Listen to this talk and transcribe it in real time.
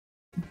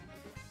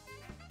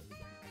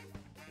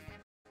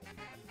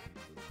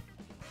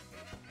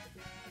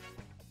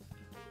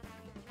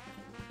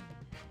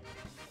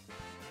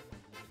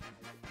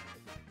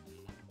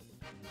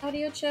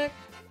Audio check.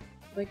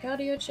 Quick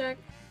audio check.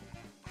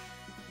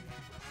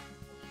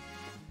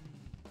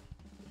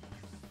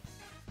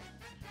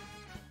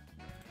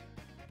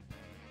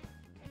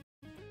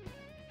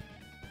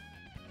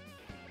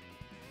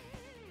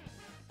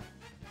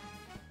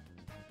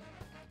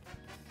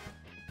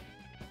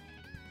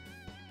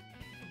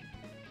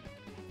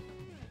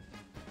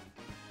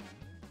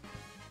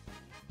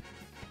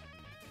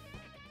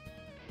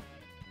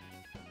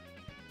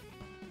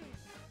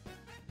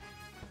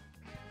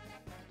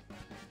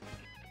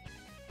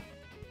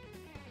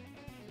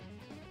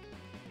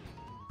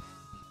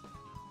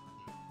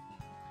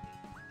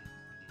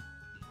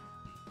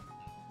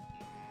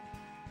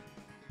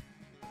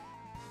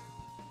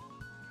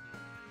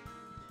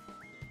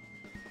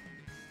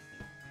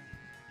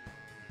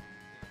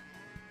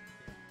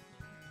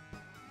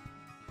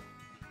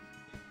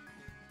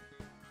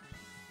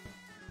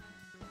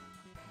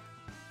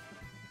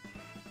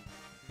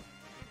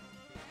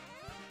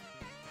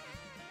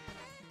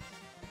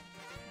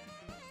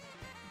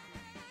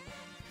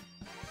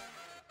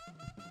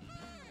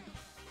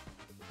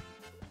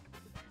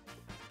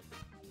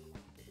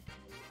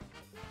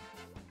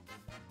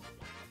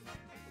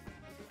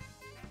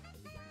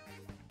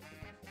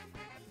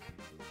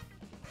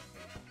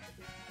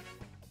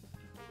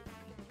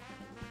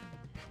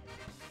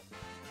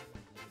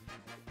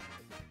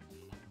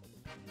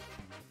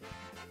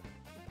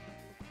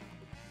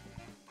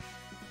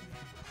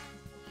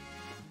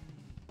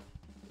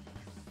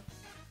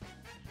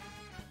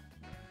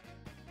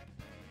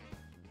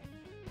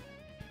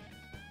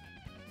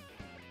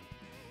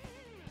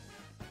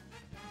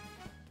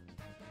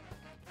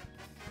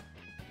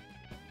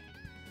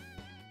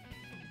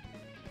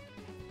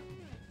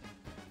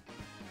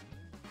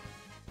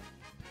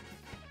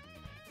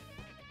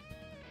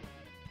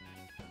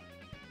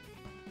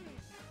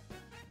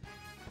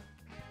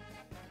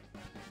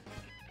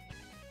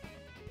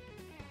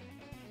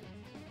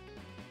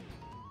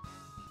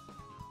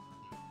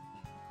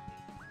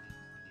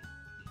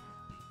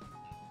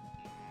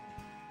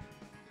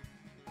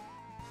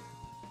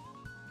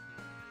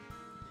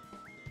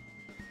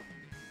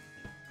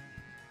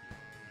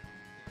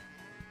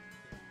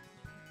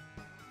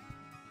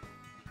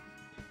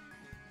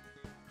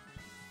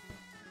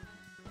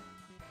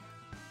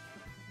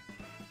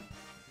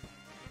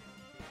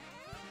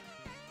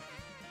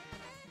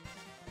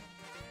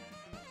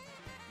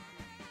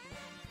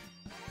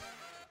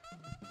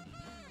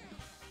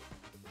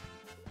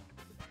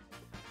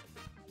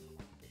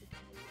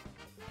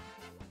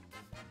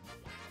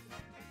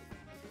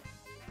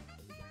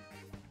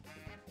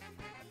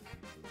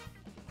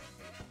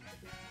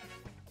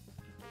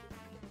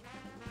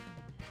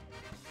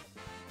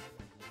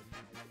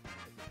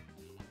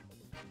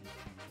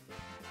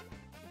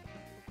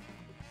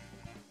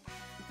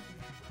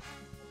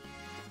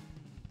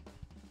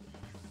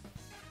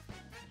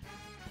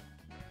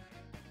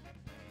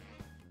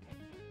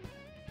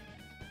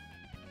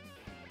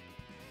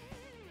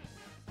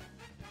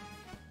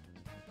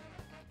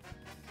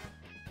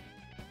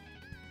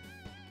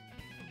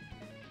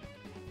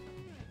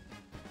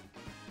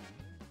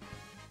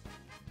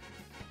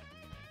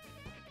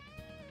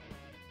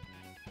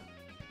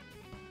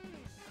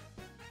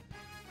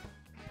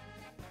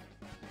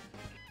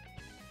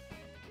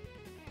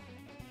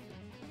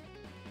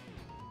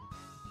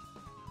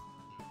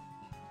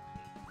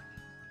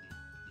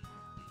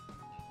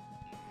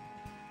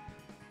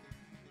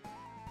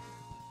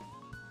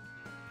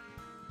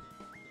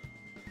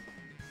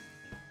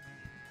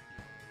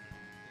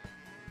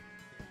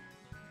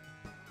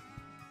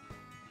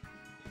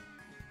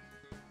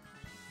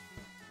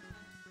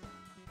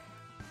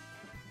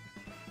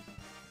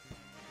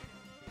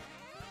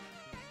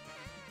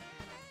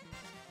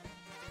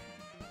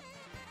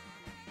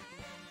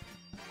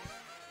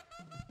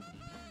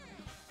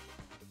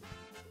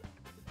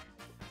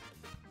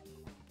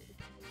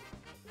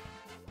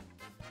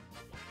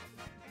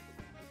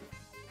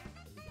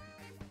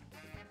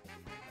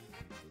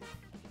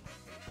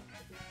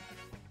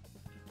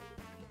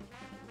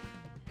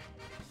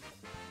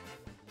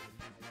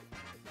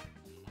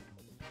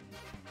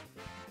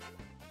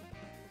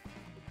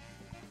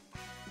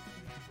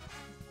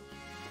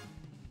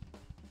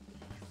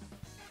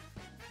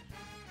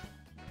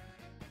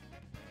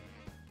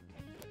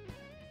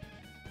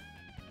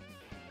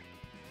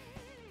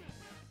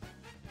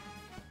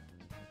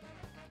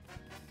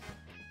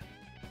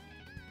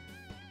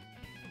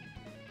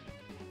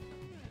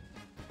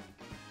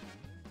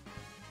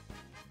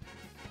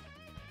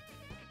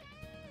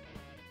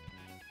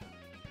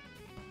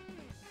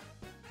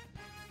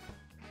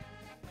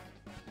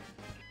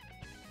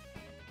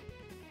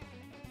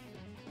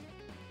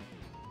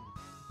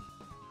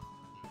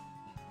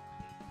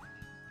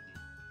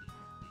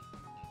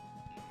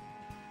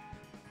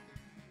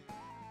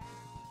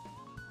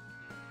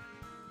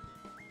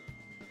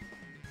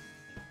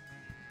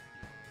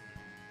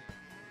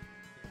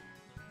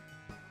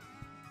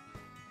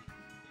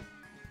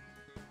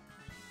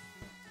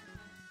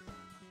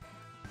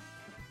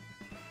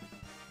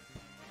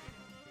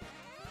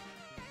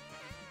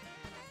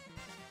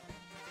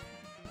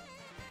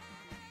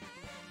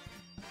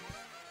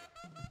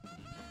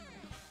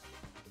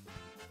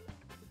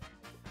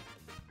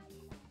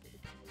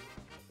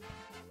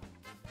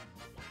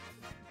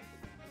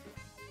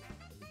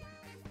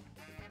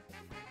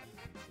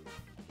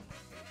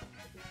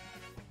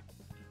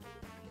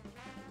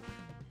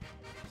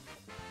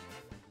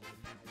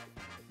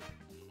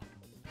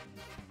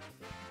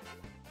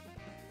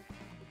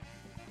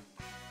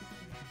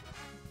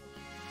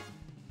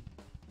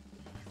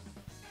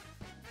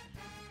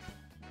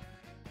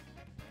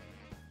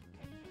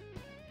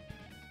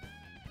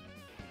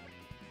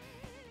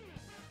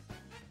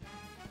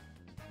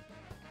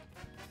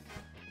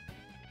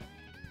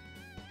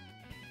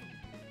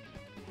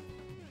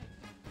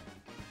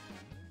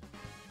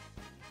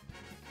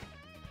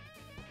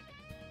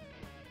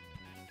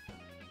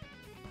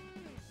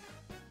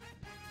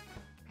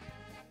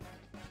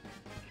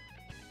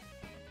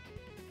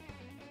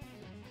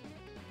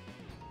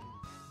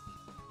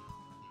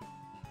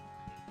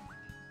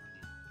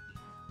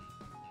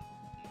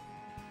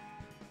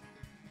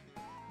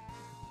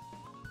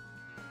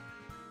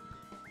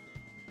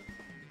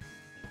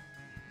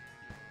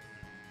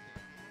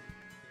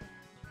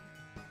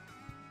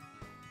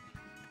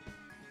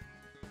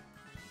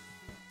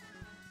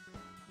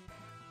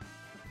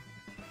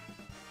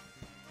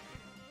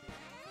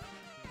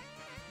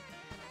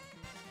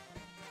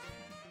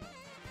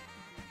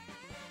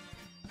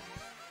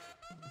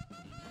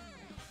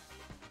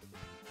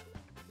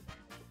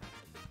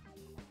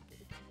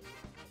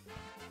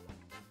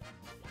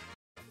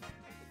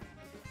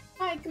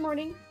 Hi, good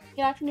morning.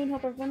 Good afternoon.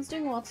 Hope everyone's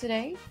doing well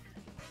today.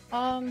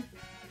 I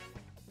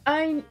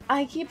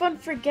keep on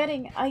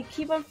forgetting. I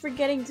keep on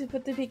forgetting to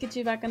put the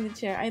Pikachu back on the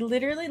chair. I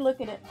literally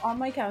look at it on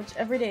my couch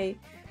every day.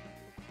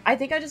 I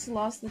think I just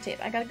lost the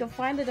tape. I gotta go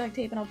find the duct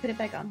tape and I'll put it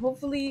back on.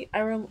 Hopefully,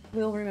 I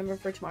will remember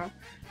for tomorrow.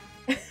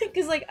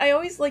 Because, like, I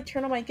always, like,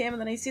 turn on my cam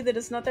and then I see that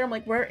it's not there. I'm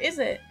like, where is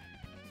it?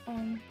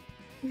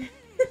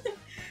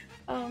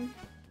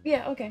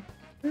 Yeah, okay.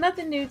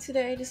 Nothing new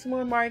today. Just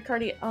more Mario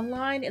Kart 8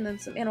 Online and then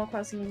some Animal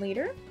Crossing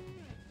later.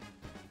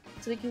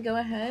 So we can go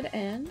ahead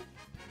and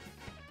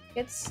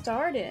get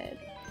started.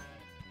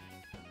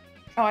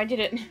 Oh, I did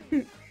it.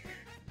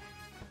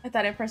 I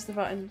thought I pressed the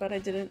button, but I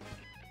didn't.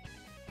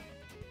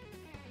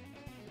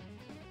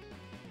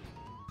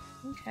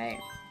 Okay.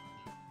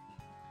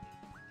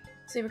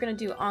 So we're gonna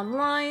do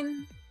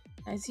online,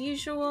 as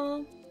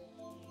usual.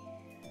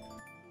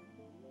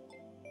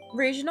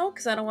 Regional,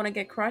 because I don't want to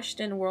get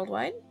crushed in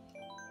worldwide.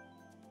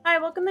 Hi,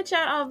 welcome to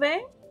chat,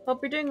 Ave. Hope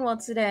you're doing well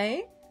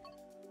today.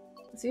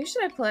 So who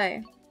should I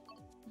play?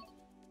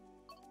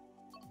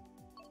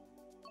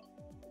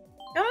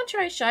 I want to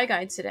try Shy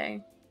Guy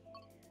today.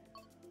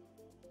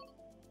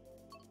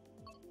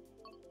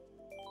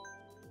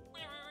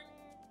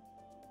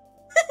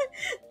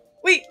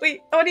 Wait,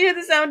 I want to hear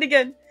the sound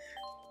again.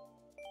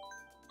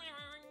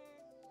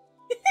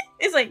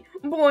 It's like,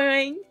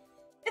 boing.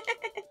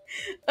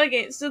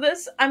 Okay, so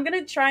I'm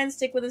gonna try and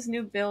stick with this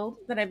new build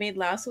that I made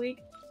last week.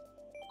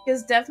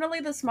 Because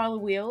definitely the smaller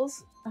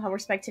wheels, we're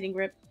spectating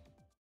grip.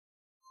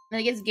 I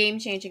think it's game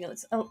changing.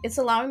 It's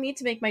allowing me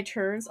to make my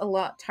turns a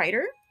lot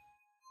tighter.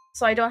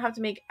 So I don't have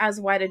to make as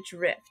wide a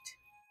drift.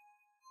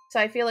 So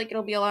I feel like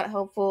it'll be a lot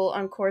helpful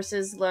on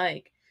courses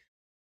like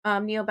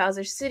Neo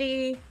Bowser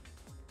City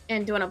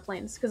and Donut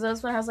Plains. Because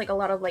this one has like a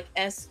lot of like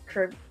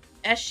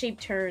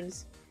S-shaped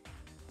turns.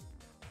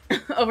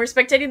 Oh, we're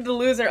spectating the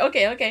loser.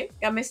 Okay.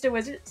 Got Mr.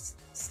 Wizard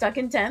stuck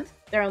in 10th.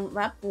 They're on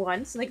lap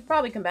 1, so they can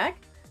probably come back.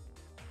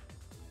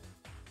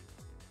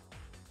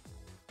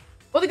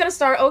 Oh, they're gonna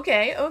start.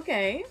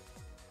 Okay.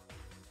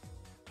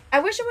 I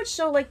wish it would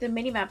show, like, the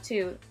mini-map,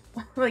 too.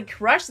 Like,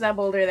 crush that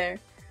boulder there.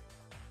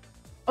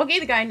 Okay,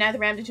 the guy now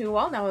rammed into a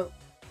wall. Now,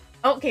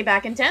 okay,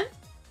 back in 10th.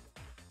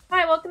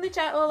 Hi, welcome to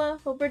chat, Ola.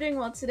 Hope we're doing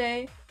well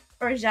today.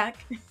 Or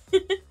Jacques.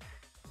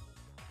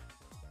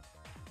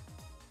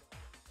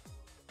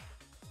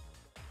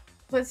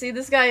 Let's see,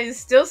 this guy is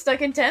still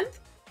stuck in 10th.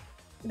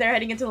 They're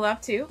heading into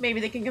lap 2. Maybe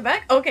they can come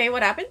back. Okay,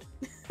 what happened?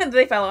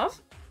 They fell off.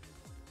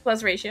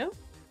 Plus ratio.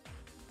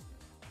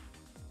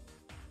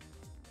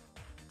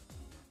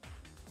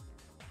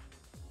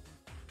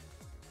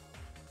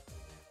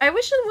 I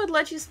wish it would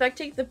let you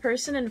spectate the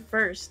person in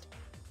first.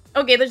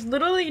 Okay, there's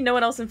literally no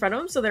one else in front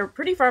of them, so they're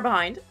pretty far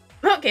behind.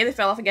 Okay, they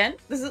fell off again.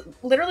 This is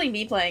literally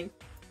me playing.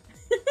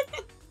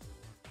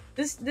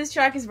 This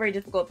track is very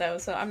difficult, though,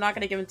 so I'm not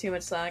gonna give him too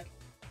much slack.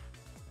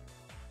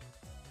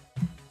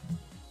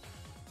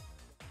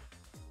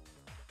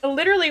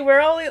 Literally, where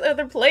are all the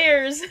other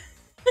players?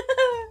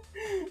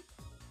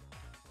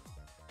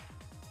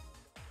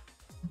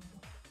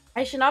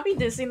 I should not be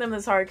dissing them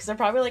this hard, because they're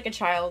probably like a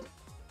child.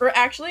 Or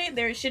actually,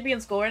 they should be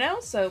in school right now,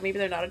 so maybe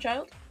they're not a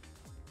child.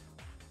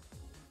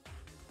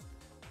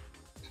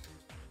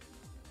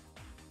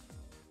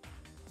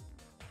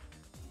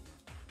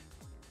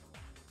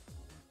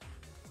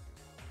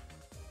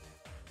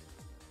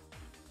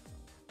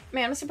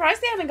 Man, I'm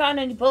surprised they haven't gotten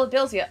any bullet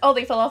bills yet. Oh,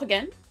 they fell off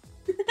again?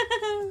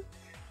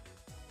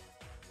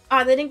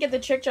 Ah, they didn't get the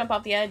trick jump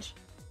off the edge.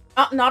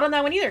 Not on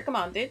that one either. Come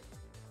on, dude.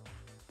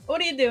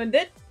 What are you doing,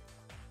 dude?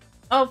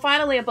 Oh,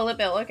 finally a bullet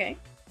bill. Okay.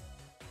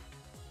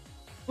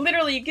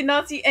 Literally, you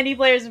cannot see any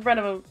players in front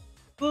of him.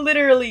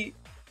 Literally.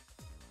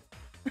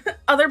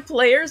 Other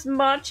players?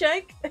 Mod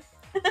check?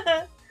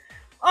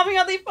 Oh my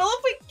god, they fell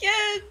off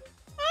again!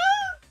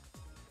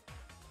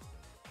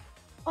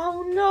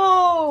 Oh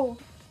no!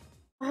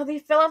 Oh, they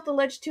fell off the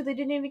ledge too. They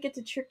didn't even get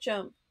to trick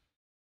jump.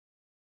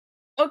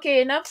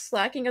 Okay, enough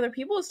slacking other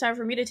people. It's time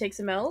for me to take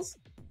some L's.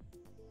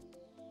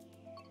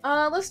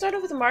 Let's start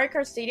off with the Mario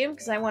Kart Stadium,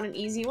 because I want an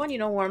easy one. You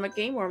know, warm-up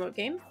game.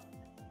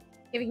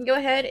 Okay, we can go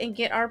ahead and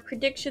get our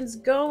predictions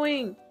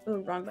going. Oh,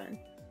 wrong button.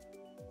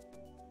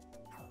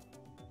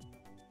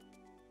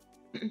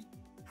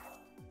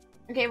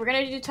 Okay, we're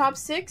gonna do top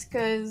 6,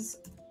 because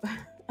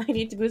I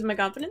need to boost my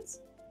confidence.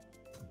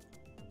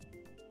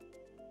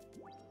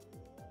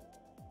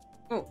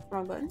 Oh,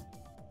 wrong button.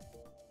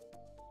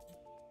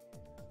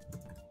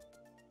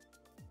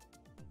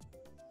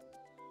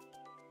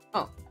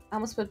 Oh, I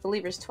almost put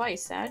believers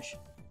twice, Sag.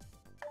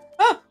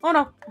 Oh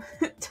no!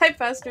 Type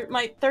faster.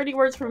 My 30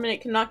 words per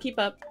minute cannot keep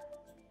up.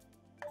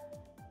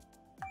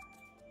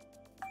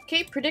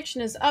 Okay,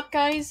 prediction is up,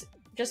 guys.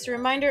 Just a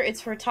reminder,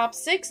 it's for top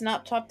 6,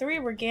 not top 3.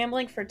 We're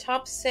gambling for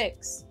top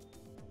 6.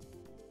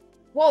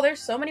 Whoa, there's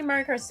so many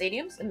Mario Kart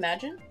stadiums.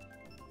 Imagine.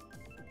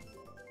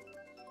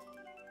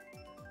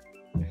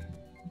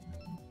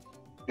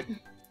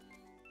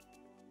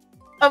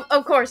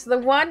 Of course, the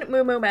one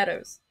Moo Moo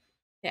Meadows.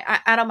 Yeah,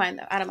 I don't mind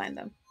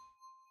them.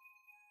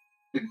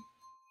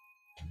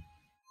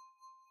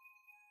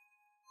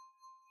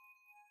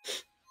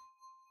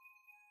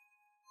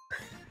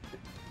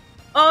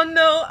 Oh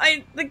no,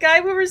 the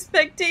guy we were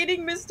spectating,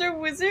 Mr.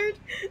 Wizard,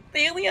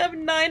 they only have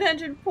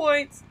 900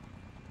 points.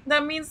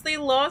 That means they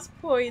lost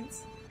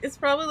points. It's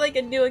probably like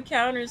a new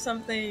account or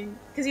something.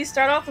 Because you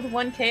start off with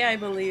 1k, I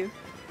believe.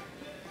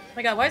 Oh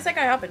my god, why is that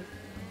guy hopping?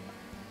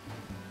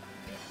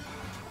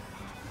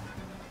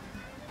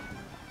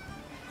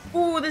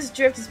 Ooh, this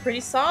drift is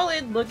pretty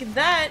solid. Look at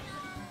that.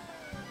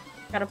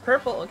 Got a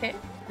purple, okay.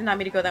 Did not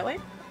mean to go that way.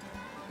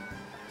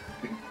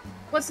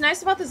 What's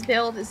nice about this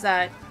build is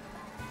that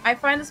I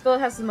find this build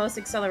has the most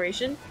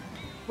acceleration,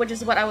 which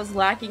is what I was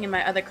lacking in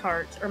my other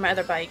cart, or my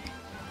other bike.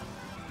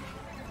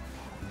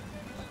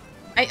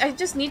 I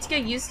just need to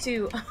get used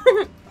to,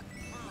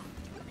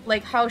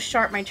 like, how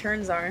sharp my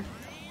turns are.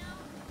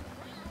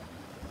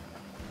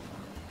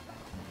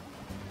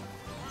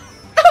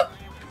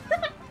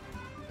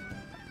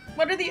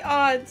 What are the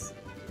odds?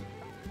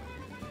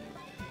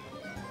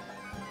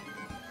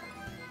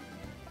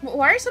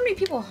 Why are so many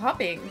people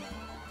hopping?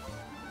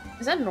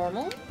 Is that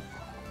normal?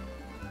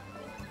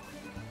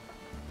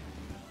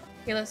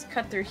 Okay, let's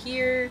cut through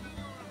here.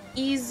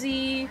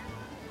 Easy.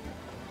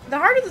 The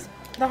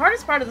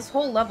hardest part of this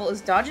whole level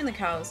is dodging the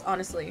cows,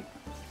 honestly.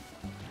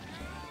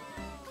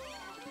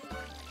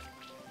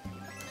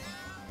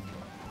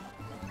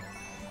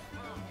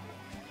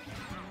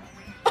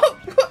 Oh,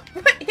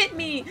 what hit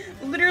me?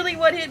 Literally,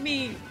 what hit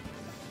me?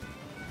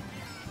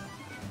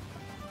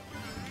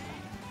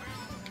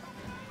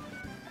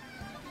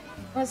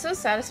 Oh, it's so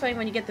satisfying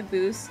when you get the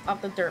boost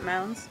off the dirt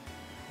mounds.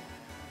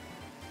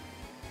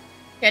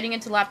 Getting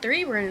into lap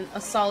 3, we're in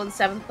a solid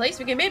 7th place.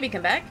 We can maybe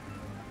come back.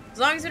 As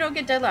long as we don't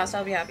get dead last,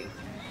 I'll be happy.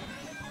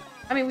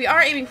 I mean, we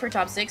are aiming for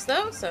top 6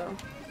 though, so...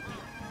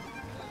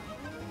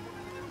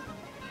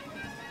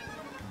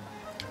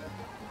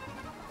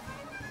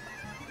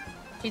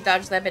 He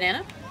dodged that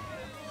banana.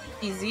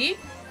 Easy.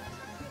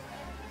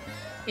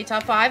 Okay,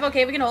 top 5.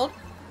 Okay, we can hold.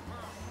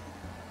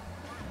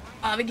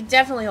 We can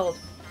definitely hold.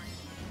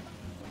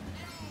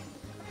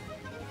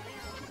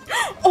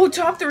 Oh,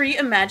 top 3,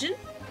 imagine.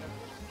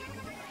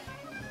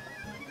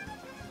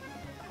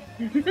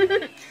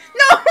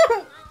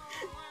 No!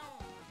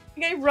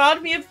 They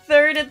robbed me of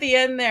 3rd at the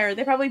end there.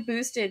 They probably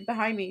boosted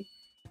behind me.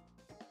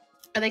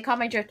 And they caught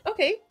my drift.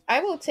 Okay,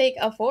 I will take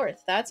a 4th.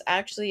 That's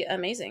actually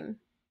amazing.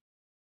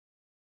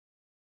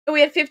 Oh,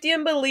 we had 50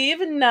 and Believe.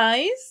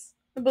 Nice.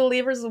 The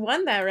Believers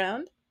won that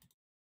round.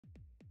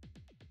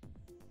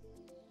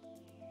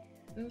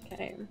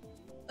 Okay.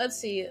 Let's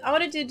see. I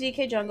want to do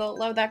DK Jungle.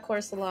 Love that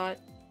course a lot.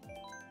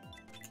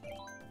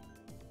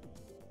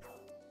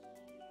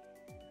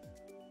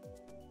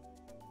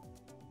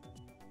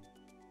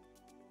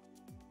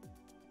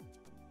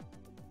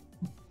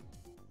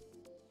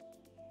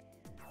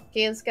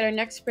 Okay, let's get our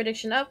next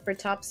prediction up for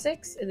top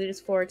 6. It is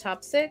for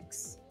top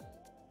 6.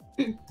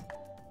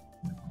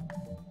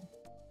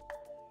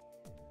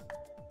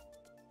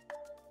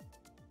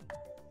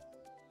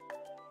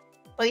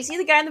 Oh, you see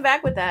the guy in the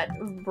back with that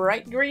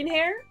bright green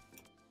hair?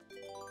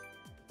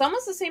 It's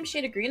almost the same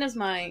shade of green as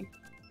my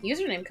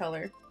username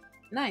color.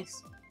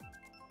 Nice.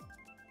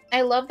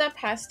 I love that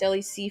pastel-y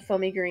sea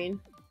foamy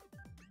green.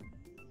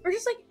 Or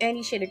just like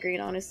any shade of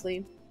green,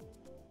 honestly.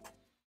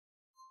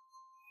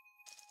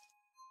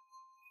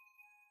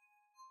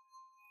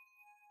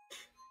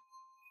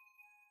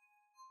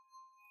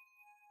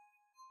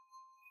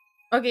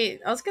 Okay,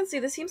 I was gonna say,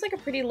 this seems like a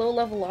pretty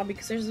low-level lobby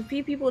because there's a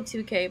few people with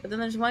 2k, but then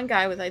there's one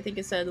guy with, I think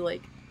it said,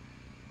 like,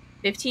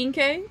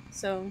 15k?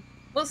 So,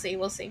 we'll see,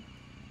 we'll see.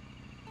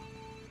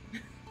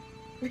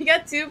 We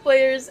got 2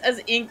 players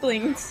as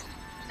Inklings.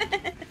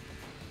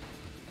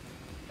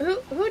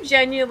 Who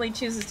genuinely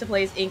chooses to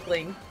play as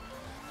Inkling?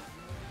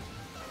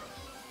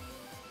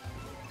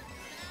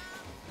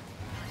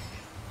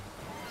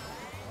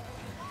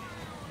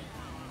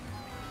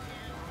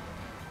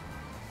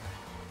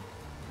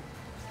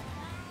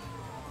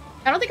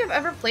 I don't think I've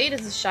ever played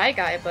as a shy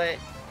guy, but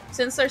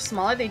since they're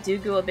smaller, they do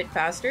go a bit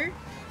faster.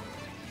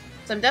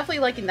 So I'm definitely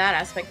liking that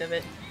aspect of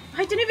it.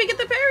 I didn't even get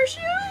the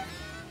parachute!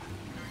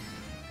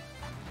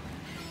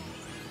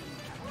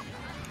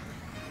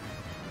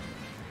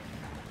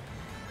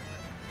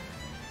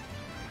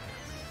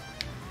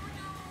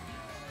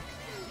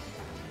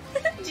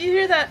 Did you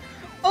hear that?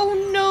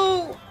 Oh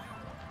no!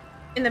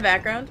 In the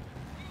background.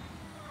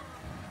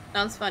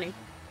 Sounds funny.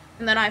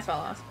 And then I fell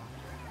off.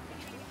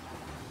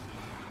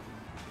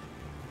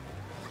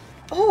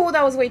 Oh,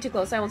 that was way too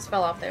close. I almost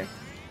fell off there.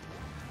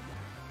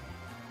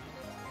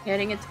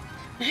 Heading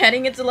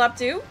into lap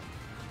 2.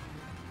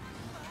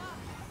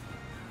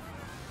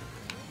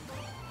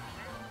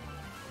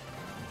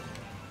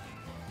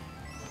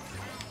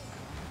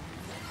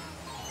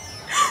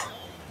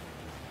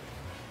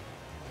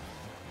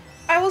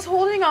 I was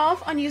holding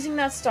off on using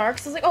that star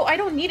because I was like, oh, I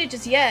don't need it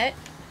just yet.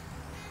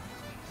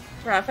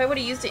 Bro, if I would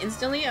have used it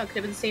instantly, I could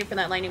have been saved for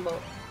that lightning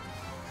bolt.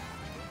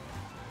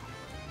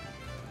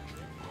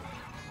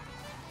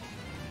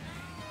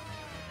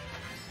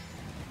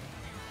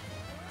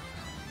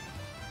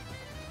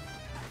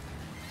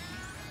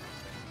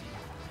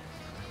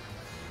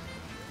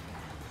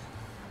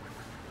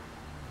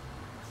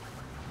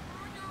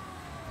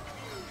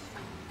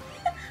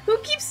 Who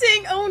keeps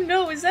saying, oh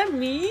no, is that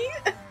me?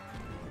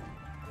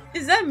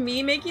 Is that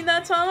me making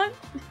that taunt?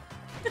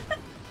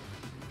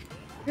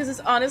 Because it's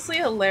honestly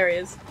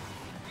hilarious.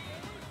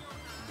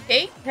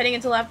 Okay, heading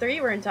into lap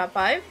 3, we're in top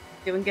 5.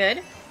 Doing good.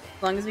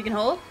 As long as we can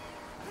hold.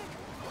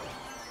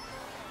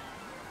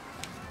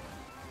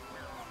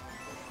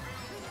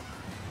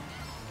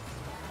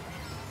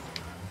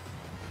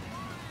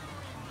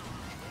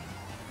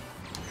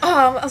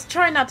 Oh, I was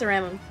trying not to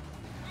ram him.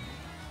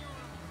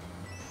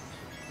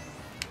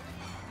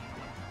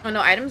 Oh no,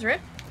 items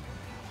rip.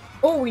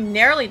 Oh, we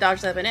narrowly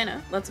dodged that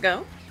banana. Let's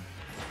go.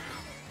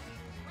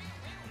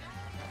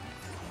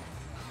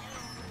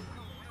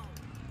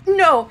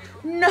 No!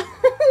 No!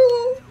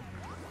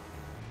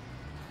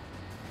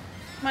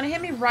 Come on, it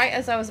hit me right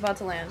as I was about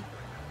to land.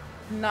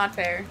 Not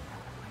fair.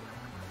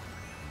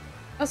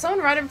 Oh,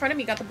 someone right in front of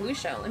me got the blue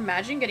shell.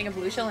 Imagine getting a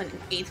blue shell in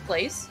 8th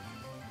place.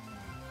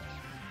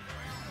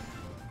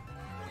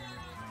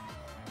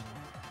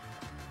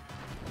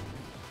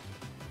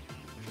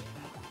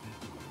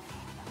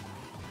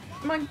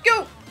 Come on,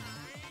 go!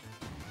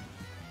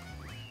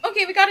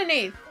 Okay, we got an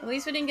 8th. At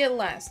least we didn't get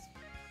last.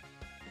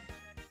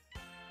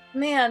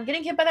 Man,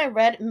 getting hit by that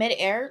red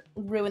mid-air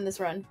ruined this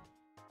run.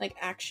 Like,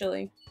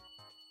 actually.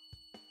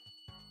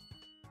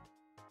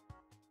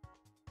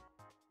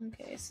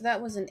 Okay, so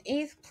that was an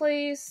 8th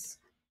place.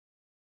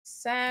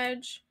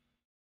 Sag.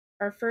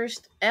 Our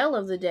first L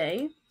of the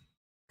day.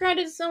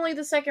 Granted, it's only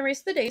the second race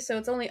of the day, so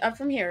it's only up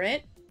from here,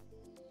 right?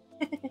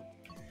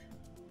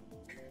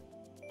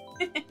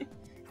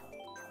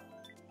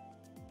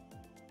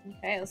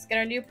 Okay, let's get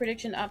our new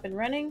prediction up and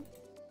running.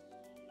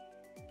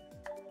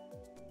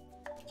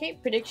 Okay,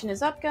 prediction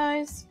is up,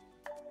 guys.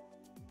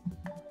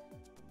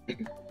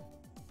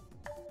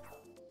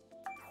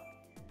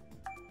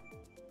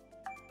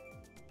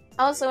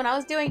 Also, when I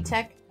was doing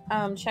tech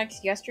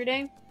checks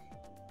yesterday,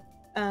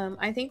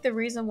 I think the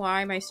reason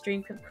why my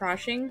stream kept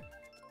crashing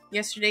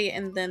yesterday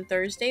and then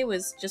Thursday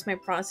was just my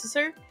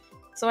processor.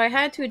 So I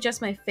had to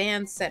adjust my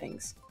fan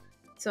settings.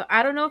 So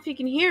I don't know if you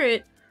can hear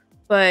it,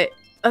 but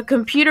a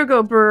computer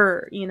go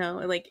brr, you know,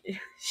 like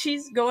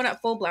she's going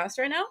at full blast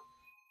right now.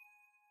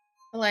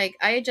 Like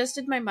I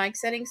adjusted my mic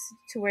settings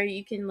to where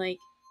you can like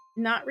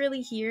not really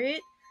hear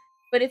it,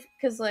 but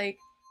cuz like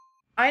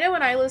I know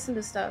when I listen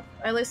to stuff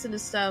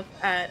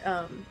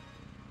at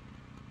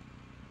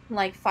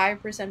like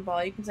 5%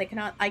 volume because I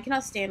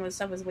cannot stand when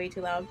stuff is way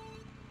too loud.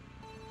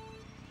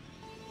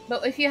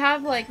 But if you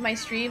have like my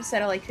stream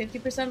set at like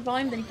 50%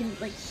 volume, then you can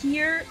like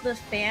hear the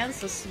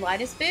fans the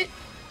slightest bit.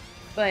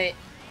 But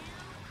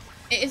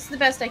it's the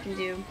best I can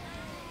do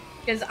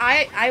because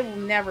I will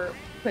never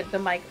put the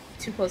mic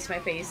too close to my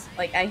face.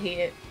 Like I hate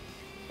it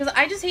because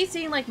I just hate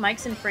seeing like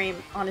mics in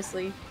frame.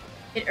 Honestly,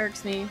 it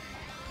irks me.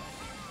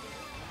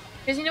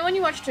 Because you know when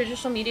you watch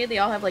traditional media, they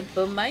all have like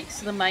boom mics.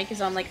 So the mic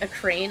is on like a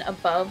crane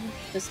above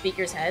the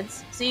speakers'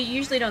 heads. So you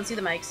usually don't see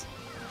the mics.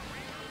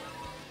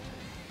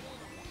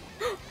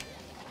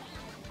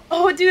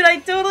 Oh dude, I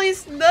totally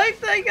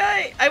sniped that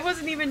guy! I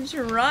wasn't even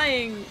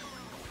trying.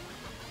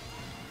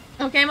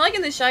 Okay, I'm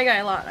liking the Shy Guy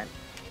a lot.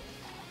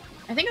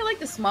 I think I like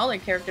the smaller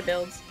character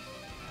builds.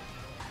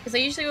 Because I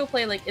usually go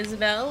play like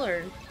Isabelle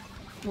or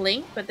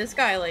Link, but this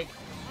guy like,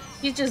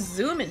 he's just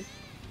zooming.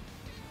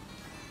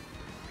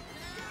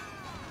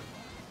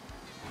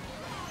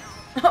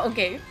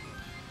 Okay.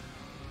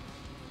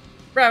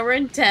 Bro, we're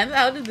in 10th?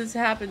 How did this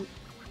happen?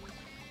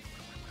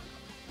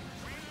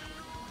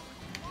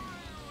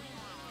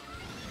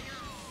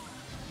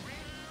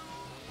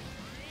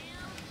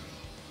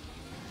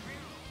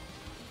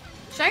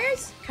 Shy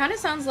Guys kind of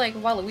sounds like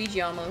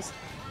Waluigi almost.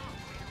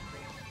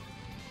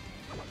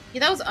 Yeah,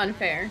 that was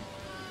unfair.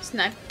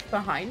 Snipe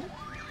behind.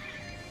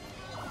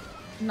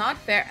 Not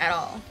fair at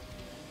all.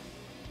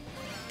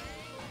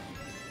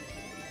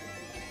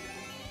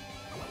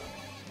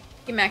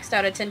 He maxed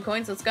out at 10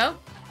 coins, let's go.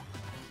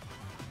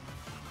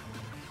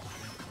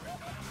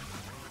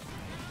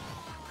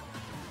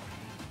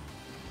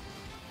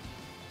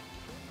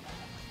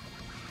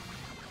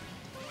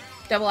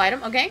 Double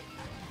item, okay.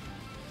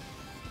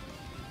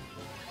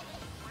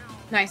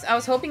 Nice, I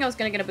was hoping I was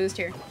gonna get a boost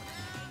here.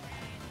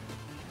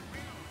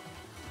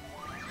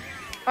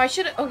 Oh, I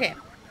should've, okay.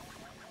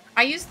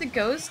 I used the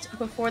ghost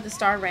before the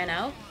star ran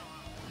out.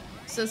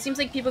 So it seems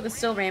like people could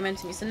still ram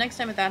into me. So next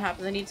time if that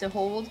happens, I need to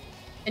hold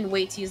and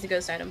wait to use the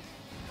ghost item.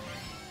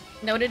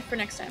 Noted for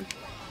next time.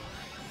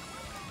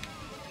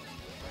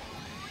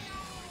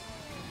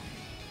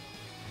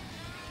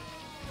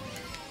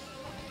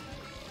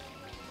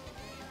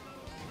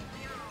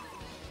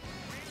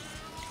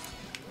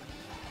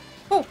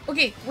 Oh,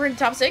 okay, we're in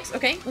top 6.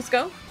 Okay, let's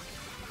go.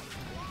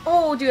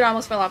 Oh, dude, I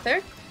almost fell off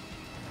there.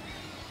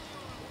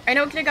 I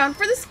know it could have gone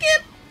for the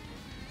skip!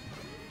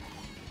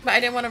 But I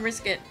didn't want to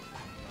risk it.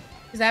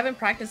 Because I haven't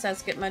practiced that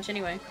skip much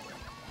anyway.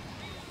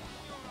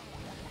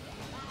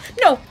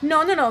 No!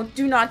 No, no, no!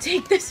 Do not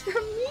take this from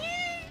me!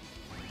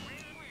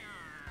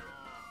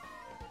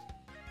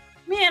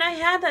 Man, I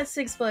had that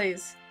 6th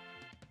place.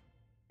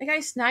 The guy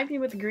sniped me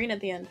with the green at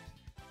the end.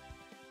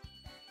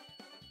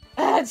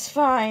 It's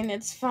fine,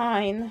 it's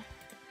fine.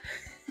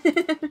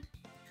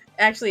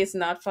 Actually, it's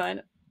not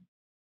fun.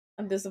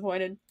 I'm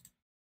disappointed.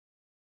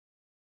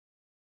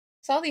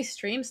 It's all these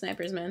stream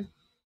snipers, man.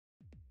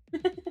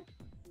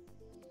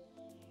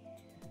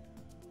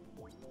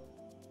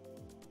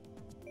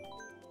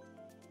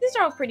 These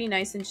are all pretty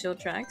nice and chill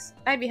tracks.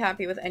 I'd be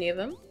happy with any of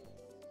them.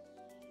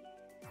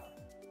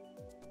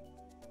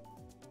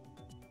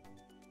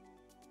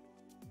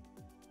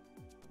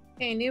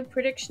 Okay, new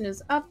prediction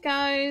is up,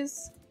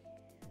 guys.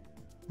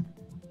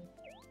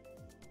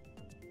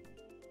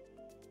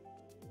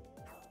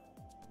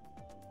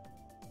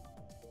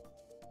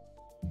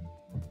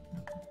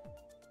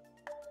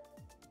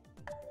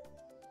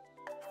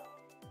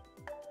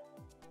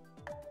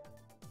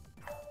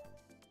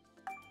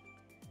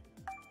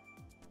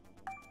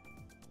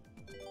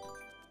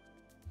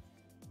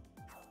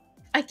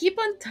 I keep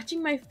on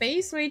touching my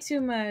face way too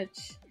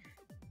much.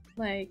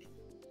 Like,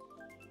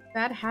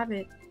 bad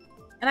habit.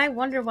 And I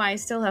wonder why I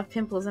still have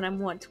pimples and I'm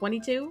what,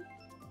 22?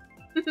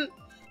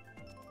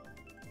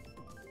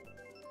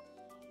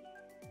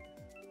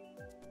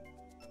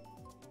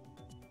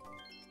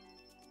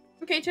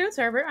 Okay, true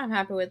server. I'm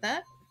happy with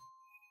that.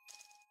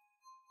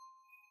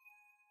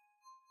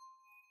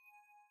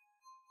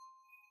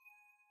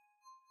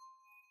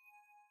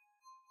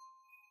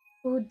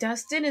 Ooh,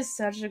 Dustin is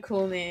such a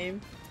cool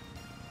name.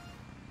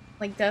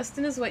 Like,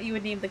 Dustin is what you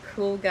would name the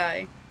cool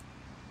guy.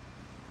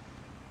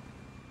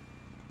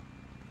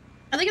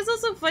 I think it's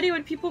also funny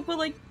when people put,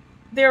 like,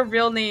 their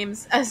real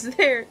names as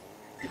their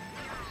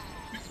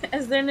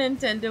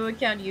Nintendo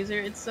account user.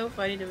 It's so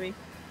funny to me.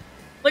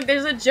 Like,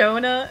 there's a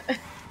Jonah.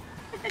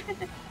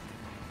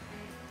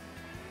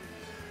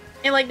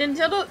 And, like,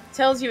 Nintendo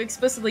tells you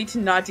explicitly to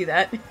not do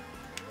that.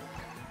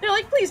 They're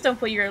like, please don't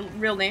put your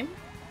real name.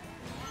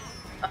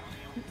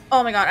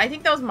 Oh my god, I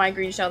think that was my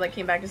green shell that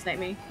came back to snipe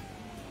me.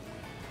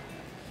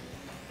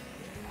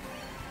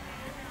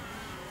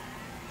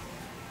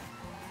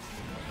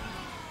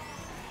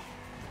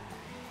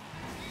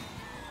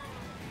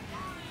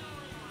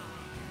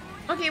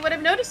 Okay, what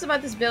I've noticed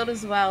about this build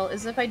as well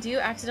is if I do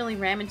accidentally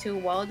ram into a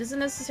wall, it doesn't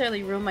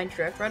necessarily ruin my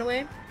drift right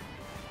away.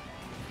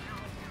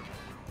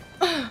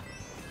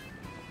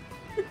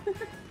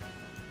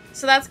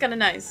 So that's kind of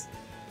nice.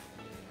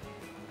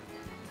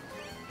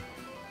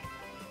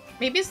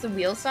 Maybe it's the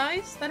wheel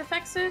size that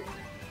affects it?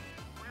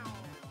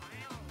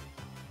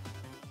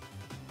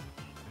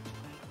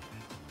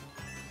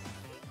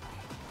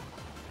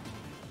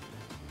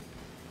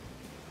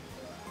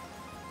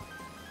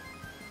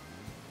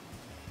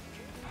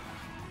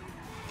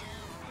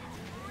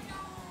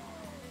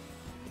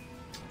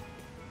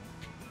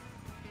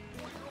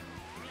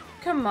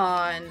 Come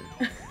on.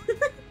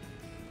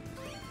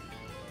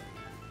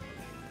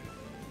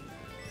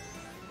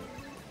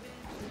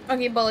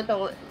 Okay, bullet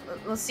bill.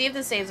 Let's see if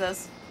this saves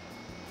us.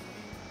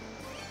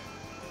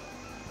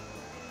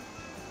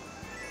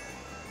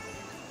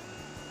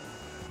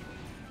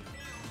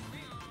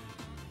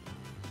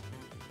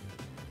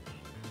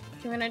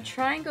 Okay, I'm gonna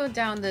try and go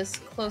down this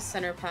close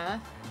center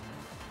path.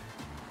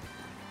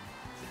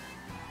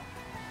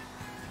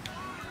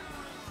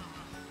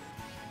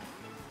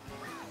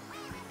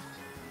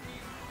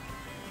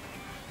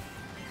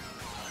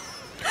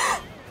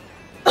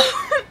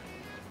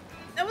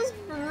 That was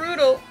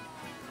brutal.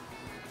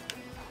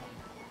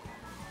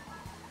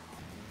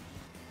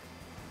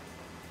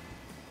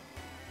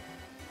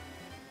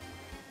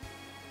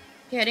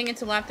 Okay, heading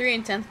into lap 3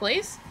 in 10th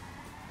place.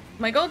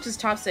 My goal is just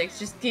top 6.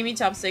 Just give me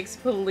top 6,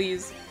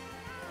 please.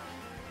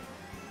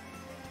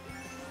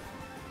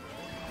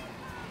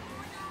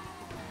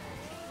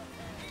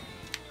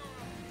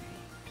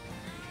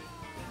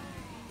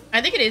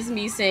 I think it is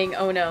me saying,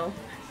 oh no.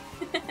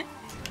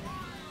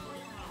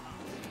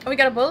 Oh, we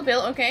got a bullet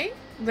bill, okay.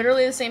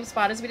 Literally the same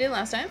spot as we did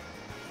last time.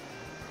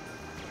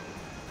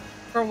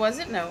 Or was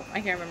it? No, I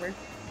can't remember.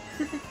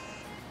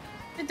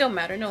 It don't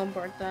matter, no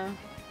importa.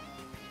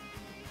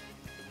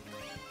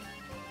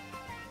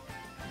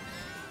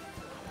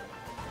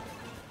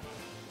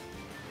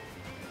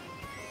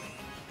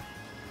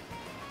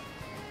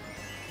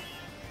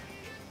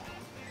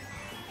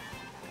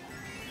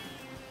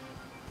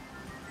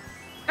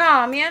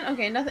 Aw, man.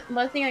 Okay,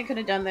 nothing I could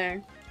have done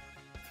there.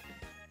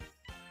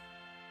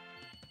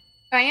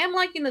 I am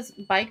liking this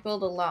bike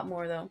build a lot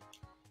more, though.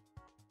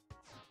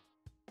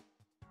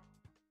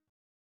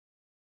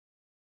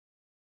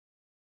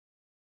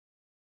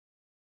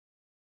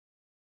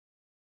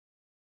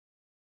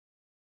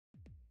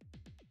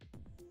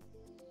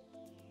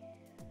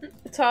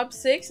 Top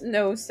 6?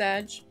 No,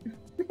 Sag.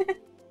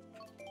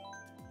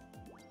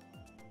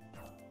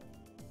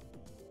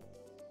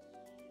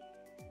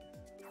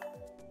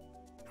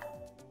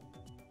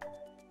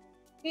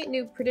 Okay,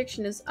 new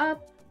prediction is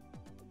up.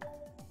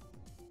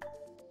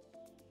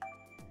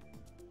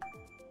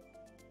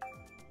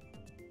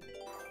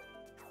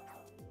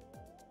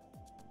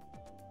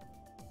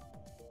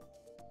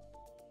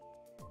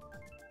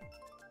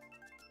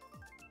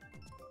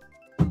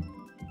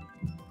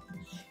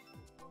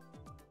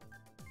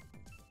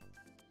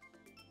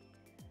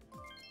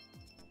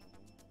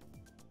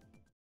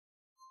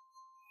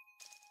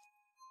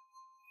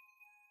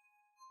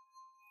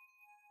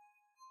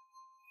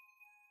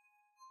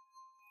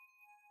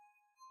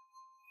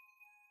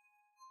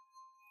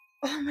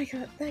 Oh my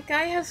god, that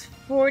guy has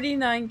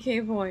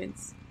 49k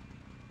points.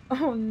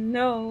 Oh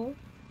no.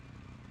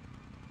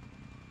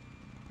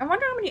 I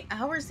wonder how many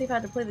hours they've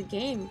had to play the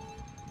game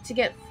to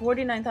get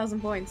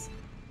 49,000 points.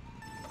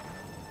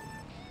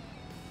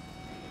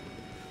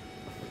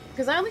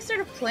 Because I only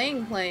started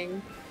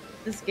playing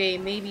this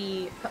game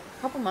maybe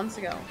a couple months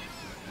ago.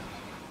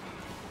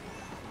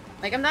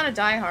 Like, I'm not a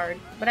diehard,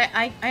 but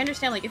I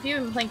understand, like, if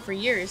you've been playing for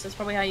years, that's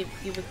probably how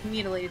you've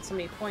accumulated so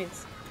many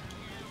points.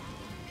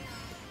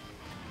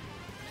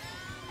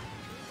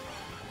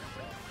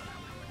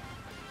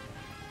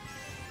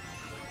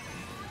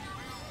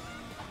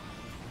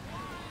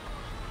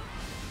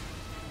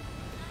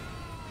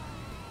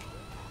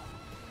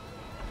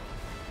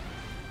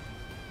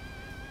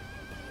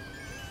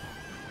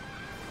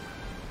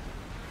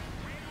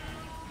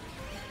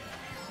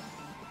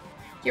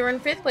 You're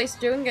in 5th place,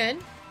 doing good.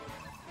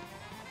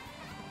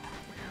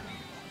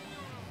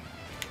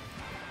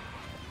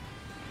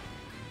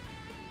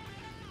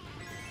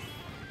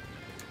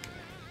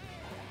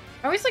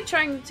 I always like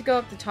trying to go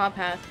up the top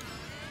path.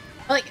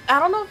 Like, I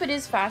don't know if it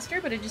is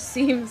faster, but it just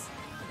seems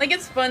like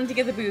it's fun to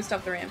get the boost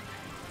off the ramp.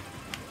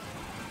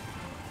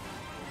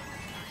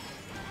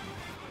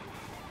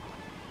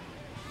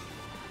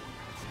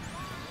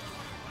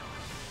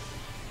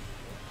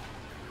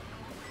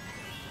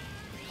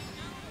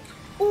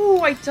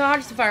 Ooh, I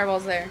dodged the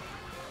fireballs there.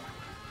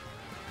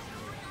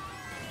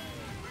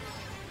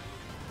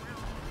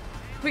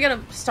 We got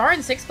a star in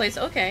 6th place,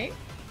 okay.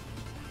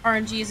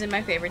 RNG is in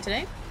my favor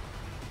today.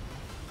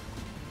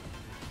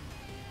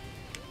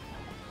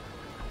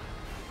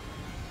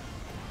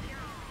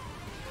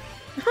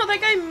 Oh,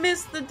 that guy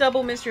missed the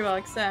double mystery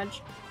box, Sag.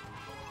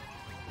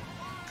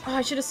 Oh,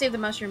 I should have saved the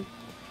mushroom.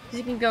 Because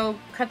you can go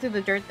cut through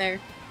the dirt there.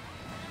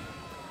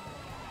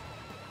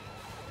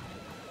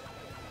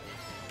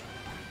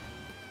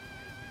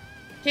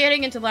 Okay,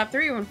 heading into lap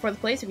 3, we're in 4th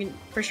place. We can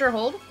for sure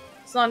hold.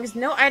 As long as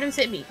no items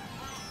hit me.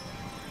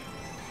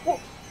 Oh,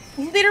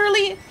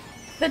 literally,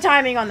 the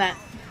timing on that.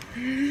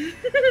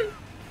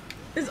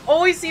 This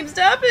always seems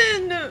to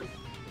happen!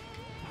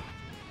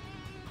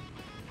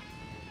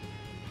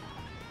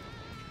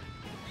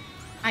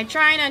 I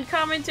try and end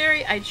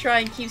commentary, I try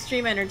and keep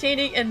stream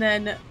entertaining, and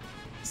then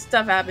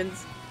stuff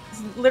happens.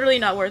 It's literally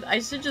not worth it.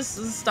 I should just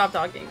stop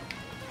talking.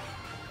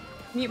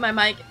 Mute my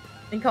mic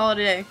and call it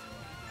a day.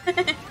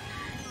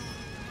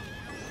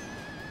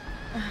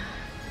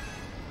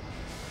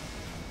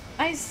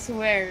 I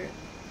swear.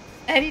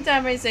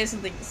 Anytime I say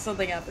something,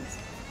 something happens.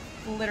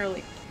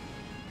 Literally.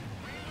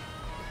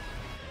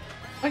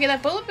 Okay,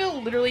 that bullet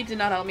bill literally did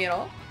not help me at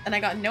all. And I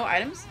got no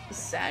items.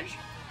 Sag.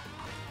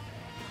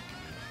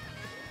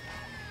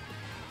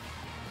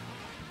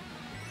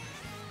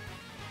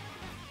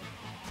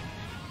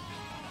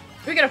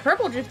 We got a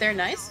purple drift there,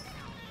 nice.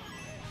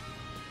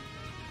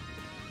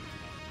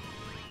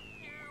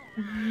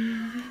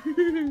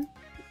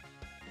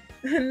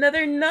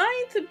 Another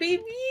 9th,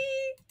 baby!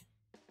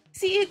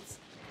 See, it's...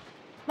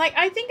 like,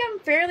 I think I'm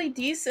fairly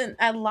decent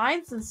at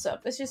lines and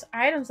stuff. It's just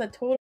items that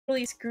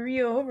totally screw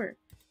you over.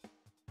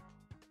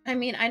 I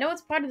mean, I know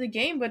it's part of the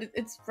game, but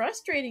it's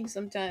frustrating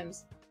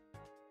sometimes.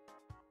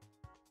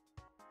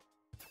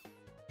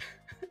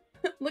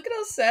 Look at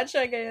how sad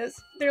Shy Guy is.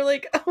 They're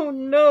like, oh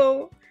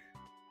no!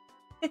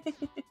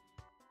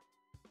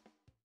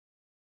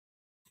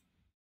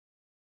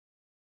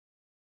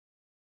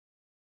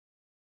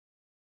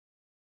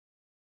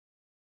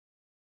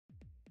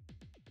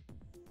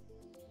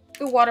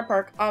 Ooh, water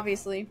park,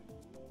 obviously.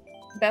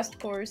 Best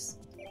course.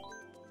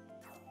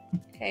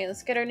 Okay,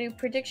 let's get our new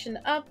prediction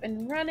up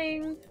and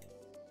running.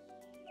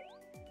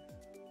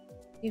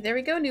 Okay, there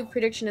we go. New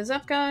prediction is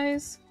up,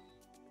 guys.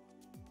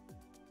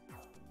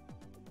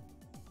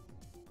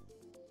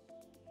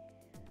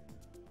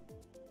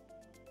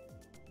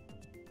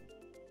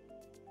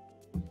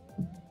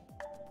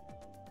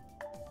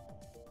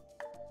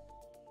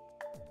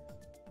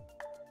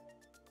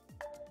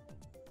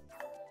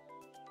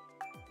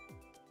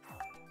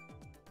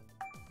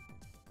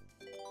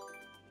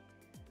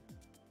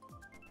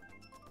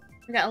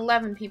 We got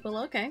 11 people,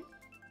 okay.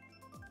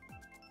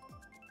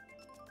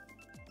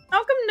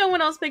 How come no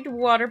one else picked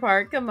water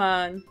park? Come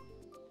on.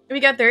 We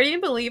got 30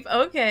 in belief.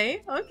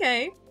 Okay,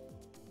 okay.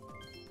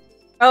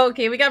 Oh,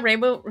 okay, we got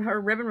Rainbow or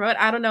Ribbon Road.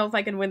 I don't know if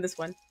I can win this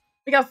one.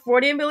 We got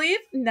 40 in belief.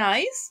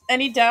 Nice.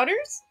 Any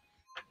doubters?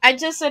 I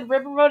just said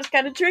Ribbon Road is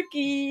kind of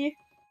tricky.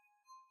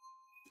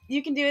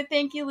 You can do it.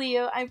 Thank you,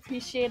 Leo. I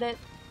appreciate it.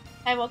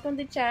 Hi, welcome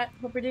to chat.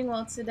 Hope you're doing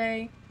well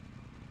today.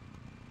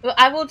 Well,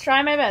 I will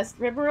try my best.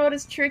 Ribbon Road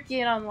is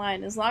tricky and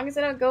online. As long as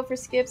I don't go for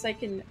skips, I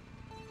can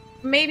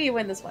maybe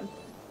win this one.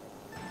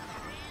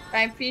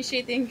 I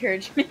appreciate the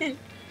encouragement.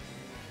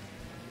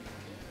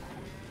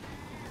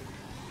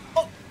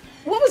 Oh,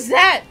 what was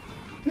that?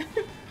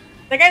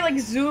 That guy like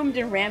zoomed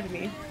and rammed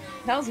me.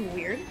 That was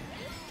weird.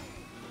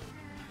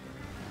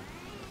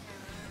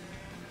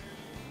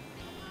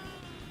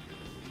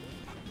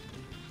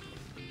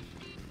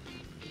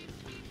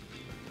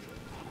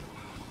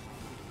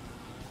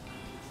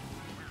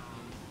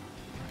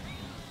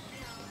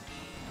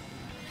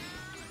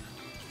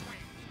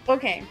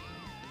 Okay.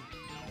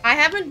 I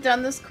haven't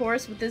done this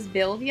course with this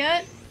build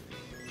yet.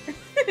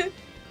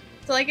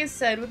 So like I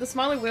said, with the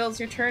smaller wheels,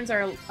 your turns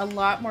are a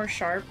lot more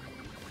sharp.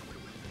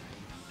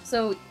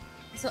 So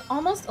it's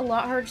almost a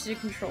lot harder to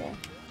control.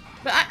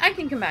 But I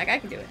can come back. I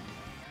can do it.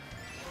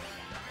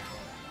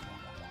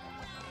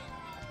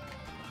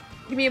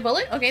 Give me a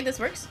bullet? Okay, this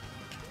works.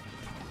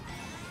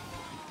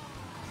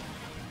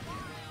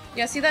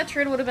 Yeah, see, that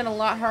turn would have been a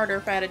lot harder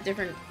if I had a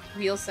different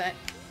wheel set.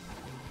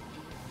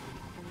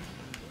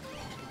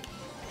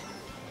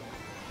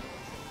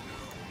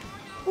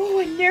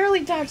 Oh, I narrowly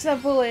dodged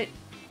that bullet.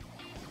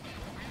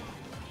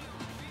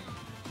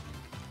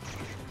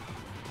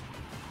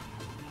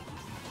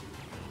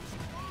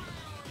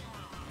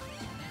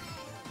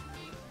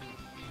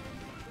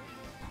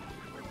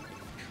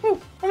 Oh,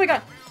 oh my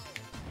god.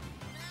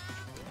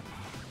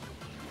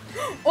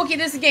 Okay,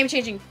 this is game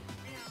changing.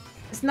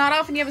 It's not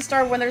often you have a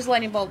star when there's a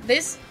lightning bolt.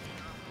 This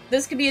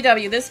could be a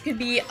W. This could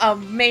be a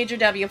major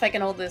W if I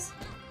can hold this.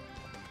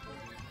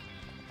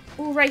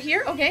 Ooh, right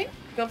here? Okay.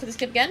 Go for the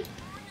skip again.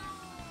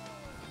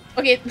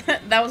 Okay,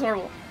 that was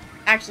horrible.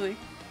 Actually.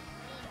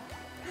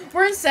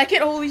 We're in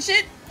second. Holy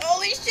shit.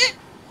 Holy shit.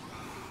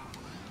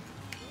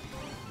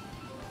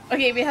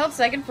 Okay, we held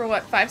second for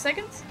what, 5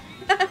 seconds?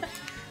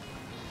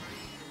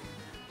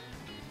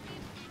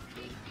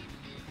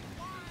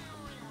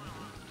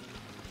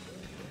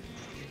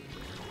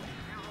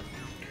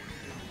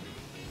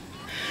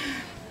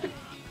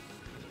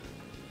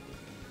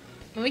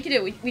 We can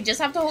do it. We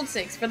just have to hold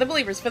 6. For the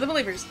believers. For the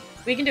believers.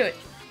 We can do it.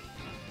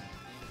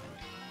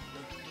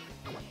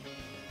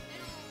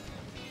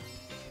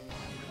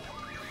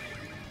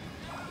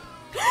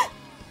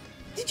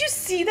 Did you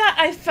see that?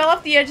 I fell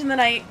off the edge and then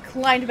I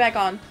climbed back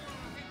on.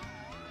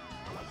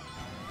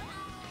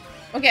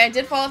 Okay, I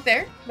did fall off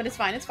there, but it's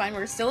fine. It's fine.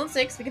 We're still in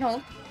 6. We can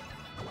hold.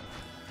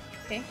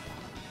 Okay.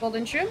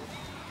 Golden shroom.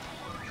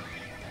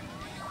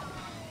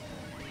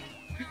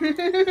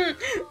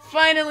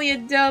 Finally a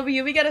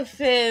W. We got a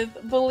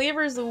 5th.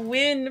 Believers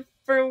win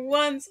for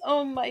once.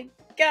 Oh my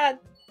god.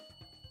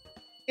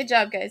 Good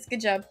job, guys.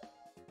 Good job.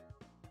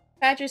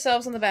 Pat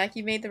yourselves on the back.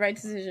 You made the right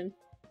decision.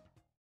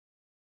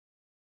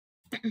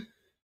 Okay,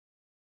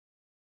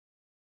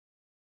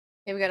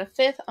 we got a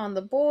 5th on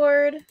the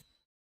board.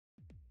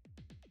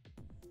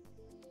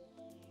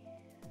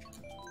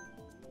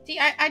 See,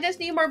 I just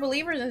need more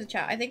believers in the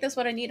chat. I think that's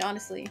what I need,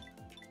 honestly.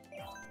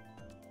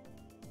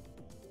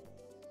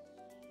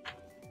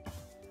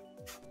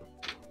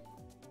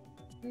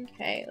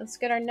 Okay, let's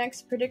get our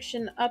next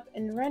prediction up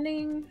and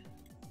running.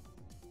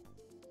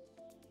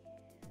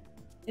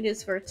 It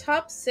is for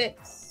top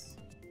 6.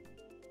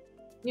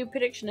 New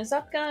prediction is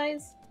up,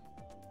 guys.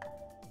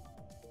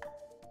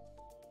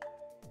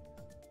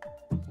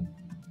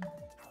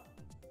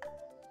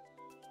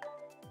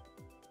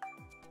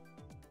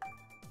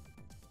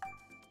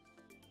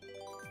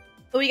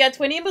 Oh, we got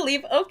 20 in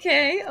believe.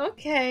 Okay,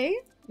 okay.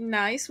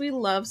 Nice. We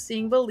love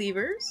seeing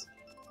believers.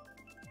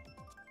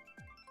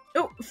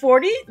 Oh,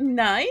 40?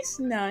 Nice,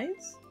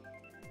 nice.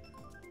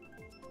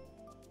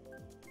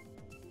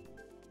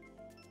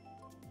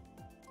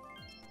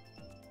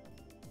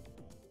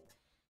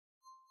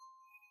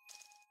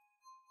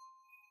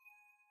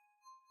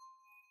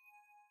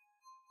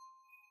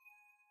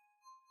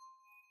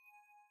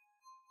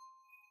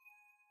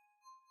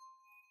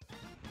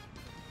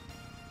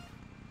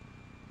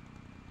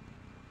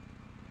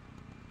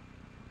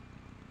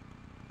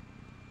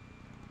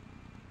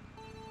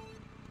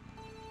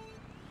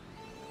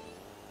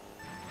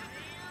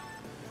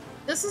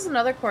 This is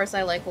another course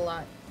I like a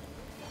lot.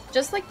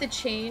 Just like the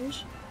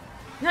change,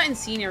 not in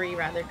scenery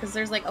rather, because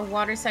there's like a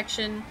water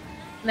section, and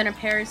then a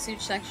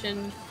parachute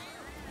section.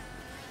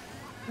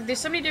 There's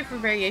so many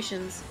different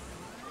variations.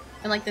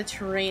 And like the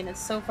terrain, it's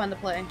so fun to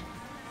play.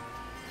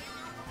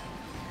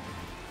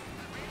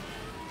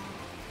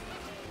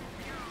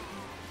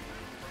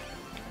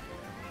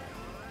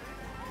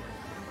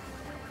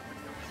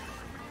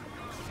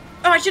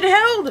 Oh, I should have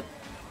held!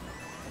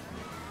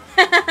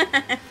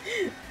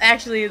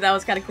 Actually, that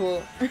was kind of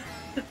cool.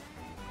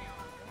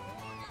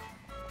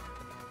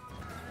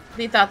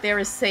 They thought they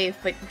were safe,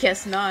 but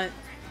guess not.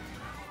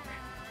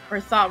 Or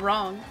thought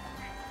wrong.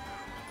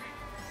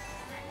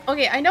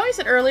 Okay, I know I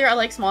said earlier I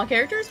like small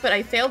characters, but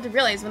I failed to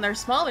realize when they're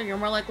smaller, you're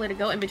more likely to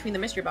go in between the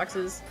mystery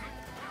boxes.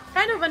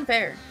 Kind of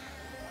unfair.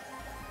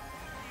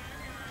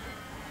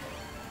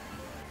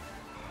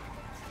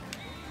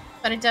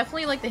 But I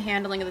definitely like the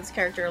handling of this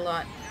character a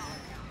lot.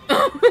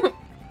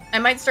 I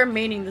might start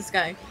maining this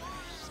guy.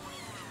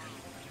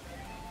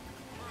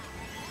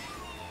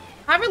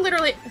 I haven't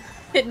literally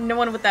hit no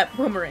one with that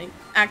boomerang,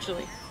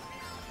 actually.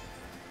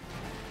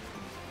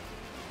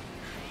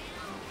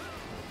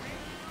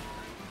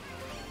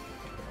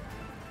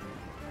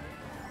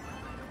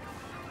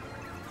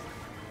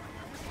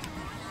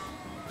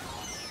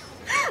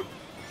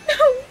 No!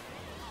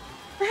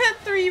 I had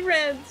 3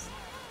 reds.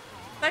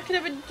 That could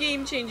have been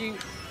game-changing.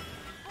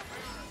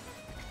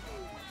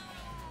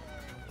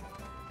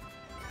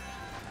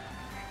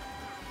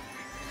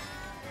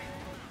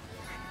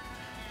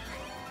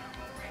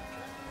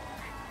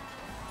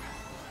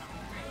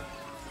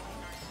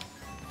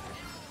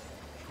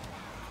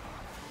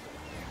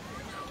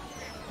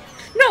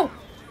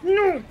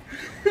 No!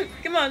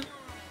 Come on.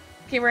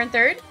 Okay, we're in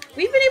third.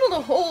 We've been able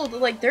to hold,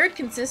 like, third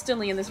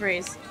consistently in this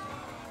race.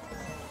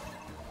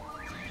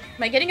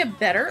 Am I getting it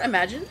better?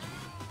 Imagine.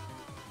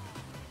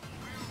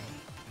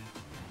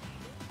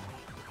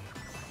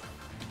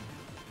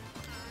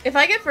 If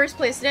I get first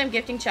place today, I'm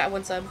gifting chat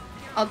one sub.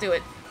 I'll do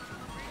it.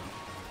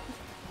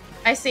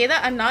 I say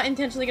that, I'm not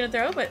intentionally gonna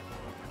throw, but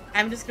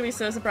I'm just gonna be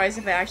so surprised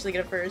if I actually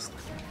get it first.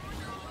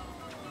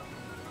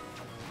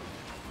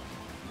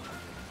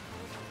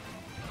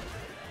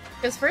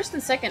 Because first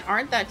and second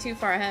aren't that too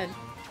far ahead.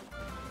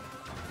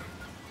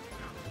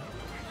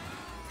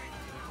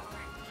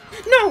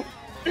 No!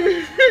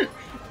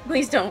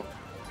 Please don't.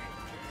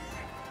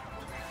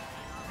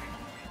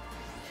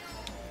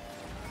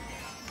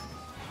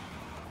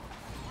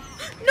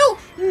 No!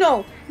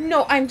 No!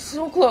 No, I'm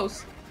so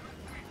close.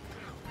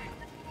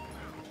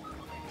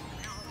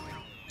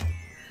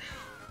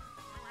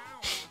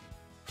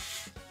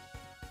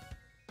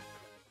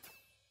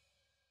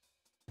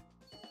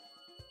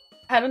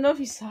 I don't know if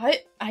you saw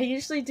it. I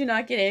usually do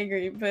not get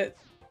angry, but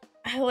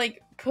I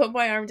like put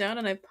my arm down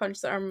and I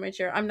punched the arm of my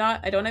chair.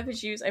 I don't have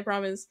issues, I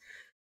promise.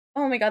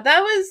 Oh my god, that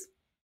was...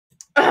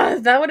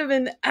 that would have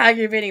been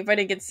aggravating if I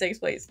didn't get 6th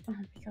place. Oh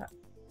my god.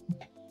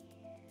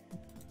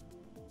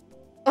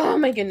 Oh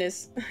my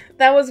goodness.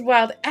 That was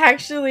wild.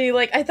 Actually,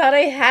 like, I thought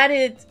I had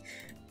it,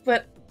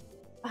 but...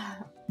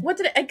 what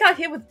did I got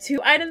hit with 2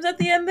 items at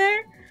the end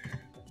there?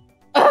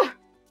 Ugh!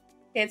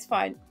 Okay, it's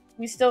fine.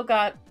 We still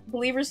got...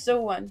 Believers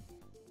still won.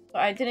 So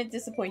I didn't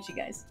disappoint you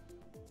guys.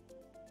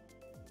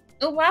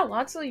 Oh wow,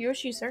 lots of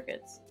Yoshi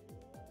circuits.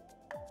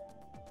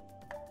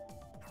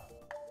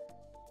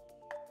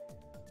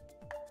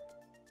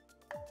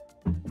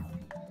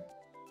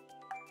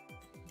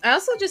 I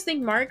also just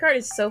think Mario Kart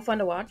is so fun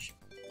to watch.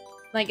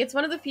 Like, it's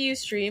one of the few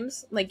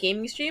streams, like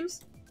gaming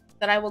streams,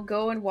 that I will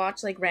go and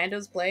watch like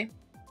randos play.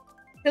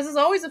 Because it's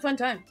always a fun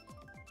time.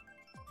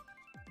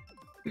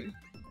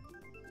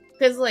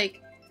 Because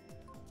like,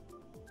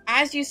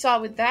 as you saw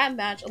with that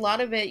match, a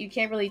lot of it you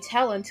can't really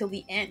tell until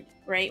the end,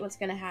 right? What's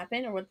gonna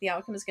happen or what the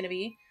outcome is gonna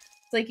be.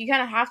 It's like you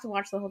kind of have to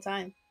watch the whole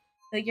time.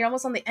 Like you're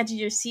almost on the edge of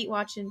your seat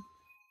watching.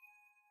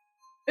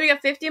 We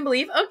got 50 in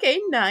belief. Okay,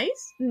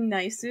 nice.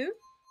 Nice.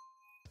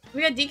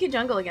 We got DK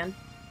Jungle again.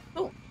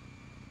 Oh.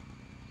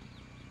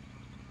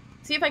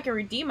 See if I can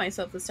redeem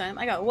myself this time.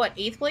 I got, what,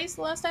 8th place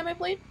the last time I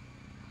played?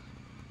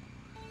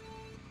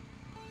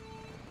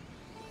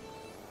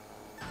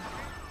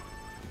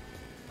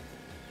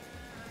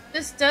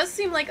 This does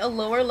seem like a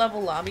lower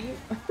level lobby.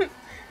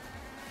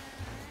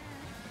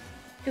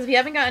 Because we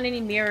haven't gotten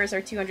any mirrors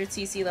or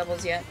 200cc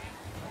levels yet.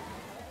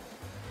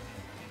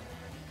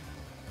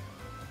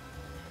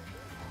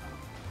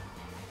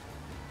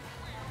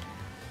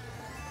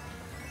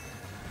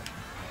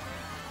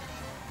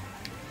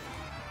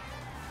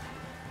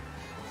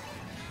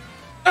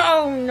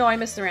 Oh no, I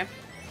missed the ramp.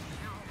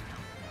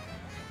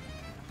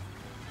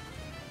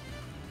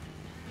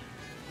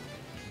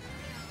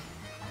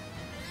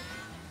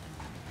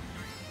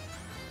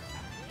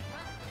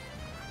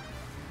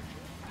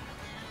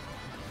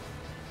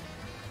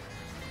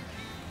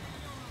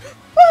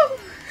 Oh!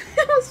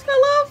 I almost fell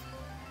off!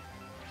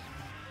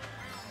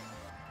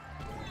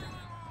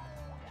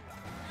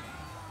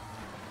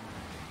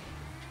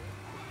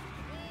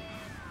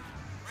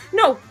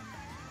 No!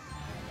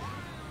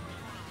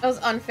 That was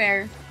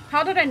unfair.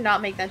 How did I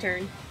not make that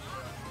turn?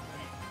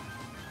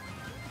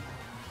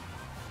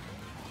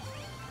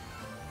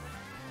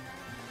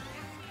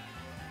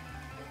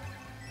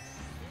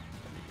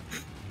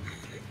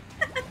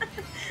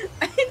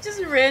 I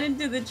just ran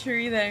into the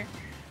tree there.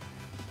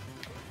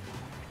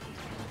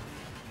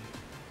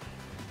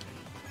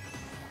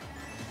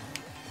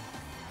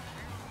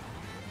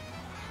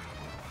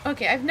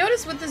 Okay, I've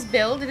noticed with this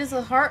build, it is a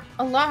lot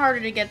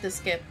harder to get this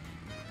skip.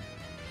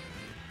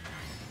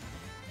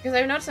 Because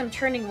I've noticed I'm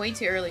turning way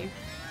too early.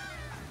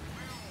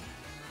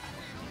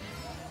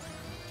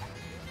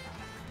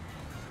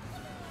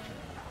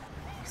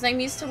 Because I'm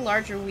used to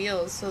larger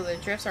wheels, so the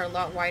drifts are a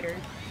lot wider.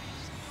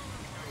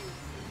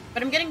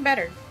 But I'm getting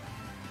better.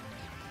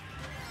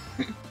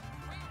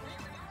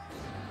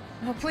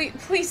 Oh,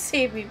 please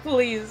save me,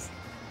 please.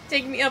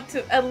 Take me up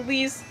to at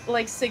least,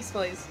 like, 6th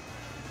place.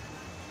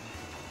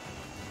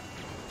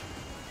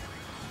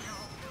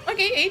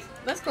 Okay, 8th.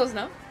 That's close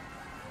enough.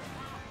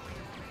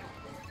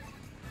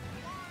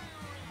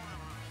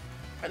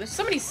 Oh, there's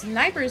so many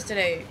snipers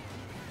today.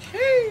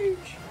 Sheesh.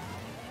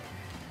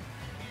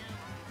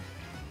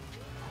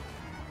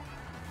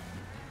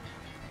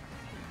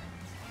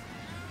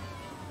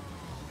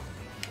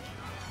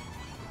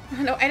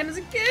 No items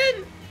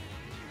again.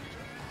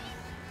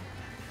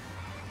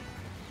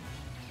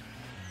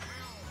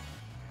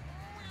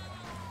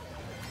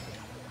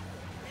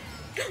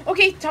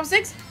 Okay, top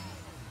 6.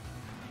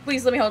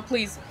 Please let me hold.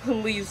 Please,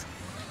 please.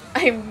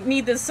 I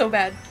need this so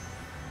bad.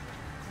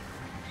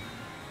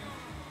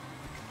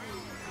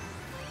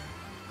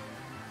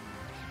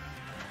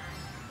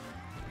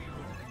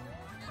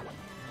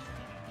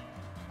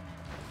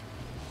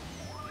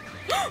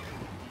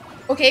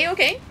 Okay,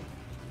 okay.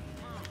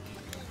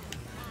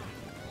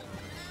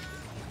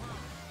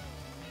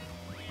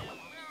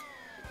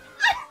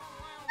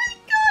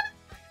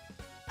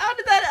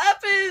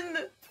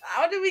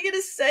 did we get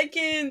a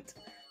second?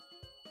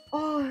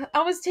 Oh,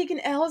 I was taking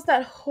L's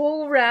that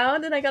whole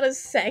round and I got a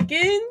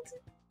second?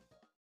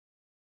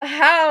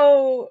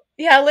 How?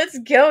 Yeah, let's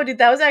go, dude.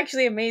 That was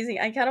actually amazing.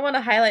 I kind of want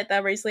to highlight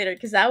that race later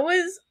because that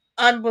was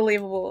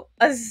unbelievable.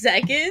 A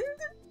second?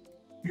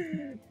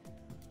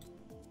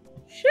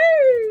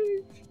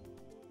 Sure.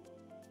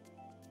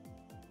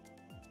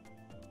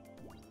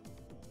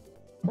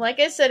 Like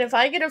I said, if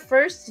I get a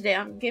first today,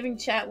 I'm giving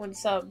chat one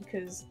sub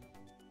because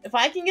if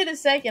I can get a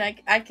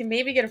second, I can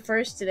maybe get a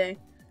first today.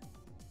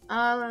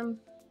 Let's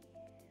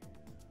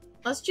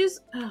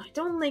just. I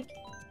don't like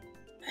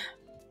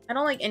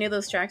any of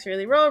those tracks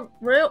really.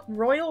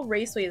 Royal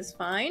Raceway is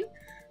fine,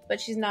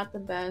 but she's not the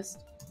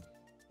best.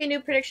 Okay,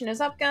 new prediction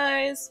is up,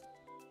 guys.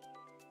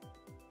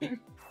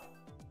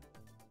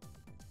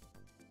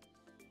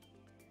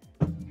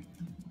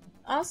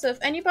 Also, if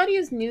anybody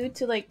is new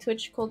to like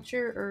Twitch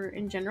culture or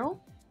in general,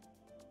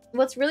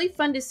 what's really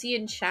fun to see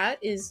in chat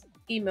is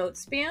emote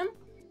spam.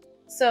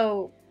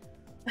 So,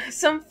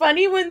 some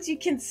funny ones you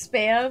can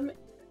spam.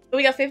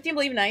 We got 15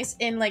 Believe Nice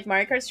in like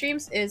Mario Kart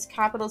streams is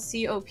capital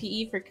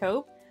COPE for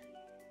cope.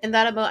 And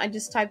that emote I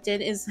just typed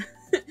in is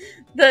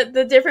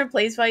the different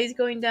place values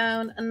going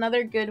down.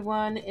 Another good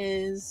one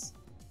is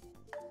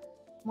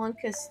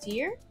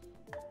Moncastier.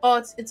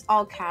 Oh, it's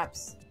all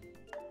caps.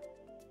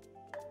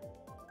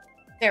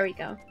 There we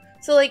go.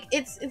 So like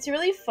it's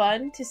really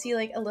fun to see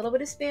like a little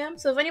bit of spam.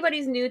 So if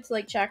anybody's new to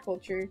like chat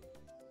culture,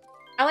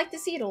 I like to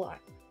see it a lot.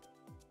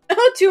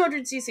 Oh,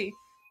 200cc.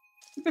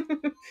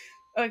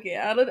 Okay,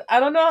 I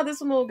don't know how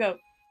this one will go.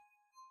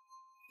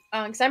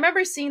 Because I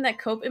remember seeing that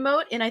cope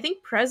emote in I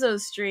think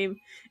Prezzo's stream,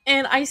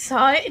 and I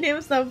saw it and it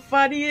was the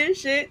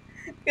funniest shit.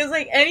 Because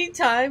like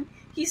anytime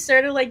he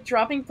started like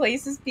dropping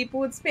places, people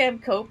would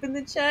spam cope in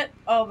the chat.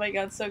 Oh my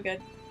god, so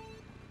good.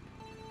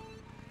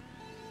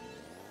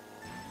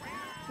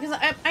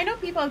 Because I know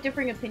people have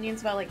differing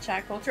opinions about like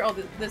chat culture. Oh,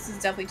 this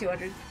is definitely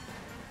 200.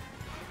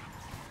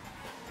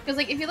 Because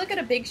like if you look at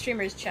a big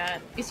streamer's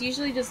chat, it's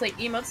usually just like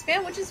emote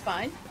spam, which is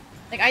fine.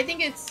 Like I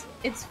think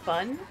it's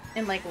fun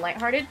and like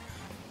lighthearted.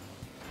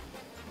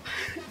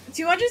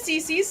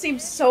 200cc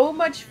seems so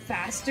much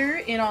faster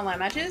in online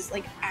matches.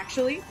 Like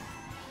actually,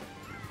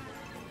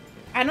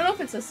 I don't know if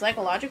it's a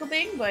psychological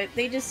thing, but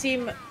they just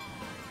seem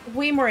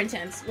way more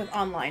intense with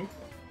online.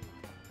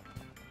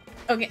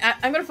 Okay,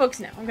 I'm gonna focus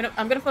now.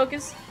 I'm gonna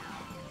focus.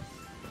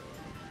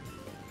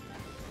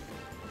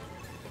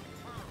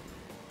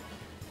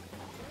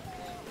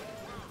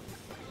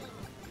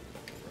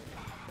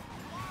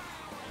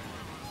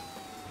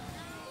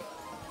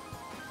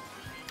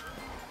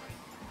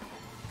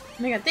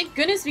 Oh my god, thank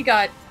goodness we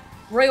got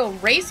Royal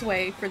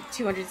Raceway for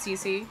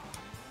 200cc.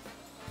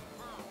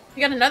 If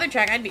we got another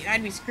track, I'd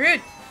be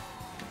screwed.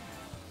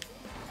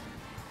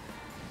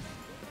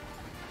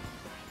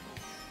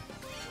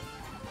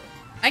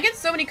 I get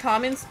so many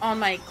comments on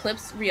my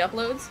clips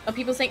re-uploads of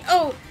people saying,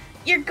 "Oh,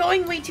 you're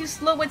going way too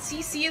slow. What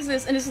CC is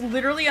this?" And it's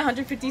literally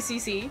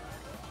 150cc.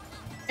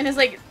 And it's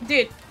like,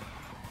 dude.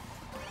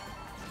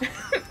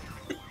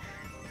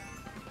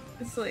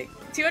 It's like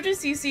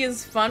 200cc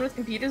is fun with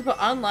computers, but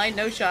online,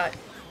 no shot.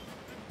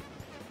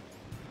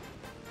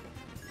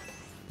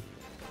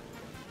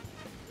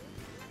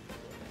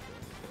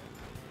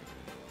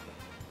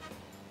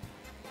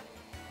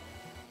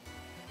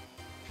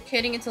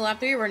 Heading into lap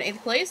 3, we're in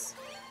 8th place.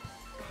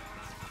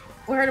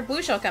 We heard a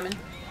blue shell coming.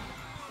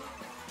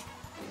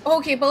 Oh,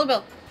 okay, Bullet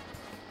Bill.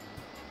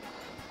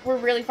 We're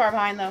really far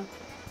behind, though.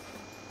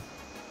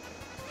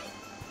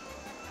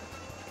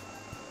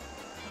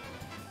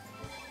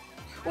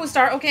 Oh,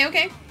 start. Okay,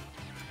 okay.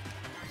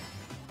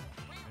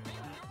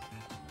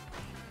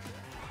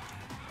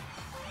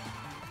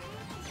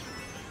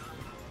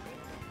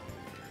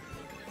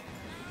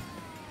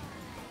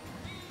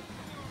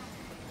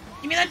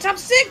 Give me that top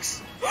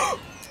 6!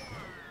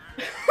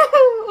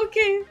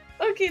 Okay,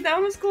 okay, that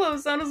one was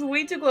close. That one was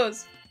way too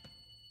close.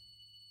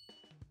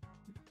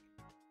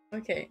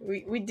 Okay,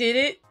 we did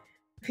it.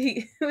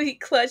 We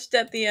clutched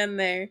at the end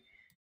there.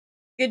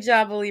 Good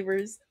job,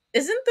 believers.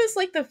 Isn't this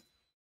like the...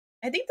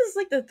 I think this is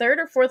like the 3rd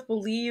or 4th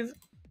believe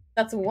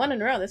that's won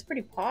in a row. That's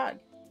pretty pog.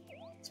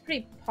 It's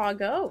pretty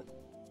poggo.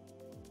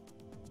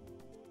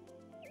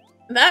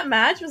 That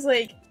match was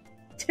like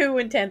too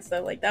intense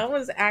though. Like that one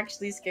was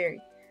actually scary.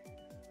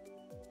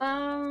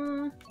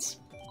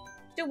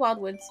 Do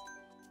Wildwoods.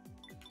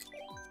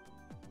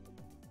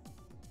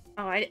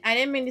 Oh, I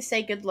didn't mean to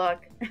say good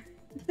luck.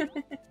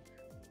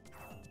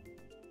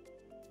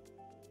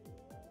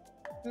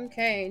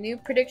 Okay, new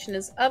prediction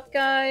is up,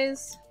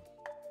 guys.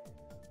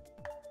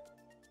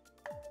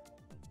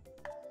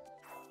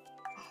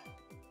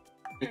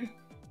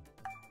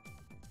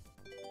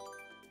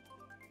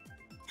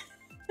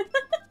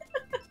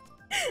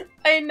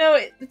 I know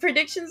it. The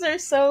predictions are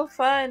so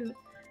fun.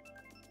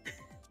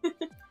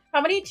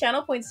 How many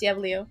channel points do you have,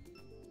 Leo?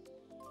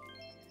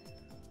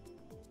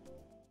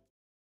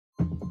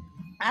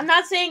 I'm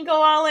not saying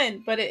go all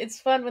in, but it's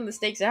fun when the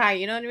stakes are high,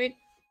 you know what I mean?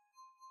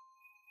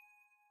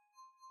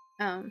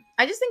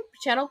 I just think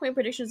channel point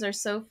predictions are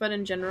so fun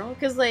in general,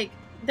 because, like,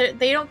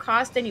 they don't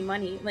cost any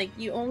money. Like,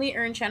 you only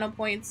earn channel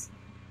points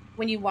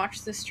when you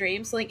watch the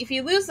stream. So, like, if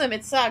you lose them,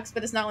 it sucks,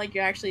 but it's not like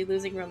you're actually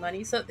losing real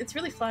money. So, it's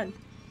really fun.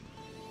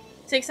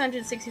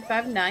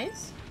 665,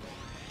 nice.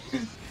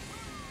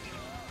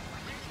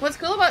 What's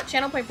cool about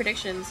channel point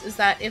predictions is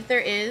that if there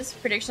is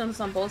predictions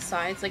on both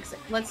sides, like,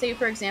 let's say,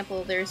 for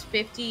example, there's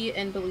 50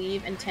 in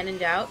Believe and 10 in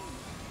Doubt.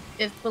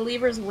 If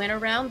believers win a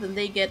round, then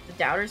they get the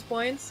doubters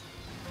points.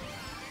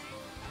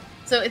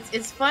 So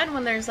it's fun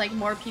when there's, like,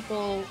 more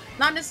people,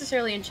 not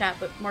necessarily in chat,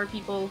 but more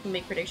people who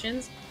make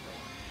predictions.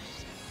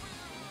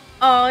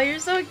 Oh, you're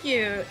so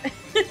cute.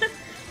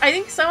 I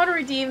think someone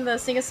redeemed the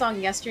sing-a-song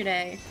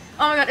yesterday.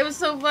 Oh my god, it was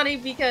so funny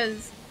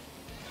because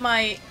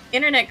my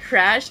internet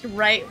crashed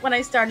right when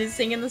I started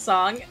singing the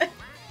song.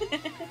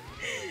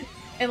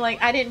 And,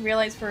 like, I didn't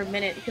realize for a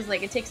minute because,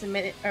 like, it takes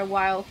a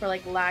while for,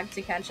 like, lag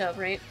to catch up,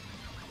 right?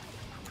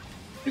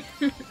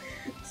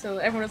 So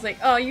everyone was like,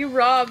 oh, you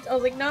robbed. I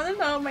was like,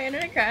 no, my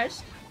internet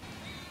crashed.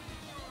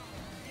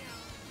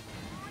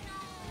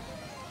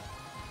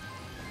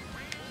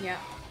 Yeah.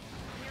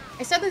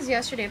 I said this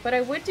yesterday, but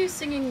I would do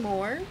singing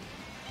more.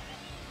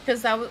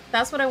 Because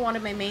that's what I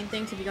wanted my main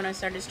thing to be when I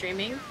started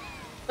streaming.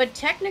 But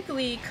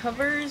technically,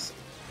 covers...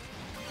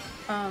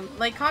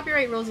 like,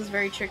 copyright rules is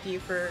very tricky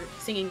for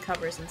singing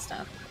covers and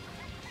stuff.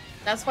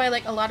 That's why,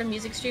 like, a lot of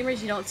music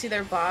streamers, you don't see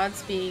their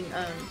VODs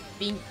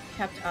being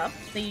kept up.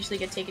 They usually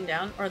get taken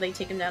down, or they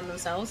take them down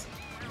themselves.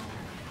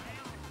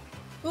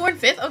 Ooh, we're in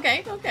 5th?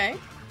 Okay, okay.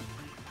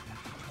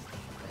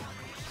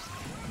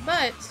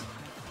 But,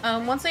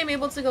 once I'm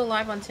able to go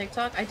live on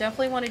TikTok, I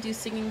definitely want to do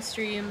singing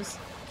streams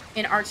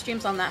and art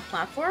streams on that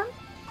platform.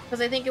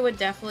 Because I think it would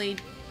definitely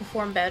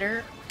perform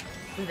better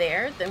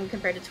there than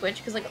compared to Twitch.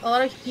 Because, like, a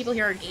lot of people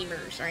here are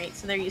gamers, right?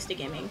 So they're used to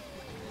gaming.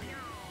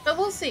 But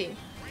we'll see.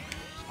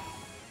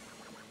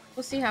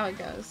 We'll see how it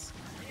goes.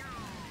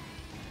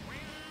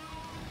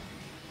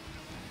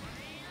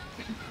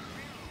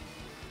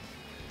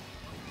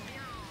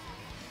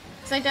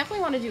 So I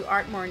definitely want to do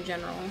art more in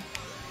general.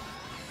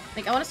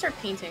 Like, I want to start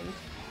painting.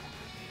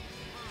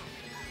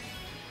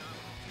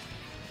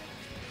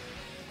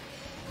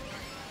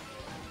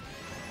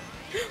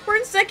 We're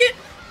in 2nd?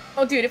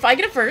 Oh, dude, if I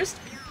get it first.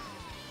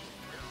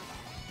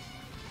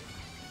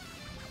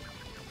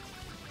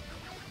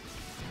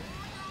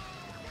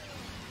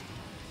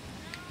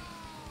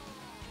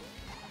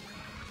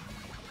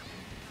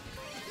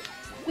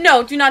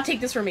 No, do not take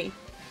this from me.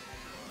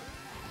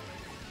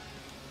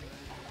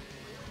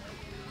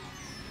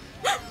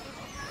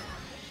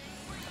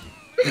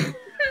 I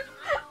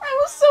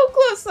was so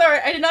close. Sorry,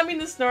 I did not mean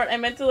to snort. I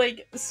meant to,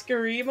 like,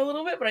 scream a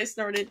little bit, but I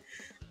snorted.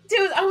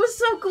 Dude, I was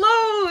so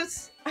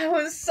close. I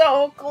was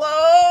so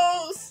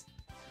close.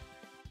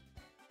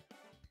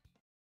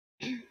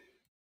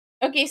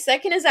 Okay,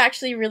 2nd is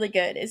actually really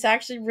good. It's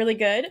actually really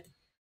good.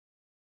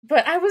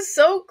 But I was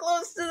so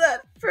close to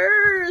that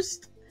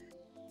first.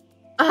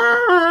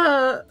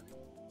 Ah.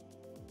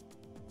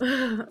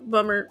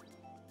 Bummer.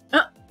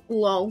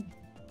 Lol.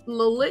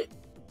 Lol.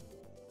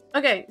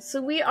 Okay, so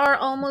we are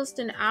almost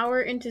an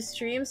hour into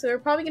stream, so we're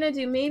probably gonna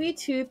do maybe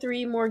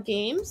 2-3 more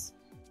games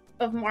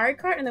of Mario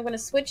Kart, and then we're gonna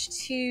switch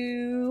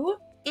to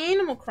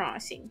Animal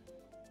Crossing.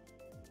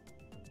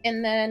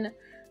 And then,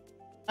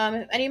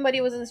 if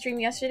anybody was in the stream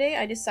yesterday,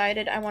 I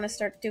decided I want to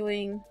start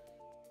doing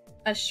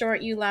a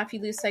short You Laugh, You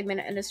Lose segment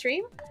in the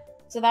stream.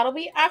 So that'll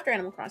be after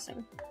Animal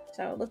Crossing.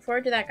 So look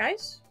forward to that,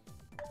 guys.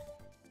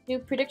 New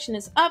prediction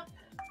is up.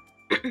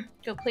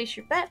 Go place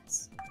your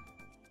bets.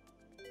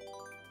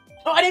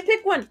 Oh, I didn't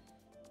pick one!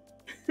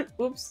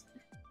 Oops.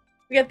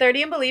 We got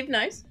 30 in Believe,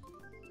 nice.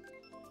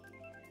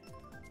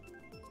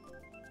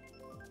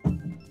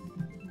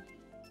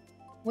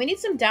 We need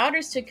some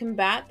doubters to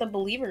combat the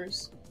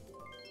believers.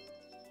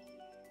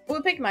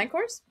 Who picked my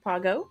course?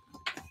 Pago.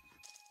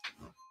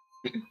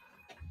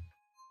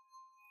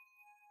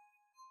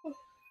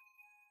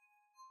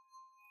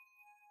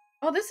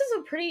 Oh, this is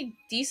a pretty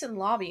decent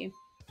lobby.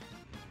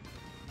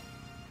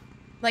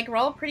 Like, we're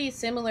all pretty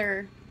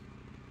similar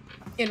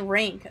in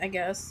rank, I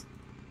guess.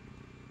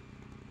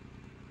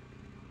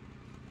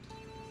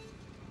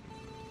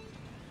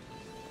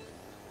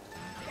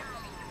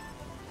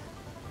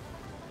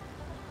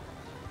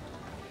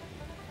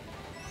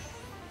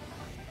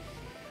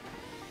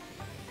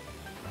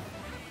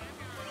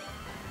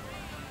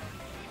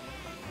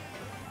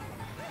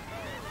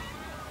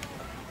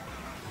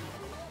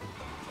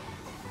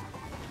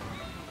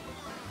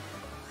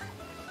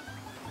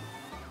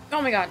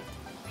 Oh my god.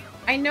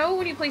 I know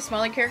when you play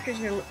smaller characters,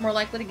 you're more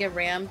likely to get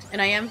rammed,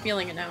 and I am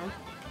feeling it now.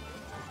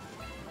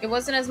 It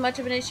wasn't as much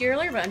of an issue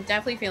earlier, but I'm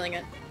definitely feeling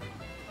it.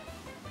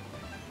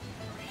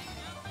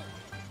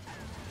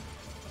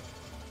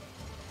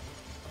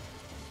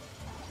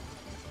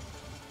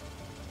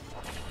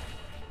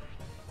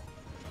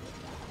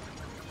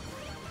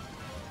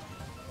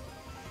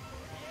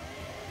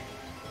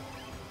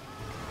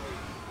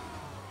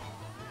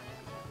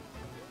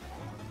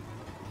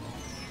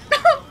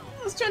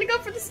 I was trying to go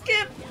for the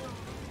skip!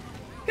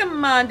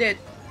 Come on, dude.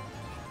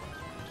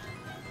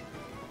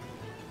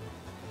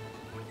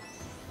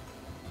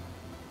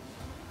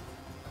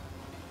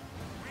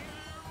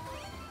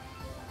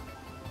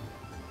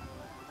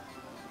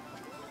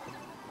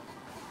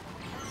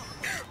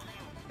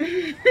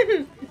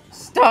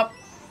 Stop.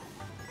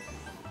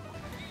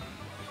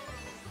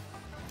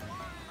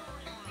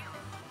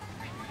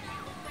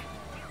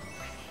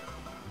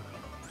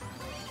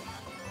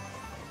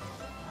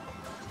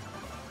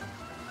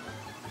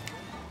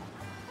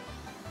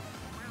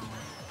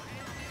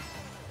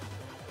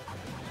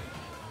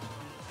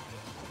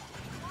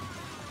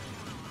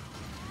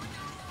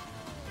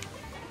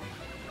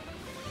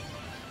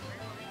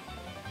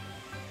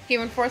 Okay,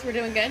 we're in fourth, we're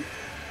doing good.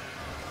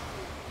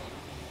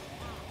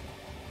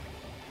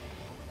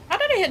 How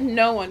did I hit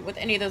no one with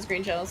any of those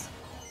green shells?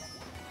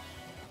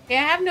 Okay,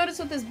 I have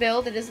noticed with this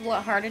build, it is a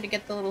lot harder to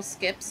get the little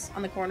skips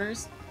on the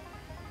corners.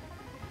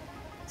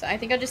 So I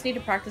think I just need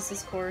to practice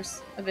this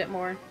course a bit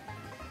more.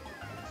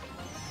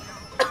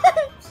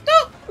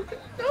 Stop!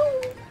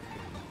 No!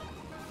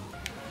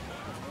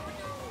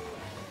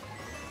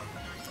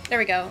 There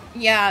we go.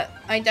 Yeah,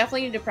 I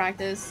definitely need to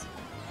practice.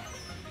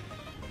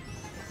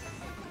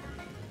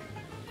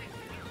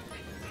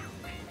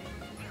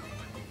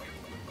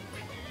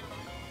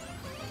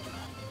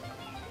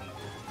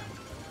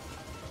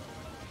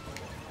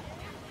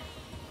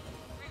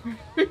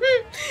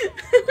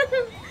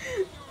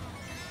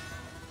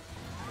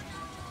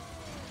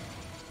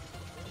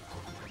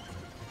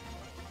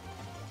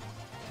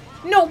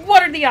 No,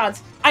 what are the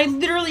odds? I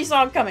literally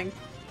saw it coming.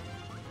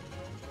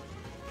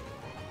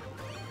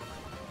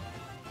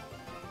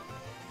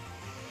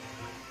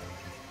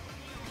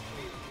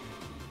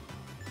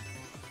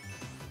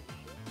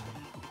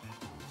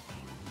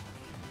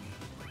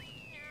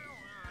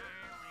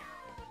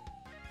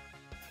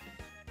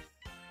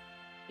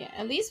 Yeah,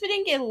 at least we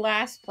didn't get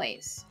last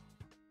place.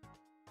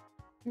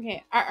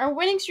 Okay, our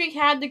winning streak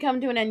had to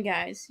come to an end,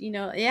 guys. You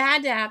know, it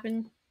had to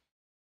happen.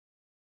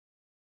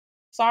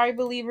 Sorry,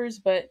 believers,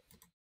 but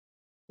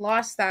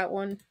lost that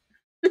one.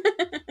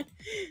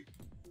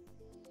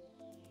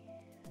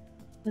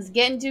 Was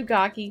getting too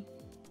cocky.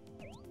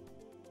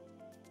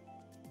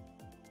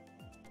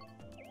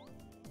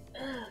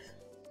 Ugh.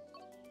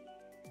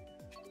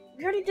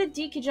 We already did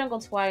DK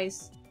Jungle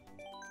twice.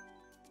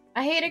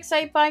 I hate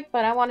Excite Bike,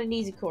 but I want an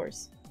easy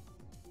course.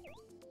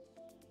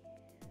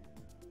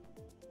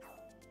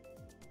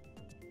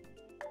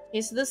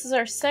 Okay, so this is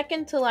our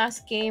second to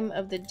last game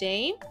of the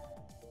day.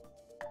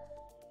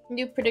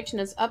 New prediction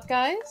is up,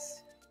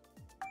 guys.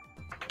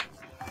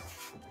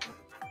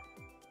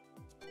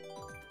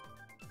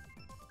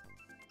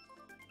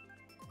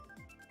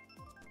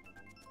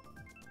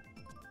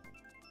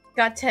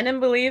 Got 10 and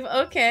believe.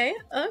 Okay,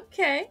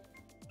 okay.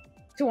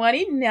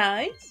 20,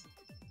 nice.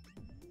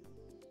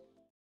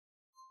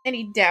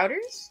 Any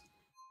doubters?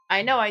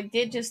 I know, I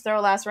did just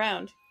throw last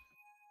round.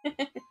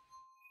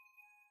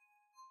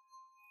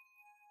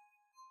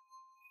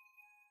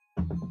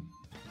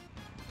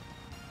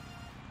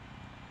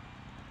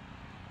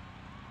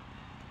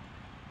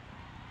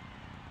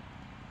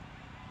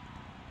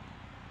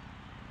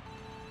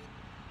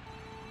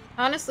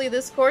 Honestly,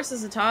 this course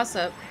is a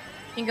toss-up.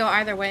 You can go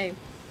either way,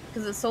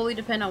 because it solely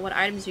depends on what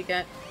items you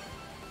get.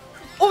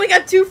 Oh, we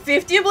got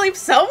 250? I believe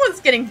someone's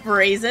getting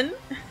brazen.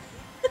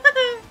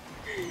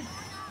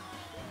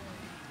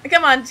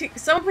 Come on,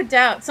 someone put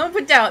doubt. Someone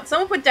put doubt.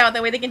 Someone put doubt.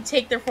 That way they can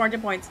take their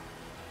 400 points.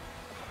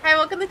 Hi,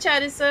 welcome to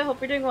chat, Issa. Hope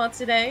you're doing well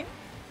today.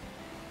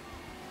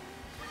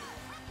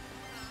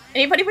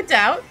 Anybody put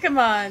doubt? Come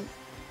on.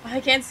 I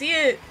can't see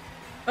it.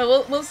 But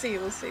we'll see.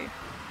 We'll see.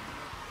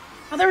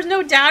 Oh, there was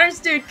no doubters,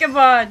 dude. Come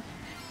on.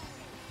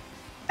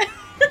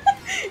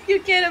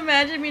 You can't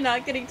imagine me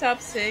not getting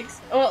top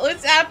 6. Well,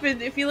 it's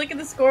happened. If you look at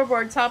the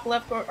scoreboard, top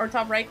left or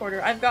top right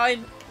corner, I've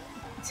gotten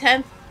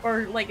 10th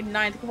or like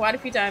 9th quite a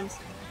few times.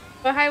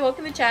 But hi,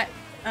 welcome to chat.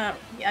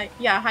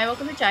 Yeah, hi,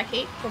 welcome to chat,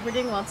 Kate. Hope we're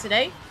doing well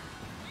today.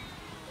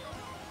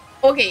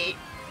 Okay,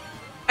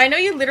 I know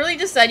you literally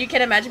just said you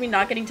can't imagine me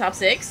not getting top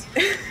 6,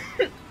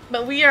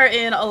 but we are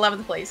in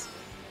 11th place.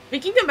 We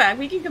can come back.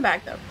 We can come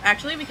back though.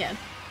 Actually, we can.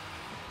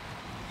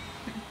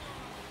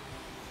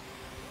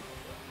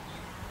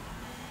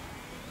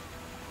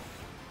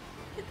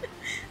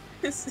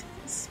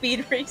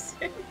 Speed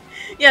racer.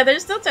 Yeah,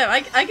 there's still time.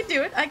 I can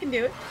do it. I can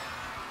do it.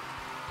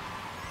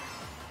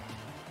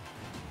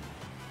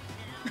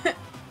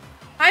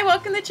 Hi,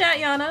 welcome to chat,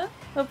 Yana.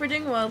 Hope we're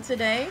doing well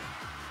today.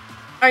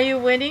 Are you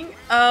winning?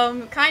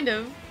 Kind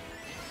of.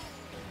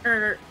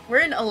 We're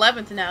in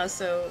 11th now,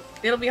 so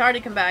it'll be hard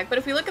to come back. But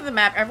if we look at the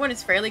map, everyone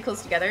is fairly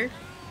close together.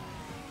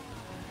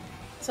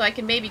 So I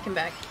can maybe come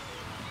back.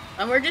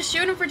 And we're just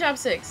shooting for top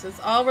 6. That's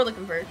all we're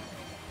looking for.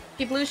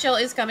 Okay, blue shell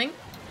is coming.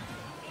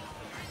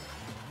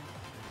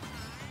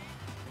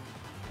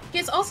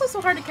 It's also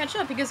so hard to catch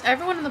up because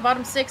everyone in the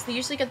bottom 6, they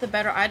usually get the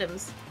better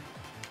items.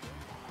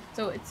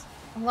 So it's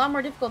a lot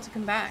more difficult to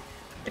come back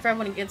if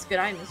everyone gets good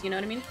items, you know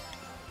what I mean?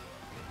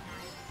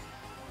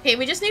 Okay,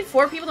 we just need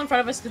 4 people in front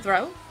of us to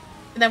throw,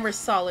 and then we're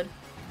solid.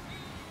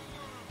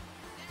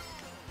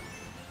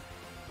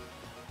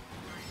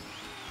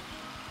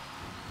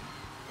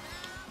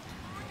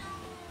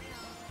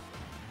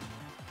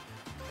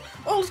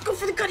 Oh, let's go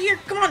for the cut here!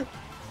 Come on!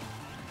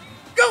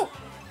 Go!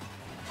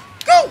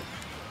 Go!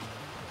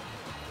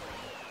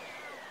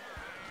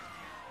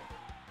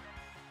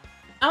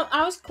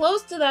 was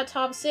close to that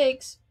top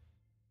 6.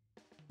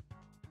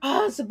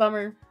 Ah, it's a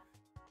bummer.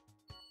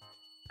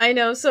 I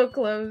know, so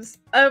close.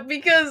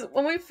 Because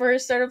when we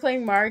first started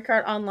playing Mario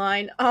Kart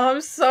Online, oh,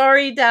 I'm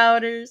sorry,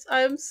 doubters.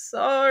 I'm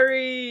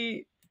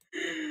sorry.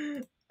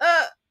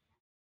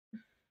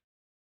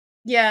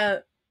 Yeah,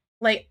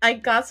 like, I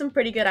got some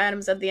pretty good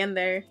items at the end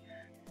there,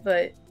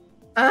 but,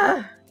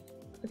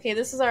 okay,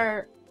 this is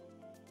our,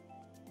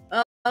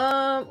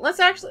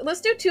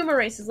 let's do 2 more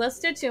races. Let's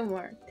do 2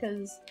 more,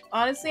 because,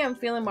 honestly, I'm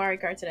feeling Mario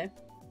Kart today.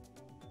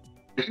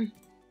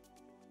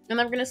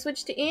 And I'm gonna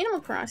switch to Animal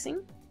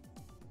Crossing.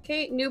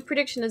 Okay, new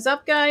prediction is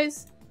up,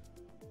 guys.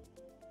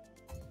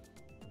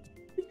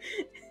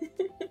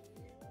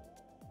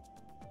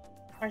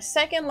 Our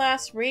second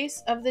last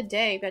race of the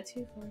day. Got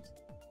 2 points.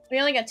 We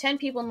only got 10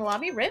 people in the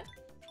lobby. RIP.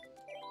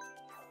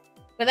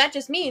 But that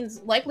just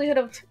means likelihood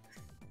of...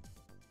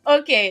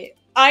 Okay,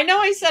 I know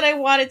I said I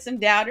wanted some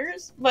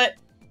doubters, but...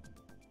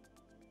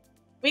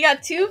 We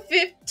got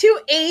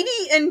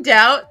 280 in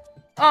doubt.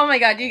 Oh my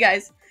god, you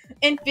guys.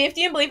 And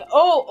 50 in belief.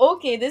 Oh,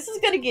 okay, this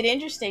is gonna get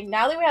interesting.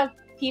 Now that we have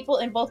people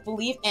in both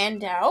belief and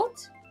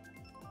doubt.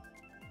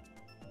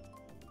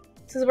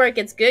 This is where it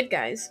gets good,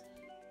 guys.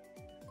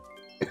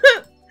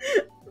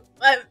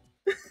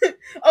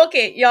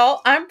 Okay,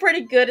 y'all, I'm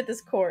pretty good at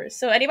this course.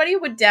 So anybody who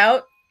would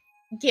doubt,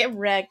 get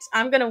wrecked.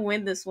 I'm gonna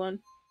win this one.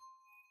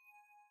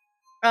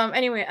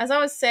 Anyway, as I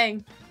was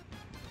saying,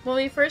 when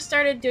we first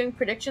started doing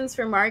predictions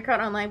for Mario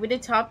Kart Online, we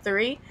did top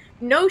 3.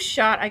 No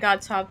shot I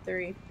got top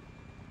 3.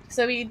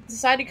 So we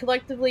decided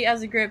collectively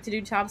as a group to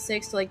do top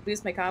 6 to like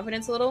boost my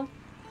confidence a little.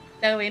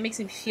 That way it makes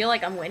me feel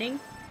like I'm winning.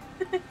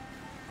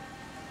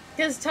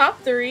 Because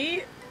top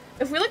 3,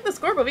 if we look at the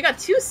scoreboard, we got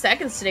 2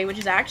 seconds today, which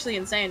is actually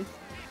insane.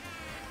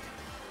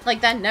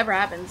 Like, that never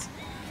happens.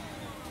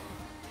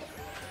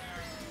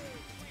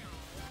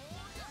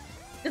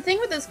 The thing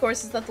with this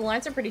course is that the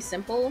lines are pretty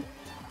simple.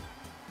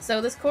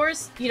 So this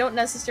course, you don't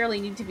necessarily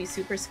need to be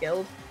super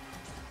skilled.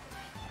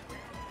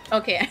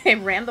 Okay, I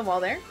ran the wall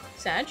there.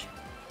 Sag.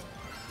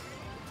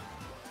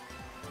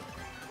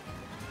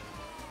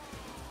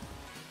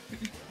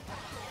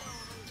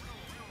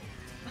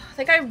 I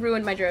think I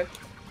ruined my drift.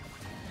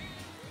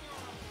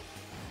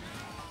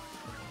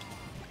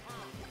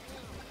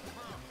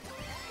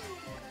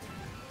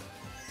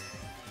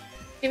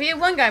 Okay, we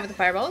have one guy with the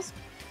fireballs.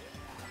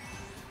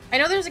 I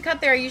know there's a cut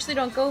there. I usually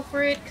don't go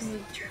for it because the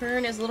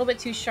turn is a little bit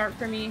too sharp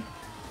for me.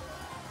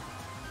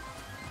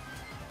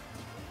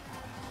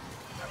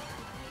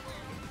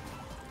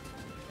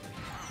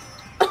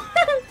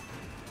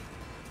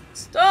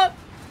 Stop!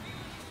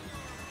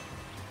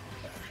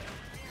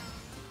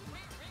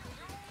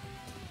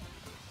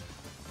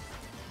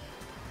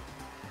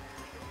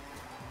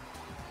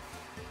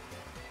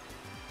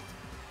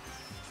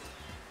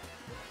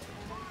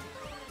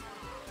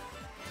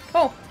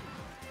 Oh!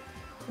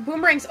 The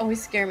boomerangs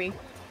always scare me.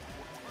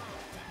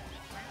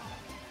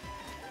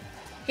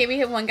 Okay, we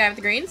hit one guy with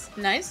the greens.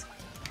 Nice.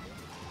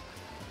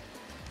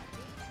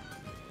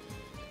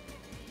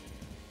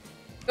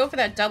 Go for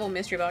that double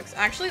mystery box.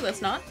 Actually,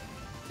 let's not.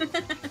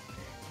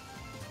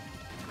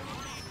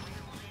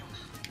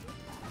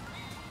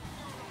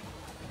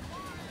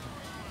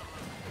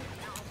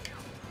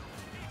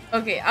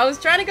 Okay, I was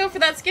trying to go for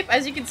that skip.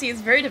 As you can see,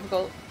 it's very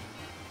difficult.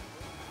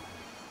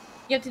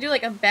 You have to do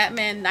like a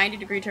Batman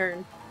 90-degree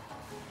turn.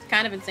 It's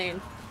kind of insane.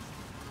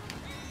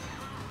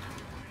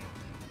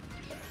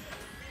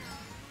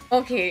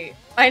 Okay,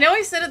 I know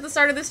I said at the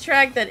start of this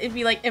track that it'd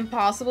be like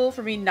impossible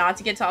for me not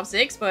to get top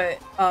 6, but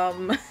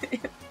I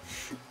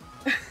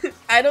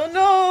don't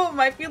know.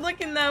 Might be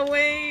looking that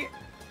way.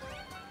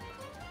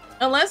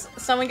 Unless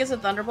someone gets a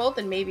Thunderbolt,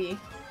 then maybe.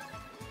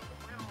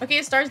 Okay,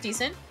 a star's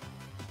decent.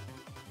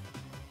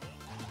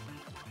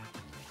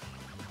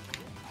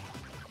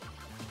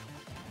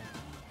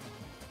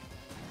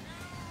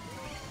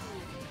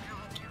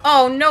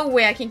 Oh, no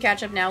way I can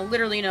catch up now.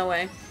 Literally no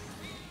way.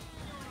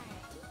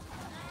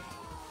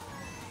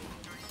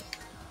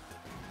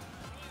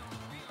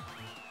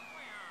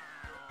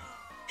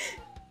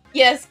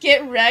 Yes,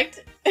 get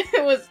wrecked.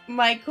 It was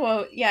my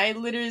quote. Yeah, I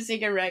literally say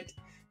get wrecked.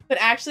 But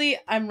actually,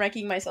 I'm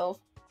wrecking myself.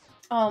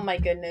 Oh my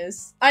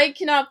goodness. I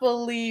cannot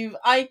believe,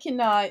 I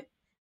cannot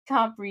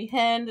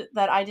comprehend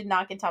that I did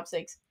not get top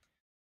 6.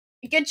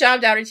 Good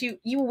job, Doubters.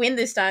 You win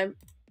this time.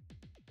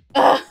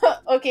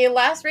 Okay,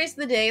 last race of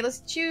the day.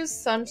 Let's choose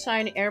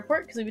Sunshine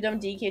Airport, because we've done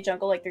DK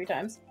Jungle like 3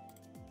 times.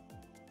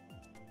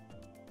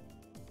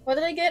 What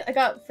did I get? I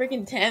got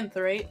freaking 10th,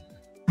 right?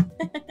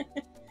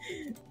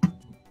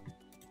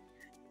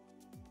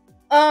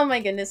 Oh my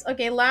goodness.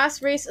 Okay,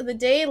 last race of the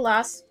day.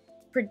 Last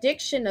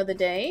prediction of the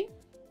day.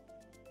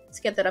 Let's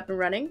get that up and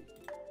running.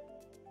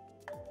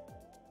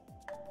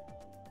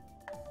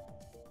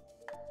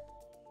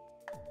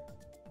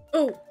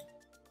 Oh.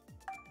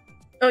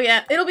 Oh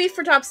yeah, it'll be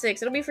for top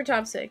 6. It'll be for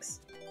top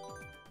 6.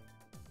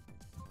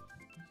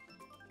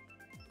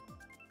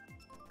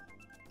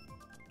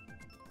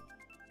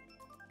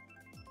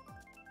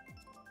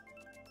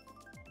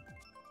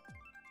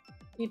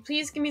 Can you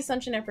please give me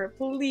Sunshine Emperor,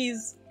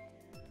 please?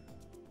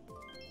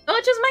 Oh,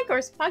 Oh, just my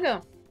course.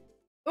 Pago.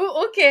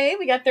 Ooh, okay.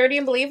 We got 30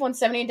 in belief,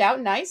 170 in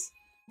doubt. Nice.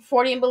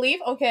 40 in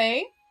belief.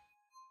 Okay.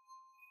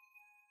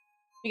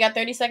 We got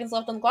 30 seconds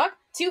left on the clock.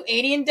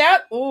 280 in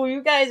doubt. Ooh,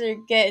 you guys are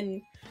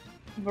getting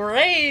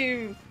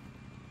brave.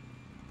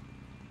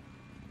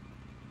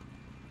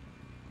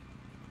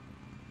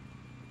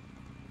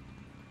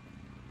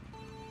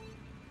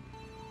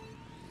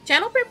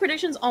 Channel print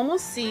predictions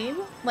almost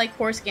seem like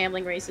horse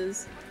gambling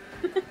races.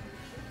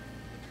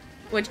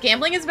 Which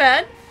gambling is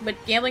bad, but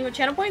gambling with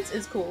channel points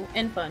is cool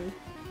and fun.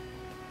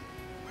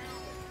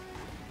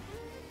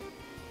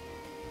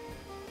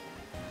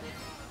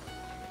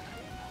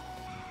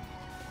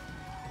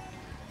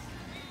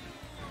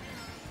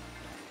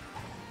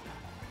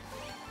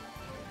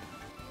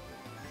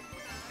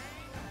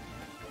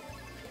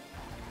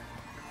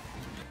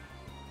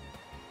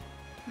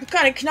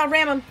 God, I cannot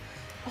ram him.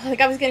 Oh, the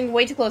guy was getting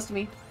way too close to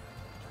me.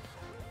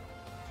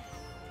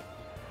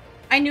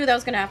 I knew that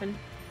was gonna happen.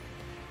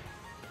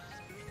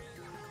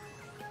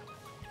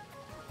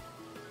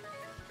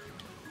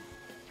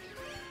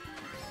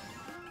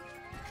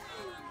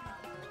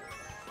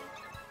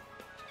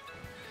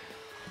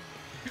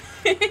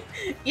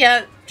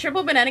 Yeah,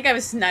 triple banana guy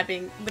was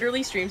sniping.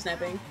 Literally stream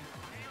sniping.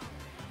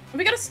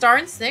 We got a star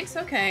in 6?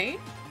 Okay.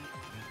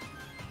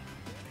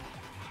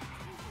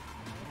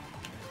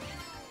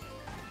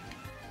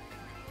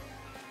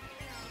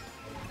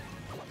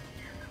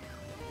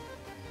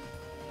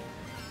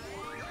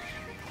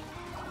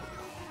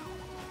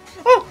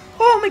 Oh!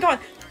 Oh my god!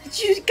 Did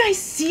you guys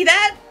see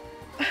that?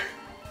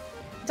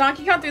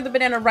 Donkey Kong threw the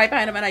banana right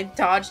behind him and I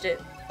dodged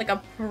it. Like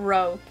a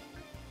pro.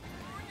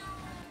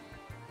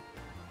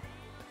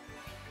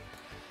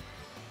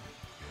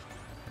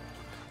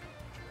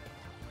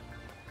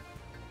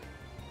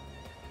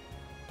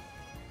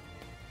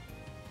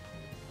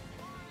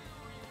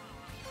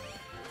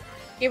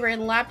 Okay, we're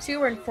in lap 2,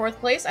 we're in 4th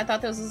place. I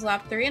thought this was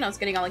lap 3 and I was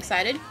getting all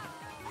excited.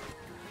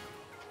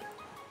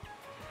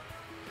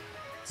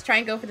 Let's try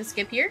and go for the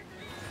skip here.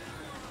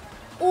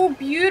 Oh,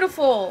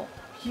 beautiful!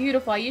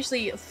 Beautiful. I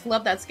usually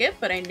flub that skip,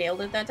 but I nailed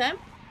it that time.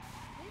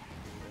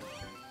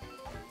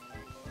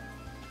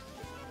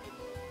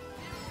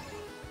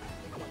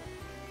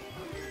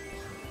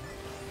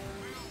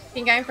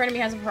 The guy in front of me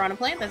has a piranha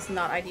plant. That's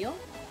not ideal.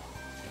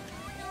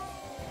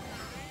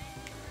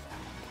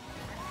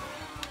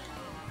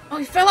 Oh,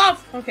 he fell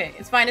off! Okay,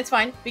 it's fine, it's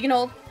fine. We can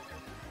hold.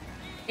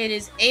 It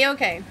is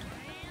a-okay.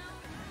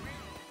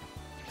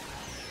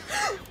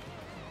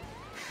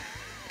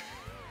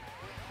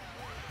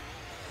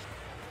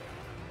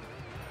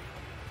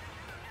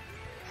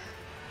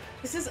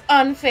 This is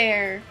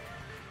unfair.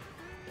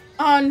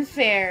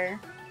 Unfair.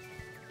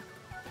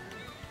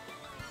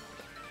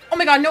 Oh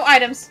my god, no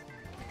items.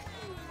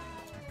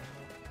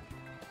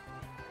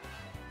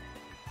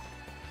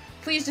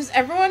 Please, just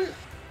everyone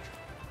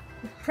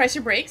press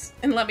your brakes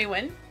and let me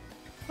win.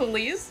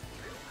 Please.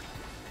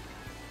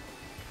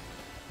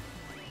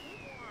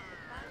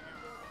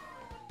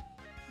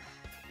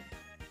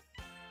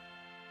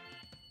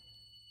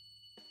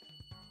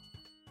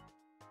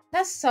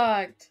 That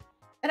sucked.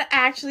 That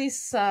actually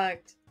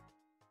sucked.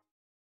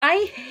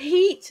 I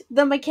hate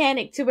the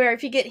mechanic to where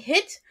if you get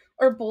hit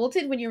or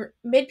bolted when you're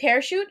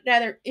mid-parachute,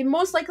 it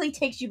most likely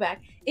takes you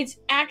back. It's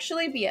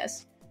actually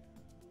BS.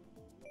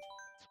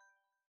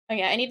 Oh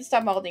yeah, I need to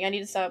stop molding. I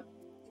need to stop.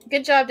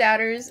 Good job,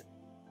 doubters.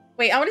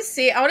 Wait, I want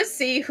to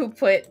see who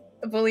put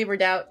a believer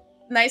doubt.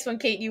 Nice one,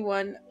 Kate, you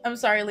won. I'm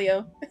sorry,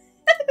 Leo.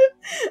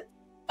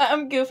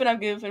 I'm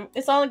goofing.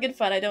 It's all in good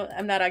fun.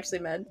 I'm not actually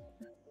mad.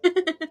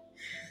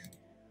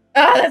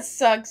 Ah, that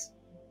sucks.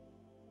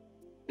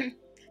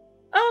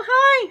 Oh,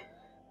 hi!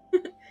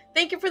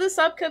 Thank you for the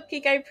sub,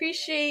 Cupcake. I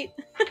appreciate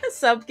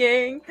sub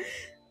gang.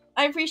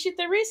 I appreciate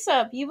the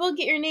resub. You will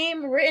get your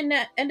name written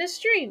at end of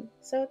stream.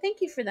 So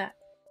thank you for that.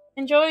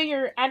 Enjoy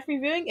your ad-free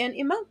viewing and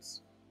emotes.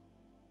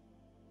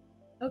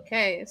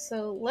 Okay,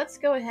 so let's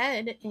go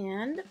ahead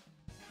and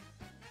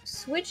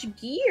switch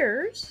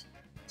gears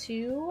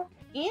to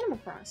Animal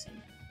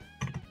Crossing.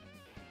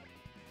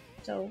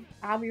 So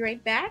I'll be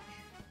right back.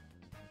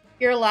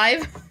 You're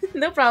alive.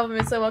 No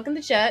problem, so welcome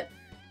to chat.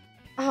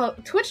 Oh,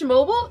 Twitch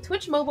Mobile?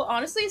 Twitch Mobile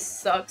honestly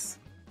sucks.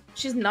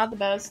 She's not the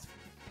best.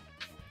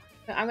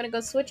 So I'm gonna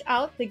go switch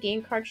out the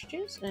game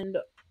cartridges and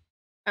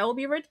I will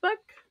be right back.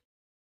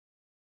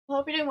 I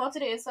hope you're doing well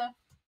today, Issa.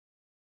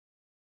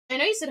 I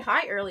know you said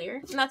hi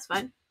earlier, and that's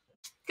fine.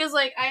 Because,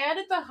 like, I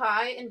added the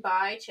hi and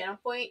bye channel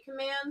point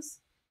commands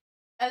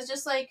as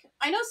just, like,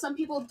 I know some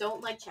people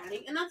don't like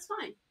chatting, and that's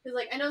fine. Because,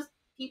 like, I know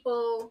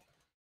people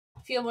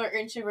feel more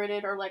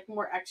introverted or, like,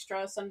 more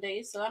extra some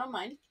days, so I don't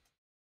mind.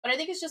 But I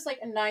think it's just, like,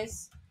 a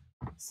nice,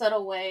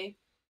 subtle way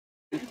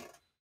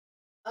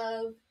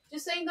of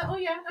just saying that, oh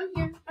yeah, I'm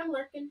here, I'm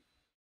lurking.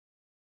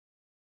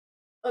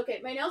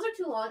 Okay, my nails are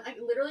too long. I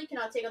literally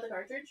cannot take out the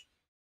cartridge.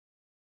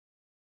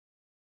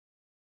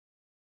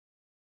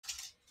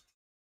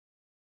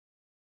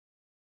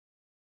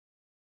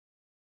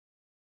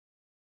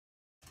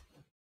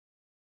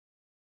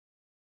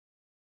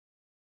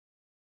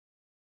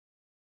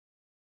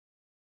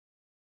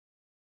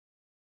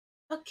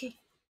 Okay.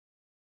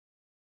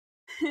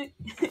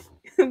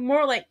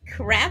 More like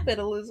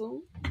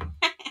capitalism.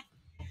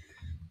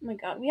 Oh my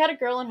god, we had a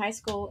girl in high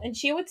school, and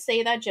she would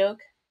say that joke,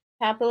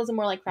 capitalism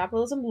more like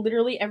capitalism,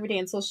 literally every day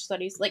in social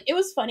studies. Like, it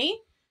was funny,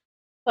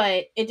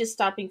 but it just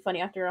stopped being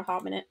funny after a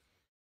hot minute.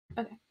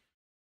 Okay.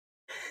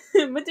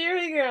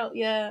 Material girl,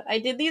 yeah. I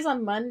did these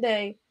on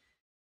Monday.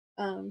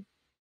 Um,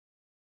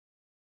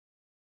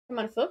 Come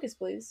on, focus,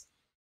 please.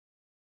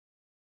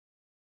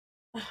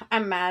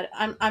 I'm mad.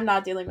 I'm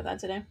not dealing with that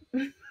today.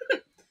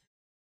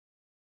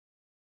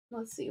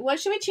 Let's see. What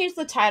should we change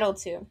the title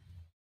to?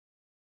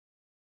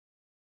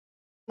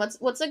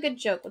 What's a good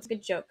joke? What's a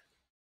good joke?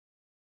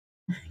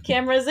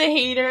 Camera's a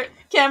hater.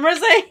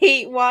 Camera's a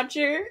hate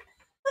watcher.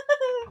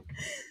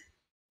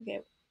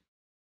 Okay.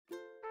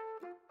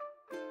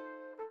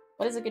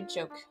 What is a good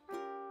joke?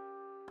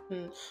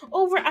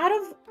 Oh, we're out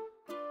of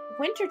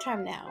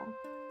wintertime now.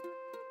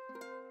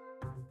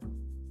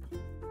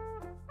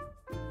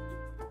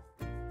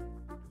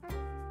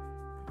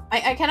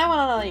 I kind of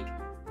want to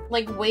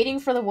like waiting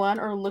for the one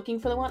or looking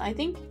for the one. I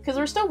think because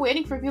we're still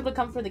waiting for people to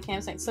come for the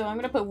campsite. So I'm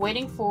gonna put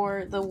waiting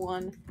for the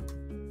one.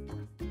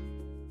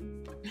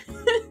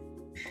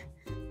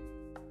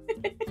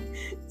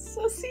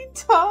 Sussy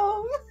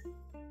Tom.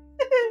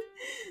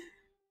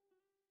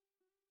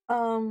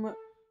 Oh,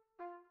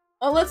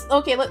 let's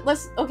okay.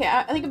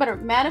 I think better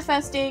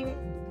manifesting.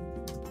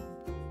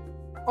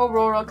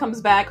 Aurora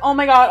comes back. Oh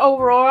my god,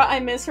 Aurora! I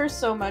miss her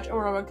so much.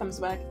 Aurora comes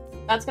back.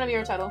 That's gonna be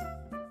our title.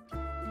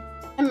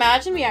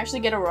 Imagine we actually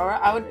get Aurora.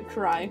 I would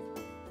cry.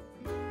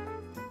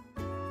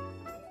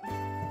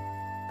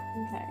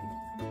 Okay.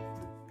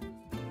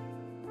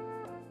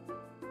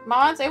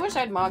 Mods. I wish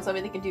I had mods so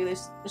they could do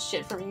this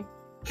shit for me.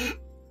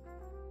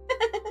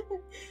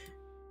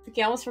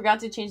 Okay, I almost forgot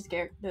to change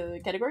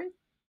the category.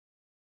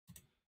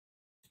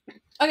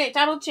 Okay,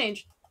 title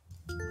change.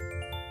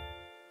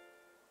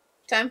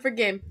 Time for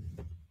game.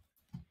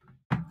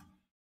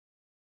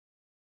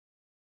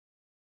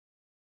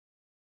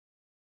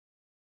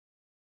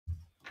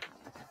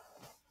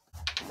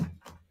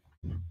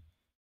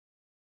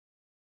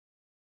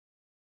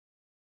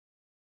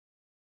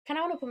 Kind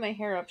of want to put my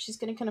hair up. She's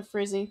getting kind of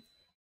frizzy.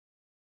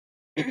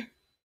 Sorry,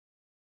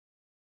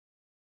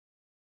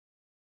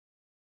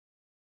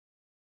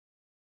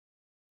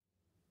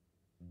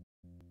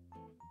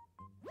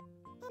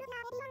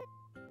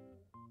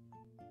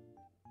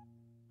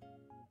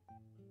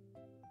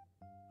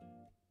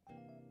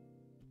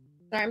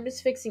 I'm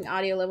just fixing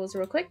audio levels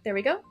real quick. There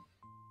we go.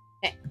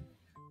 Okay.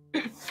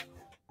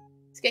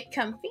 Let's get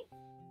comfy.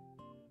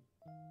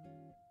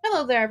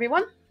 Hello there,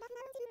 everyone.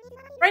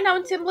 Right now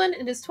in Timbaland,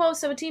 it is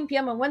 12:17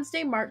 p.m. on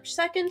Wednesday, March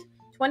 2nd,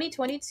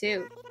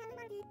 2022.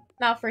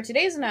 Now for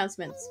today's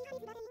announcements.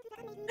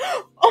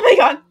 Oh my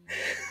god!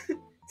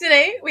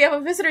 Today, we have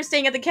a visitor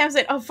staying at the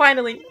campsite. Oh,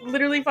 finally.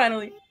 Literally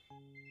finally.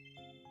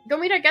 Go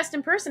meet our guest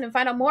in person and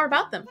find out more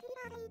about them.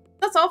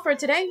 That's all for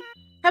today.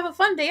 Have a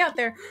fun day out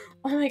there.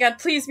 Oh my god,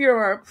 please be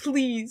Aurora.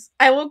 Please.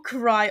 I will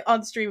cry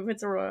on stream if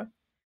it's Aurora.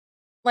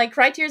 Like,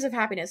 cry tears of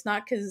happiness,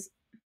 not because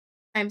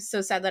I'm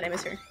so sad that I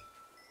miss her.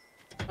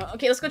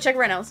 Okay, let's go check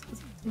right now.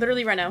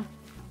 Literally right now.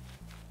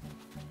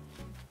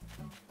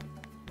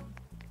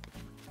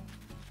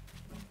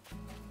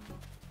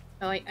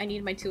 Oh, I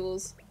need my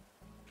tools.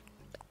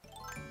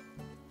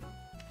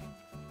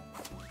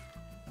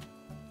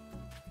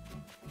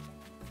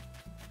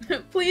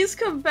 Please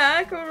come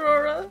back,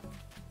 Aurora.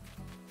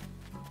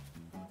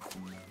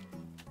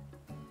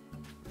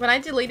 When I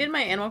deleted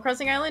my Animal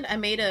Crossing island, I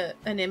made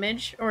an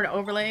image or an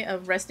overlay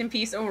of Rest in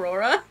Peace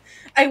Aurora.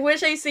 I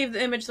wish I saved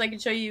the image so I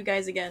could show you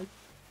guys again.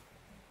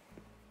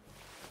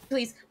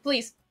 Please,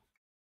 please.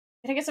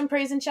 Can I get some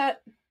praise in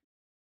chat?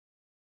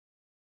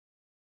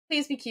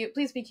 Please be cute.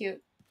 Please be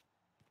cute.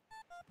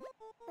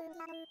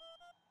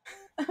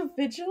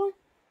 Vigil?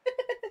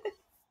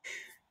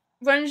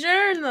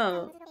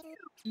 Buongiorno!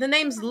 The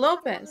name's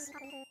Lopez.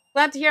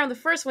 Glad to hear I'm the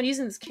first one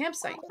using this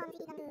campsite.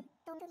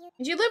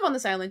 And you live on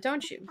this island,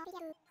 don't you?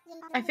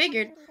 I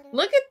figured.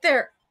 Look at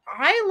their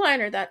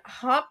eyeliner, that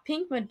hot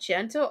pink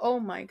magenta.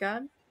 Oh my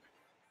god.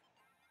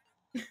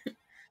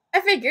 I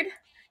figured.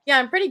 Yeah,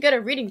 I'm pretty good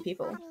at reading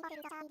people.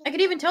 I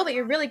could even tell that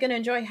you're really gonna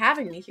enjoy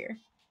having me here.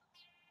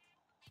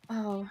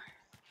 Oh.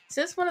 Is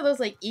this one of those,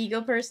 like,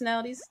 ego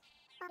personalities?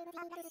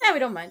 Yeah, we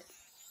don't mind.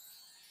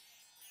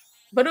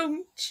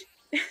 Ba-doom.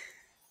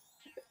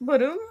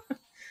 Ba-doom?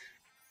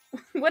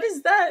 What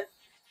is that?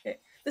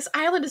 This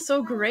island is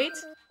so great.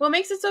 What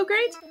makes it so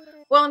great?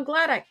 Well, I'm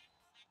glad I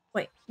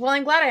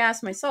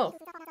asked myself.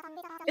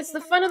 It's the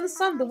fun of the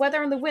sun, the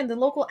weather and the wind, the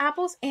local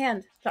apples,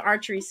 and the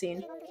archery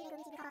scene.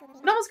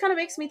 It almost kind of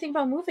makes me think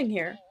about moving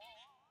here.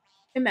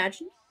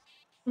 Imagine.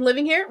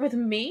 Living here with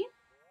me?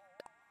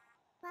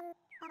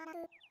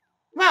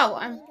 Wow,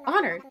 I'm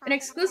honored. An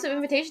exclusive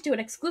invitation to an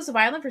exclusive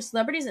island for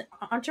celebrities and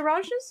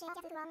entourages?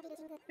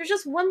 There's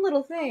just one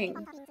little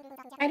thing.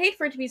 I'd hate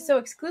for it to be so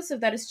exclusive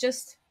that it's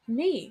just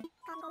me.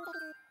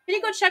 Can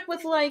you go check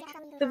with, like,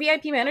 the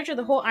VIP manager of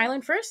the whole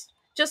island first?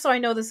 Just so I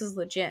know this is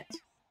legit.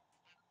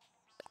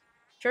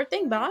 Sure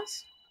thing,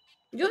 boss.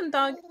 Guten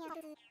Tag.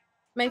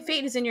 My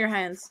fate is in your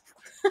hands.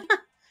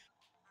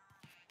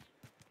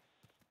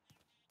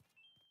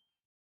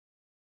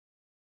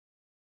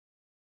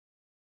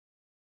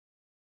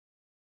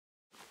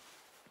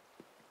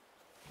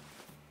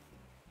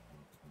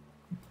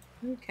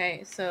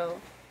 Okay, so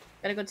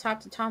gotta go talk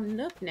to Tom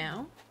Nook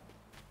now.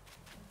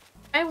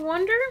 I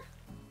wonder.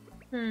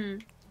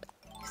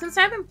 Since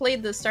I haven't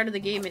played the start of the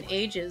game in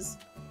ages,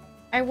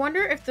 I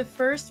wonder if the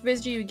first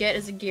visitor you get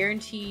is a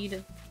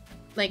guaranteed,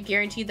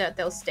 guaranteed that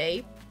they'll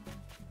stay.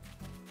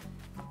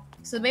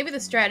 So maybe the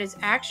strat is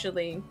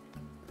actually.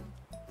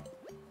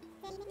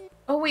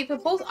 Oh wait,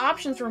 but both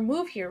options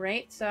remove here,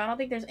 right? So I don't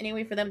think there's any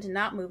way for them to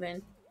not move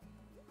in.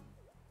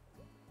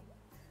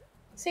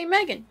 Say,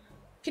 Megan,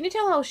 can you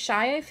tell how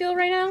shy I feel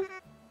right now?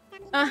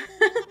 Uh,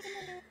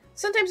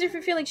 sometimes if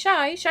you're feeling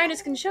shy,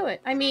 shyness can show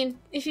it. I mean,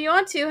 if you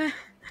want to.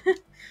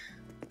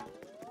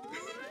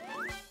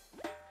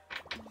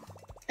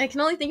 I can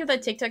only think of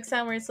that TikTok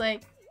sound where it's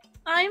like,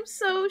 I'm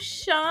so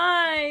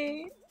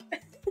shy.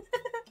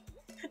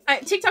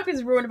 TikTok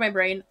has ruined my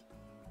brain.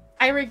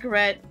 I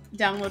regret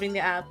downloading the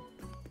app.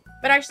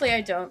 But actually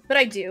I don't. But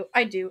I do.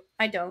 I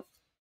don't.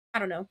 I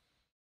don't know.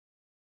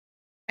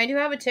 I do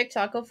have a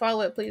TikTok. Go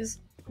follow it, please.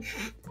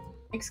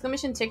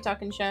 Exclamation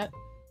TikTok in chat.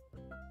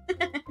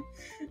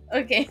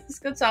 Okay, let's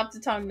go talk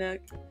to Tom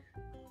Nook.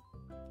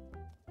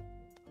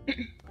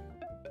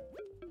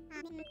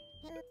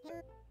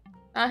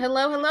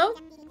 Hello?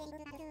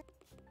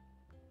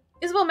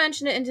 Isabel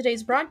mentioned it in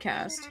today's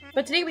broadcast,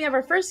 but today we have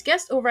our first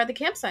guest over at the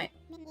campsite.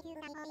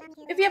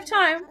 If you have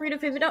time, or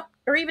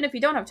even if you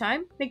don't have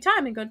time, make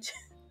time and go.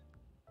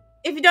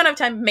 If you don't have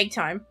time, make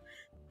time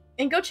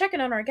and go check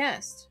in on our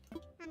guest.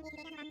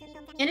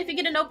 And if you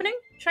get an opening,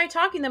 try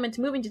talking them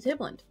into moving to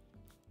Tibland.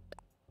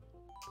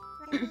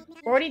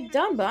 Already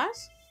done,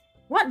 boss.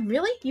 What,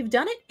 really? You've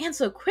done it? And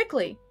so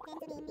quickly.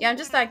 Yeah, I'm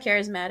just that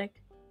charismatic.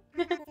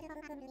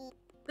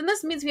 Then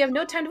this means we have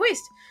no time to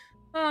waste.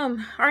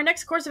 Our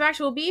next course of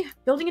action will be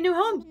building a new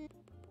home.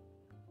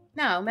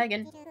 Now,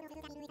 Megan,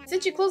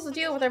 since you closed the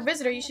deal with our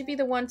visitor, you should be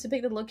the one to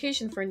pick the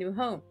location for a new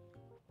home.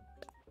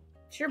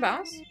 Sure,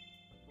 boss.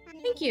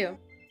 Thank you.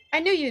 I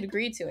knew you'd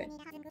agree to it.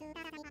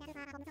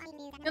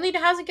 You'll need a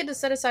housing kit to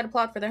set aside a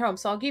plot for their home,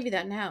 so I'll give you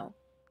that now.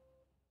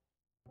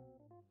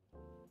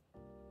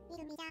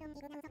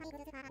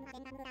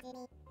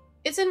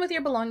 It's in with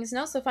your belongings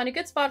now, so find a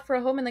good spot for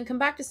a home and then come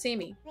back to see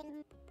me.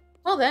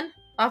 Well then,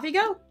 off you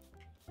go!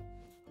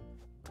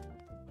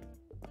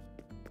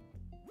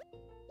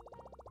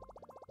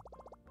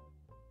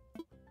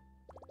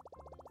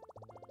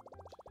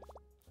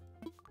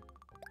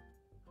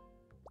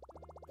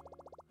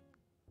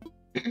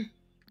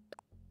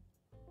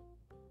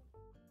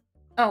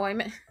 Oh, I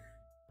meant...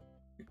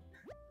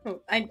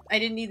 Oh, I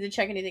didn't need to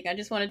check anything, I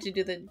just wanted to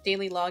do the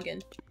daily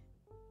login.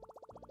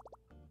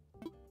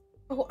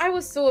 Oh, I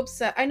was so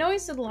upset. I know I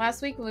said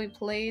last week when we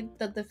played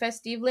that the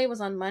Festivale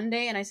was on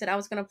Monday, and I said I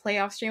was going to play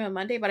off stream on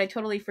Monday, but I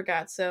totally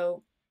forgot,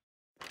 so...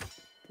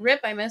 Rip,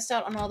 I missed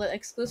out on all the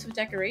exclusive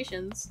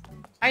decorations.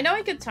 I know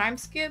I could time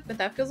skip, but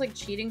that feels like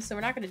cheating, so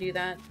we're not going to do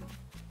that.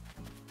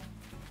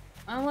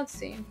 Let's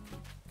see.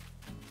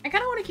 I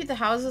kind of want to keep the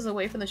houses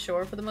away from the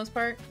shore for the most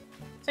part.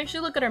 Let's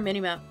actually look at our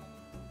minimap.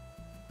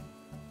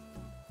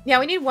 Yeah,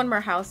 we need one more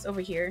house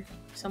over here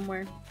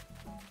somewhere.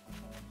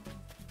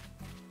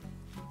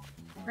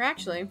 Or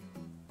actually,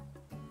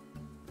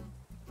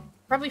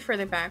 probably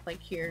further back,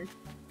 like here.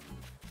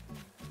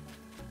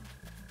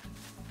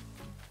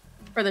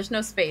 Or there's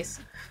no space.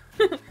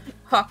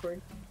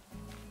 Awkward.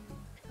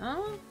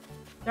 Oh,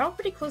 they're all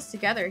pretty close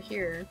together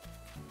here.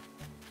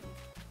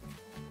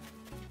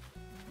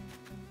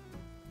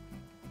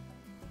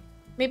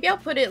 Maybe I'll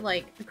put it,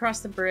 like, across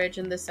the bridge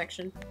in this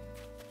section.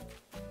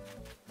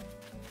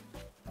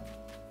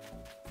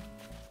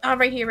 Oh,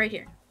 right here, right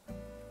here.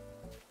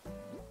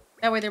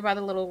 That way they're by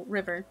the little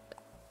river.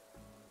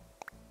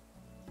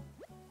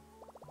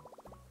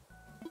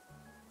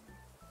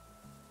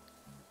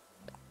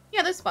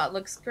 Yeah, this spot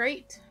looks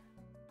great.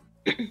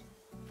 Okay.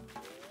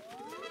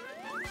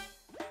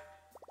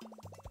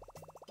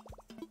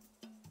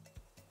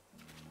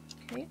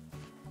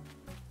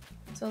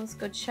 So let's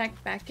go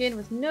check back in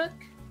with Nook.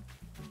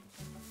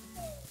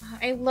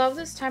 I love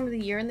this time of the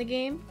year in the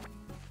game.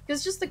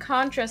 Because just the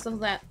contrast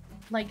of that,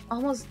 like,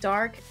 almost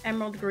dark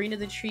emerald green of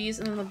the trees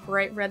and then the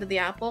bright red of the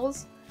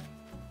apples.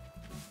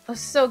 Oh,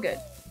 so good.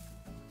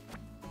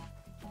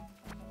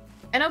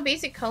 I know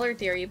basic color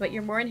theory, but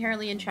you're more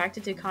inherently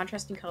attracted to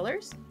contrasting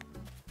colors.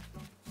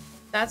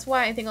 That's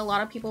why I think a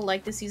lot of people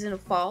like the season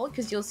of fall,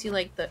 because you'll see,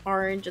 like, the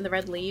orange and the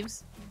red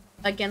leaves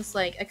against,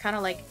 like, a kind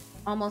of, like,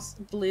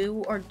 almost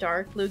blue or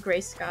dark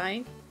blue-gray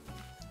sky.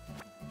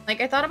 Like,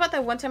 I thought about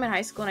that one time in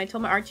high school, and I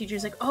told my art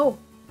teachers, like, oh,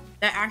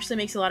 that actually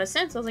makes a lot of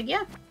sense. I was like,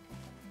 yeah.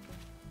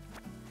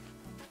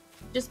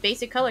 Just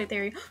basic color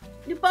theory.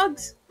 New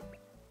bugs!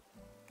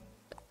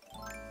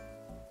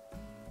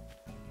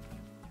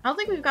 I don't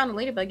think we've gotten a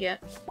ladybug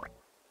yet.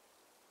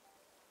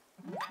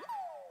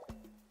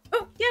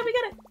 Oh, yeah, we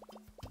got it!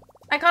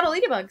 I caught a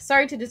ladybug.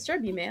 Sorry to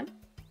disturb you, ma'am.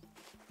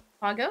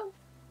 Pago?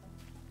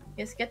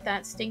 Yes, get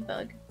that stink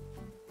bug.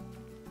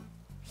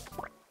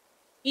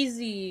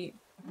 Easy.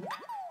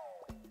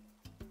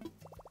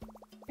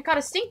 I caught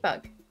a stink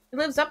bug. It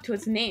lives up to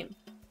its name.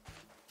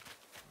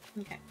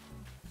 Okay.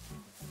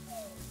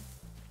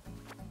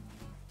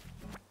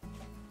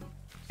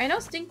 I know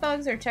stink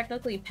bugs are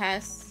technically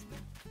pests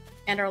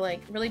and are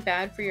like really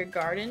bad for your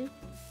garden,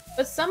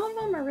 but some of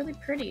them are really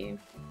pretty.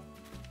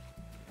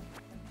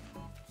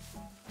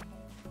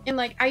 And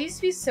like, I used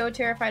to be so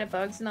terrified of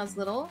bugs when I was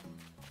little,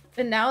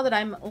 but now that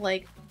I'm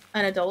like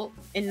an adult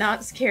and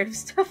not scared of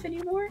stuff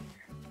anymore,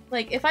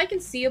 like if I can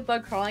see a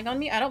bug crawling on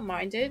me, I don't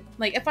mind it.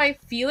 Like if I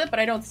feel it but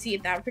I don't see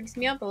it, that freaks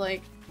me out. But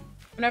like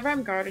whenever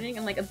I'm gardening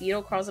and like a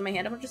beetle crawls on my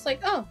hand, I'm just like,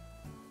 oh,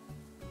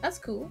 that's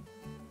cool.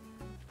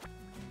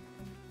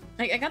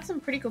 Like I got some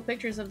pretty cool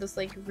pictures of this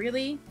like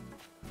really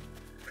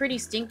pretty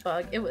stink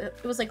bug. It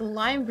was like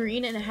lime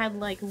green and it had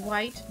like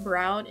white,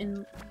 brown,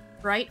 and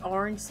bright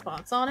orange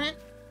spots on it.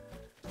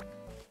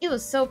 It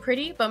was so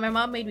pretty, but my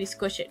mom made me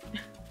squish it.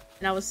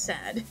 And I was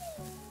sad.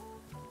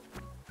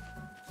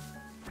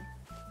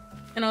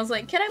 And I was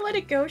like, can I let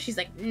it go? She's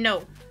like,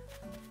 no.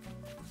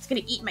 It's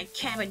gonna eat my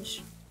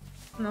cabbage.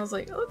 And I was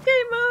like, okay,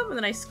 Mom. And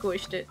then I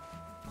squished it.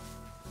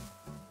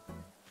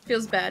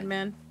 Feels bad,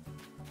 man.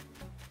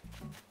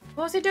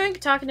 What was I doing?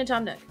 Talking to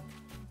Tom Nook.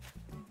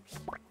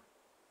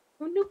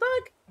 Oh, new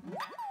bug.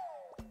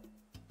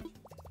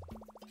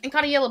 And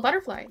caught a yellow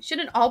butterfly.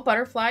 Shouldn't all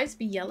butterflies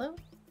be yellow?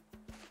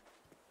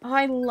 Oh,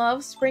 I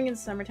love spring and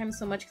summertime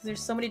so much because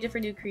there's so many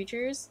different new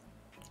creatures.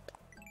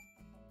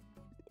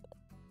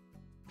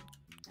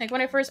 Like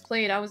when I first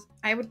played,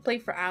 I would play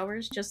for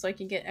hours just so I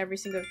could get every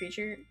single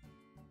creature.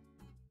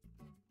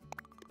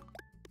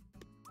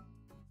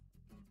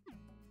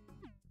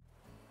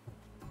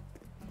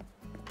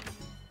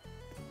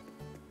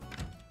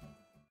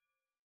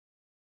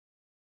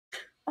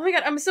 Oh my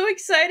god, I'm so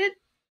excited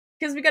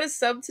because we got a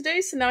sub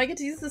today, so now I get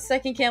to use the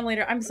second cam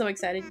later. I'm so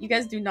excited. You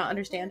guys do not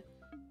understand.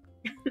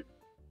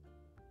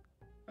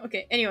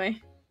 Okay,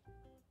 anyway.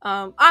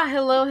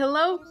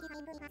 Hello.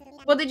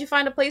 Well, did you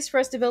find a place for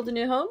us to build a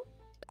new home?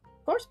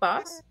 Of course,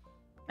 boss.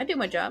 I do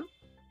my job.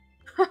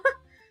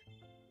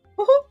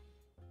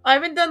 I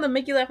haven't done the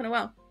Mickey laugh in a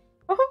while.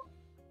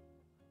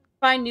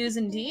 Fine news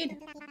indeed.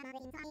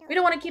 We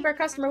don't want to keep our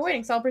customer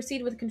waiting, so I'll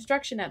proceed with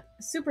construction at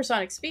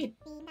supersonic speed.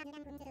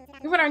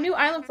 We want our new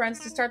island friends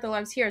to start their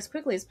lives here as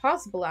quickly as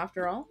possible,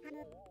 after all.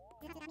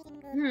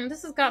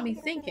 This has got me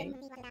thinking.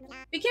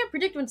 We can't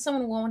predict when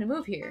someone will want to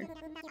move here.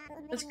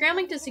 But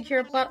scrambling to secure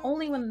a plot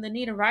only when the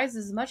need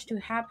arises is much too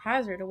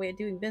haphazard a way of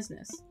doing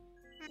business.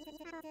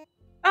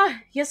 Ah,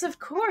 yes, of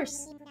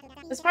course!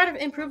 As part of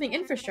improving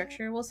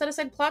infrastructure, we'll set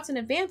aside plots in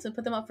advance and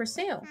put them up for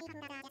sale.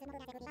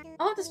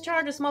 I'll have to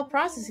charge a small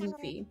processing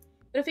fee,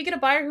 but if we get a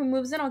buyer who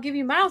moves in, I'll give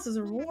you miles as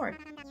a reward.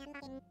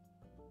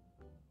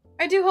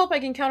 I do hope I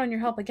can count on your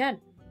help again.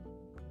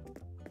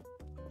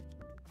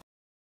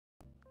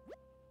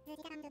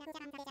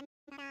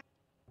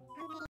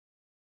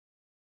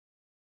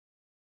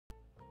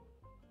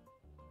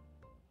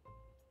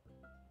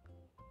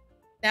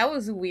 That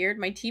was weird.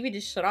 My TV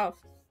just shut off.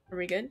 Are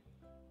we good?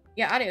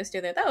 Yeah, audio's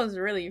still there. That was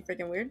really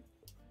freaking weird.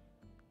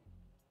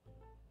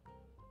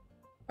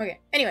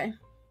 Okay, anyway.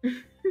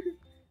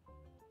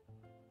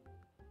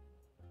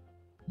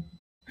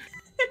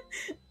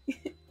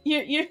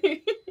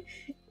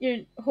 Your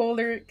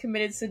holder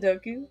committed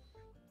Sudoku.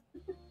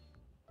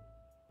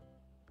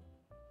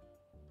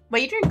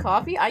 Wait, you drink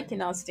coffee? I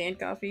cannot stand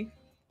coffee.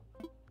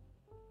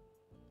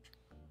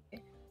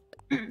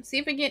 See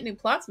if we can get new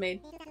plots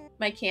made.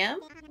 My cam?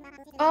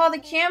 Oh, the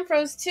cam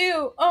froze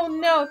too! Oh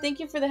no, thank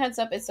you for the heads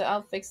up.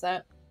 I'll fix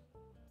that.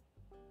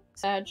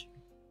 Sag.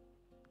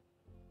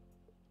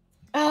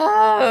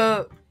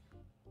 Oh!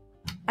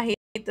 I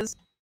hate this.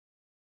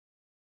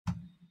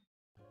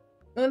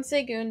 Un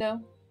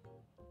segundo.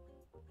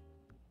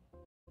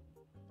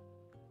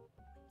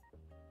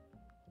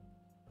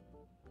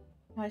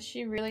 Is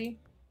she really?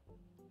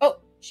 Oh,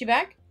 she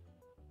back?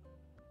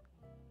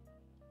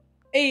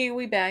 Hey,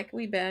 we back.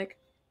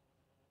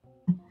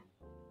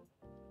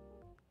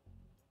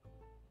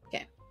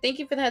 Okay. Thank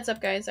you for the heads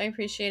up, guys. I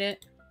appreciate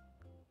it.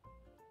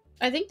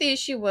 I think the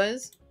issue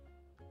was...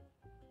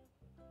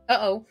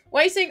 Uh-oh.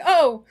 Why are you saying,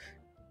 oh?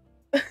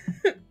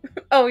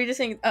 Oh, you're just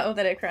saying, uh-oh,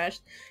 that it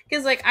crashed.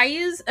 Because, like, I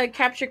use a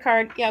capture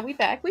card. Yeah, we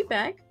back.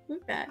 Because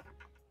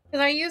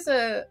I use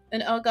an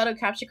Elgato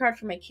capture card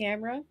for my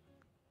camera.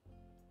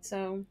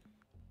 So,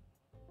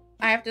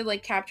 I have to,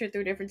 like, capture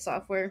through different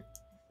software.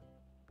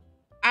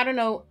 I don't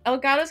know.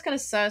 Elgato's kind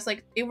of sus.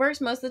 Like, it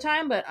works most of the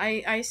time, but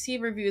I see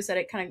reviews that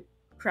it kind of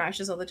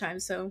crashes all the time,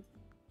 so...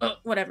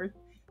 whatever.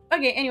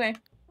 Okay, anyway.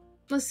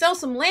 Let's sell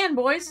some land,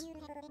 boys!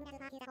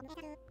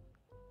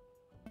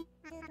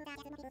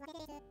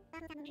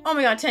 Oh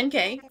my god,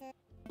 10k.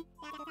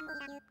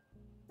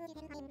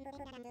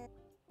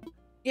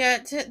 Yeah,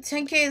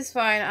 10k is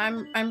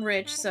fine. I'm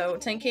rich, so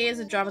 10k is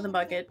a drop in the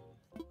bucket.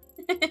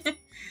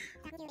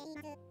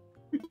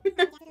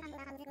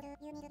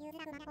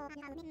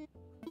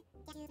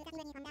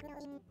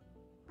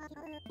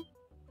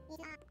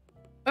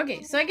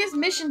 Okay, so I guess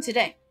mission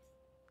today.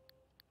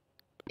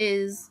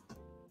 is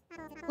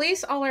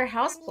place all our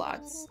house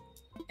plots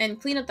and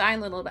clean up the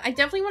island a little bit. I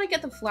definitely want to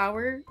get the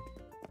flower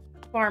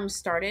farm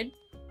started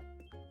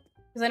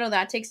because I know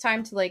that takes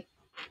time to like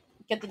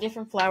get the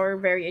different flower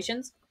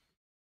variations.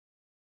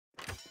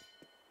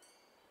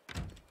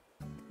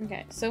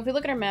 Okay, so if we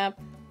look at our map,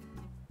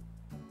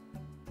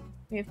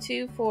 we have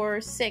 2, 4,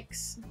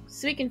 6.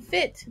 So we can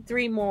fit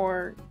 3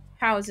 more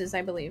houses,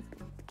 I believe.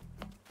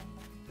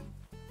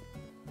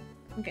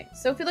 Okay,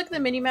 so if we look at the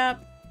mini-map,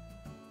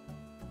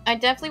 I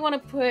definitely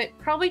want to put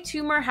probably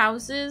 2 more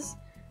houses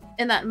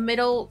in that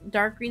middle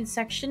dark green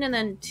section, and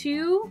then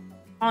 2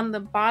 on the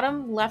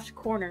bottom left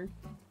corner.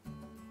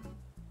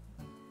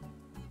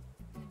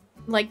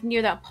 Like,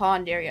 near that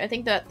pond area. I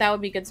think that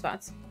would be good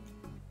spots.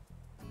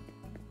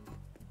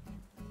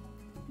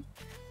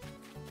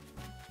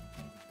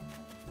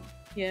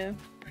 Yeah.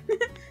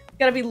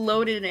 Gotta be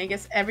loaded in, I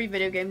guess, every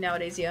video game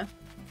nowadays, yeah.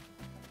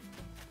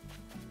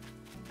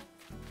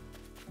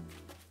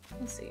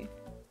 Let's see.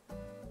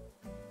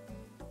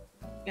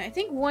 Yeah, I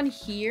think 1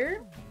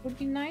 here would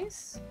be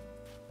nice.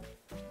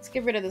 Let's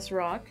get rid of this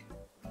rock.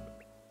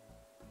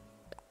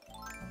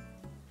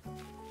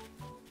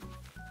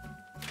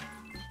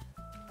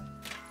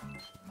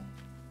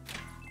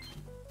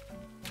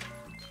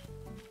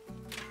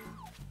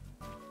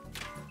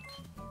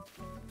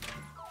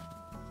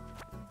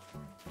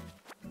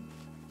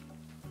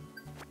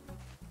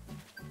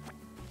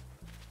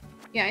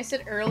 Yeah, I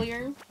said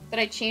earlier that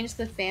I changed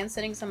the fan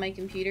settings on my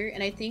computer,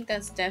 and I think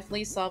that's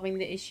definitely solving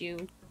the issue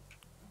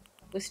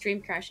with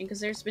stream crashing, because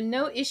there's been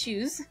no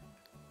issues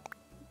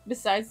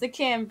besides the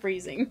cam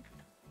freezing.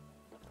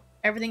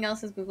 Everything else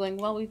has been going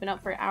well. We've been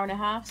up for an hour and a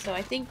half, so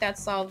I think that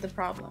solved the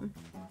problem.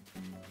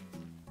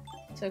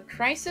 So,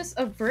 crisis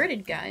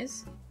averted,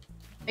 guys.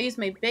 I used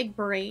my big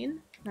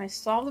brain, and I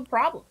solved the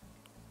problem.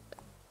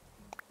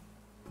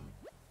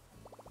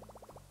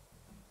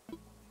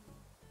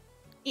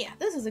 Yeah,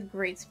 this is a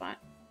great spot.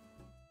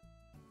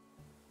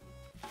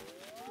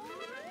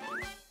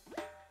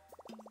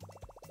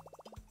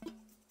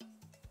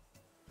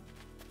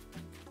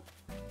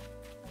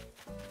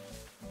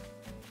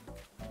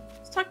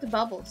 Let's talk to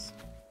Bubbles.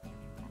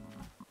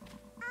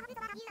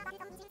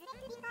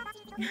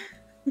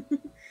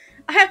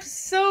 I have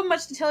so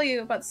much to tell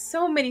you about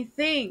so many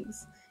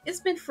things.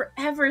 It's been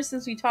forever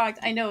since we talked.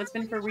 I know, it's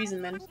been for a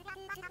reason, man.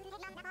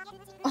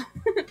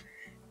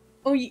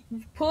 Oh, he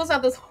pulls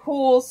out this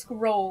whole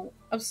scroll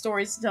of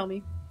stories to tell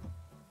me.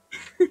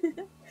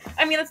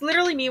 I mean, that's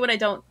literally me when I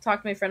don't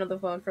talk to my friend on the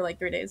phone for like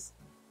 3 days.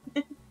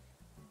 I'm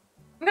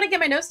gonna get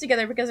my notes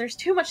together because there's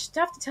too much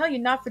stuff to tell you,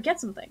 not forget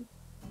something.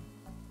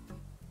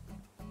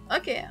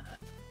 Okay,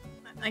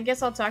 I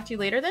guess I'll talk to you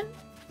later then?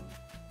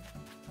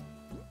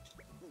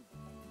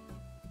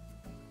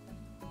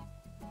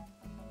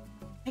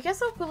 I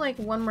guess I'll put like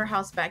 1 more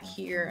house back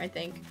here, I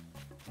think.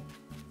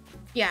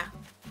 Yeah,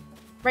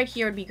 right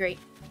here would be great.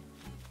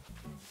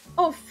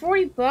 Oh,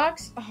 40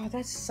 bucks? Oh,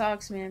 that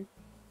sucks, man.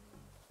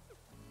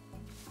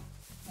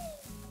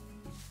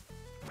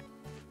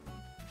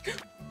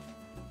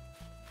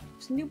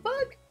 It's a new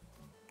bug.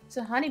 It's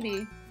a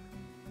honeybee.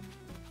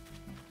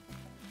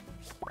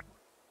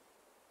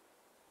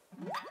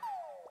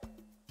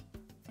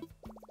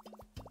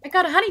 I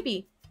got a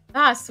honeybee.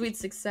 Ah, sweet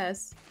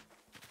success.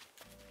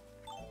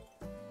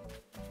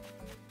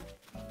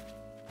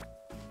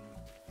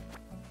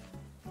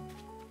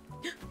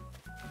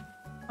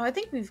 Oh, I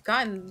think we've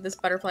gotten this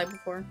butterfly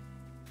before.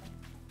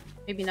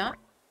 Maybe not.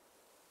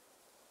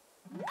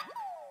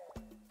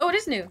 Oh, it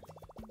is new.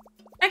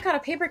 I caught a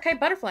paper kite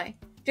butterfly.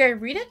 Do I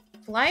read it,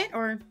 fly it,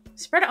 or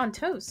spread it on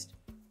toast?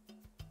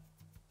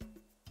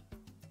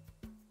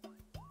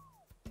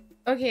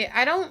 Okay,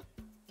 I don't...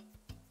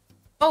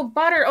 Oh,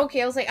 butter.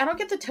 Okay, I was like, I don't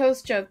get the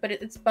toast joke, but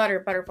it's butter,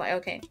 butterfly.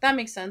 Okay, that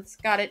makes sense.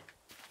 Got it.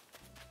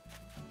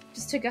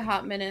 Just took a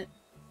hot minute.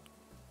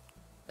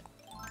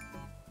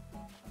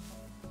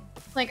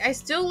 Like, I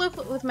still live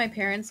with my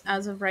parents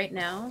as of right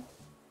now.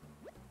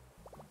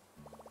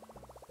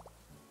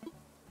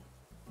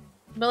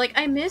 But, like,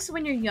 I miss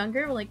when you're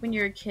younger, like, when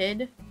you're a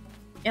kid,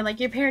 and, like,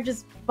 your parent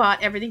just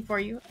bought everything for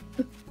you.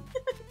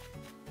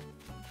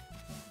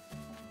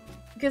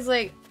 Because,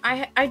 like,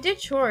 I did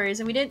chores,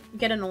 and we didn't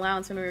get an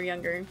allowance when we were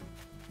younger.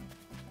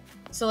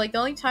 So, like, the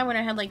only time when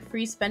I had, like,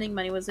 free spending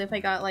money was if I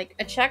got, like,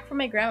 a check from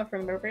my grandma for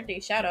my birthday,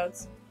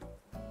 shoutouts.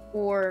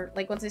 Or,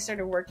 like, once I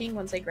started working,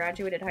 once I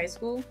graduated high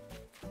school.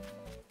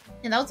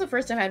 And that was the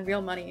first time I had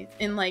real money.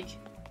 And, like,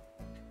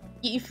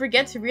 you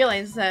forget to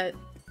realize that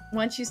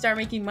once you start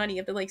making money, you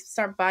have to, like,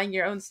 start buying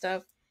your own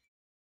stuff.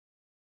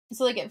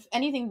 So, like, if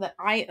anything that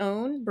I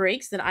own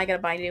breaks, then I gotta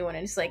buy a new one.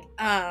 And it's like,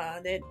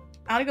 dude,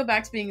 I wanna go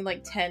back to being,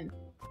 like, 10.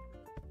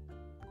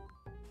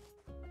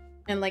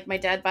 And, like, my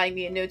dad buying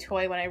me a new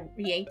toy when I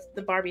yanked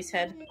the Barbie's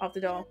head off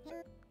the doll.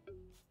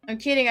 I'm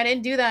kidding, I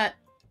didn't do that.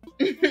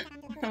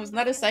 I was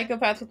not a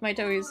psychopath with my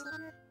toys.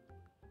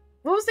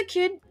 What was the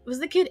kid? Was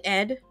the kid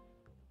Ed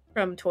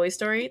from Toy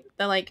Story?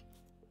 The, like,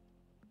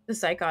 the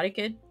psychotic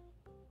kid?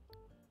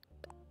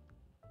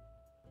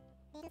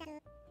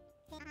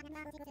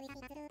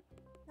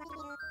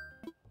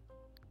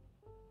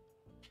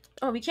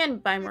 Oh, we can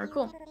buy more.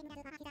 Cool.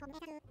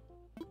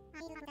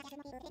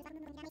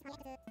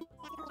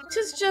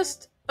 Tis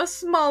just a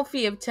small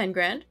fee of 10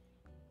 grand.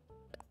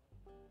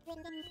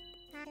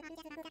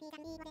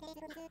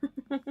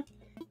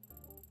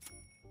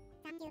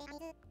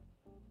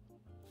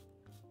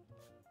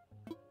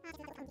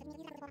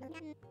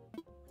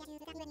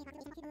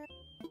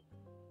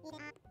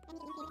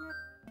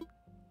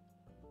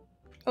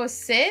 Oh,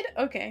 Sid?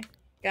 Okay.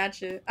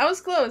 Gotcha. I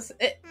was close.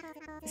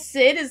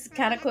 Sid is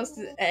kind of close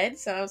to Ed,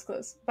 so I was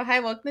close. But hi,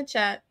 welcome to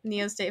chat,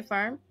 Neo State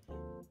Farm.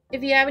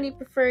 If you have any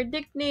preferred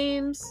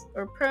nicknames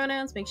or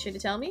pronouns, make sure to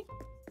tell me.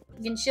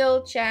 You can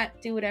chill,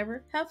 chat, do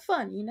whatever. Have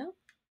fun, you know?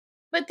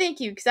 But thank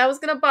you, because that was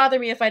going to bother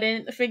me if I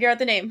didn't figure out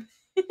the name.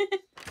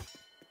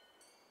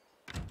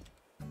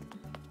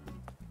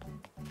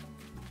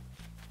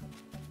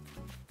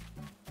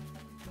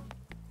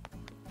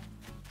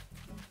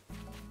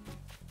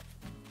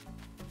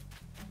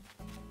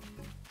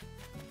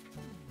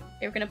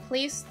 Okay, we're going to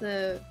place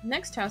the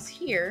next house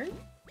here.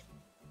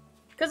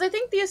 Because I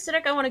think the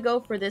aesthetic I want to go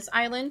for this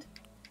island.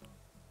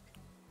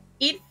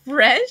 Eat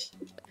fresh?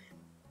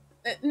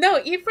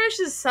 No, Eat Fresh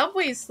is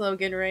Subway's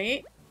slogan,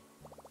 right?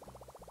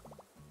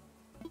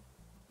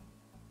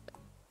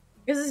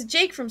 Because it's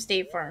Jake from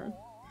State Farm.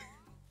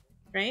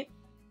 Right?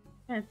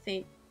 I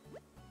think.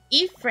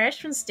 Eat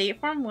Fresh from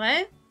State Farm?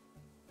 What?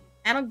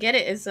 I don't get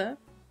it, Issa.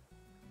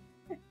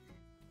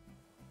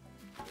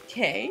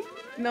 Okay.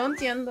 No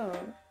entiendo.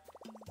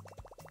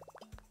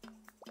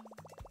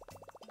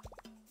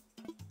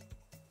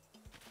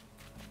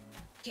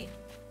 Okay.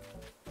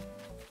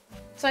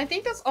 So I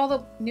think that's all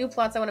the new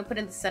plots I want to put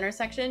in the center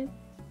section.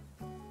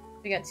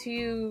 We got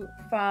 2,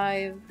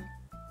 5,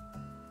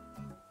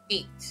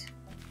 8.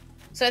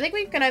 So I think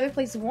we can either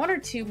place 1 or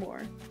 2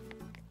 more.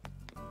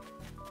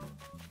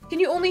 Can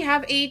you only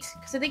have 8?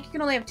 Because I think you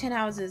can only have 10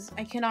 houses.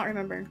 I cannot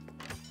remember.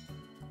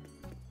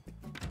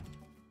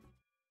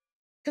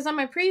 Because on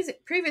my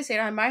previous date,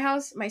 on my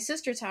house, my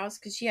sister's house,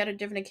 because she had a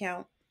different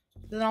account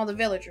than all the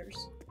villagers.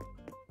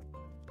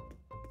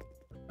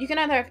 You can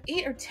either have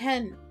 8 or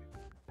 10.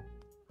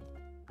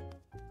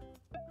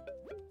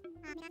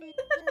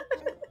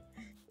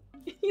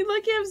 You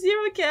lucky I have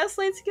 0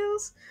 gaslight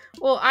skills?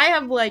 Well, I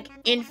have, like,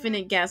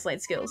 infinite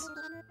gaslight skills.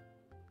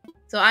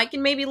 So I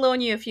can maybe loan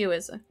you a few,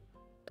 Issa.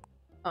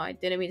 Oh, I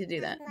didn't mean to do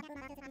that.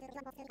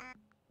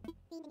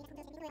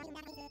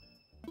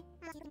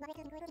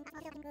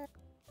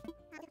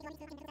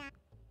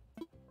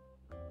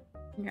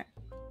 Okay.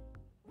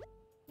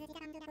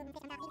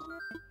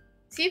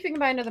 See if we can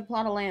buy another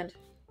plot of land.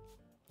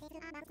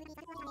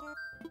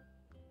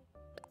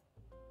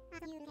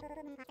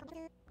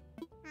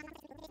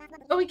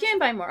 Oh, we can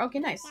buy more. Okay,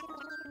 nice.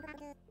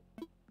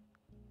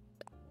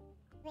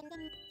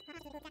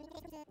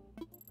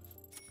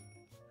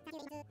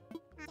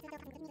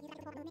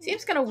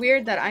 Seems kind of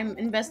weird that I'm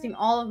investing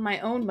all of my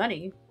own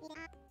money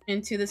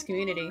into this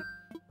community.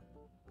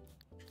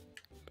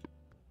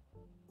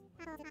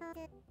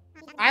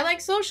 I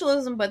like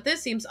socialism, but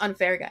this seems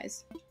unfair,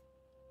 guys.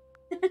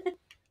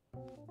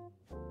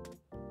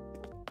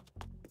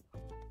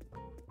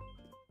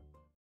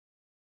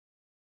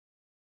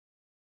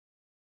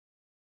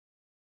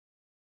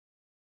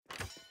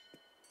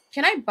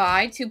 Can I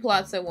buy 2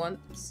 plots at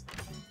once?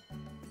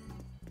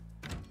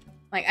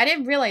 Like, I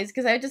didn't realize,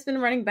 because I've just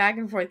been running back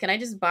and forth. Can I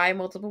just buy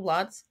multiple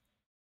plots?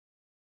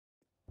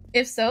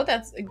 If so,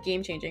 that's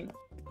game-changing.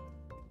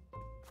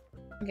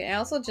 Okay, I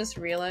also just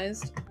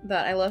realized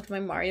that I left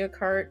my Mario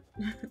Kart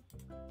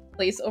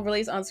place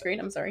overlays on screen.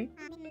 I'm sorry.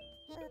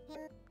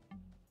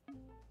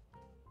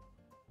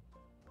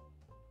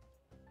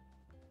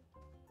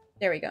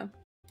 There we go.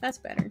 That's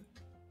better.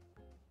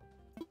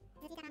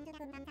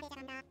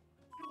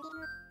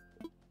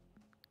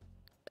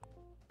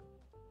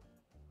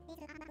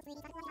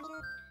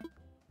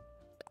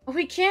 Oh,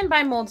 we can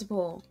buy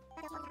multiple.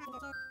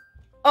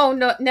 Oh,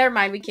 no, never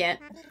mind, we can't.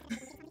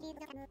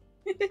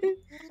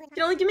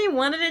 You only give me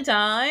 1 at a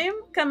time?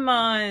 Come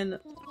on.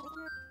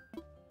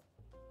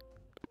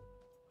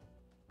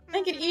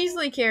 I could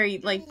easily carry,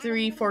 like,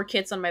 3, 4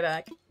 kits on my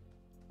back.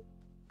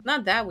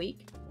 Not that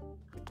weak.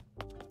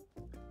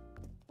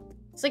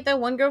 It's like that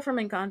one girl from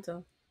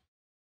Encanto.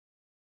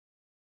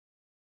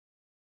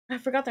 I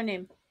forgot their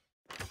name.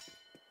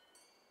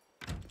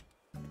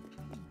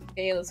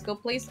 Okay, let's go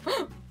place.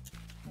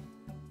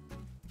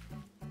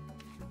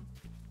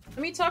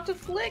 Let me talk to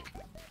Flick.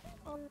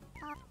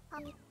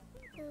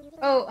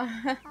 Oh,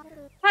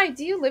 hi,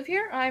 do you live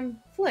here? I'm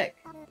Flick.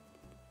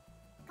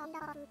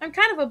 I'm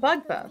kind of a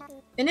bug buff,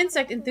 an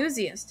insect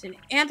enthusiast, an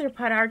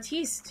arthropod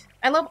artiste.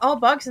 I love all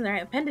bugs and their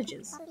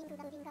appendages.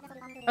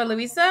 Oh,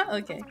 Louisa?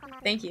 Okay,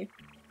 thank you.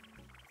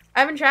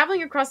 I've been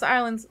traveling across the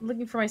islands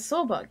looking for my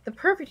soul bug, the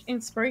perfect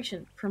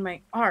inspiration for my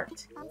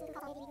art.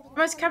 I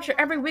must capture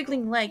every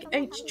wiggling leg,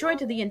 each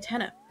joint of the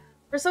antenna.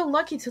 We're so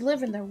lucky to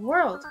live in their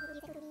world.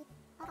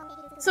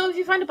 So if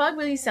you find a bug,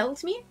 will you sell it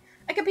to me?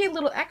 I can pay a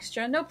little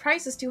extra. No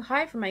price is too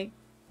high for my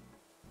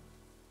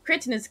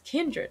cretinous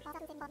kindred.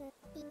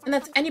 And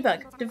that's any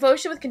bug.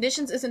 Devotion with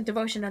conditions isn't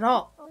devotion at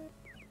all.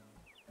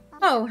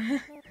 Oh, know.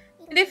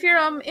 And if you're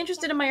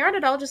interested in my art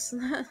at all, just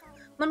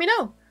let me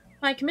know.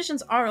 My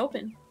commissions are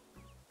open.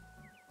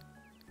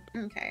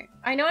 Okay.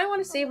 I know I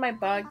want to save my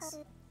bugs,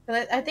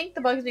 but I think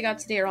the bugs we got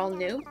today are all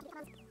new.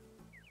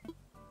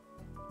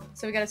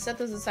 So we gotta set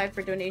those aside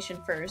for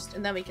donation first,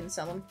 and then we can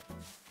sell them.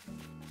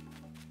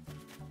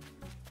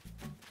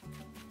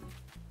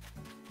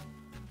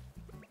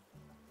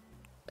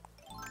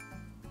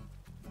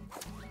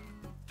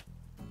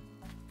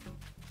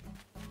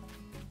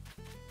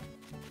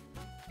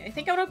 I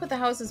think I want to put the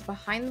houses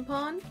behind the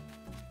pond.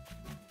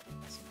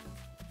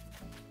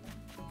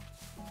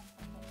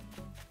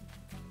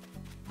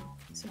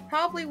 So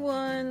probably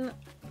one...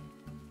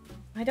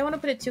 I don't want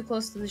to put it too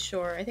close to the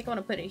shore. I think I want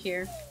to put it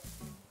here.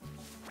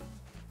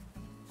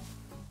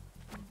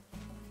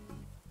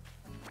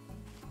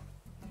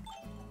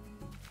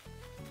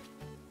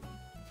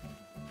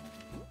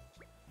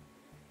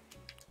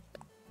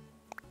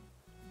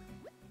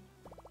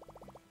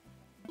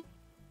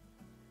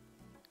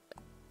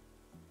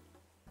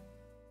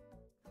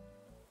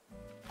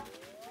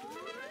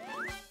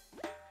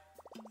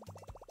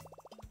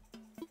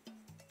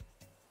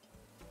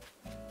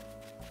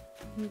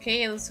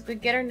 Okay, let's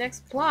get our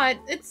next plot.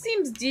 It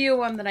seems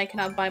DOM that I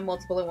cannot buy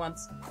multiple at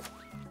once.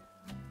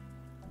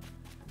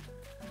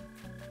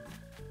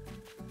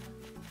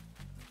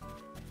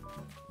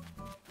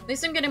 At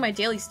least I'm getting my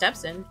daily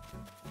steps in.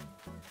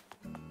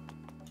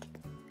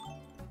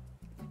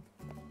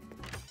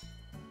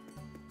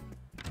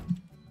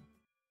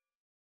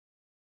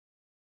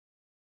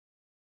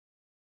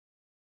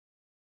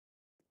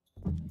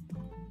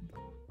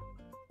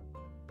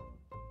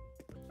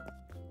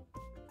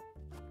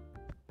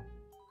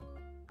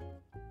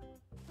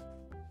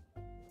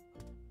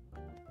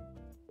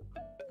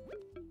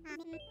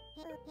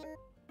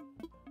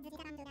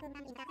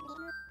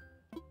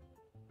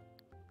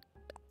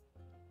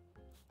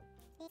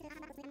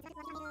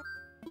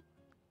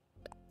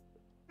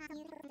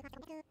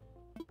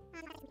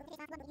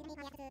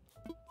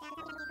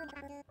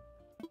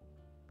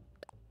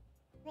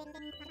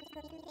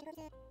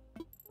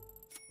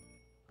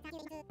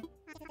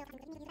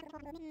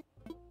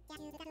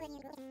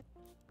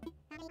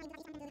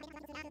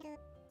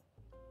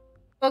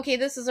 Okay,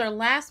 this is our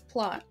last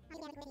plot.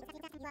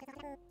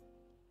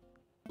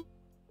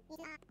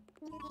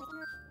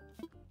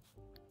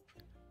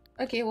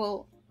 Okay,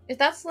 well, if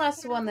that's the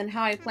last one, then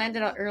how I planned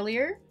it out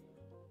earlier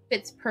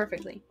fits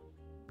perfectly.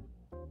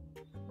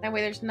 That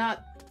way there's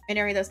not an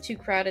area that's too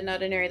crowded,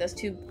 not an area that's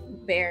too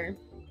bare.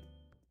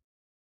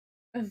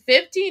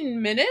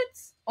 15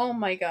 minutes? Oh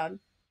my god.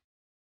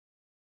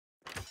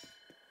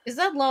 Is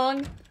that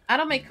long? I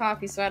don't make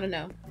coffee, so I don't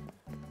know.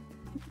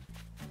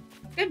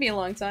 Could be a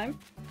long time.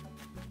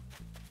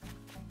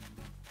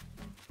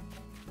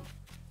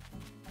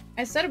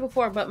 I said it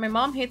before, but my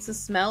mom hates the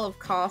smell of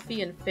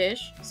coffee and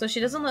fish, so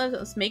she doesn't let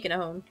us make it at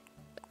home.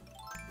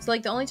 So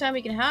like the only time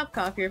we can have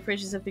coffee or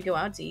fish is if we go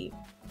out to eat.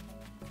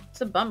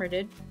 It's a bummer,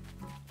 dude.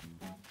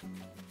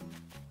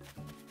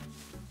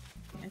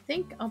 I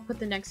think I'll put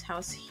the next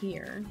house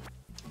here.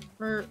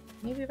 Or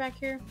maybe back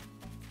here?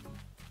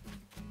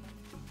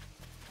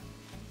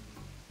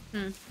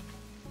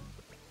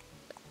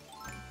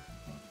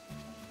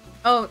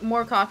 Oh,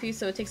 more coffee,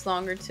 so it takes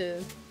longer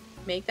to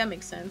make. That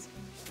makes sense.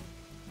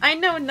 I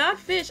know, not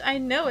fish. I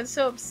know, it's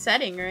so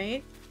upsetting,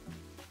 right?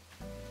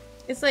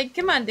 It's like,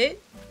 come on, dude.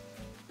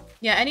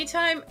 Yeah,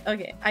 anytime...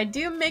 Okay, I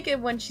do make it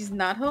when she's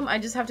not home. I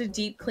just have to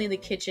deep clean the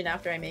kitchen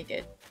after I make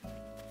it.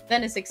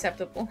 Then it's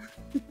acceptable.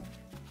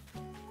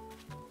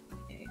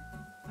 Okay.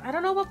 I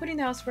don't know about putting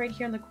the house right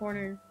here in the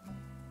corner.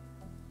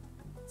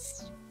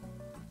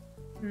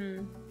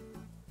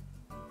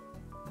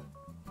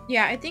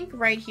 Yeah, I think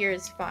right here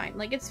is fine.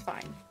 Like, it's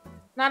fine.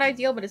 Not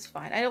ideal, but it's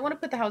fine. I don't want to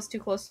put the house too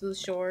close to the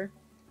shore.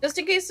 Just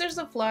in case there's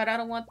a flood, I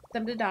don't want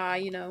them to die,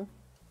 you know.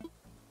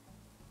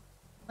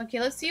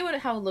 Okay, let's see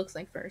how it looks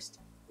like first.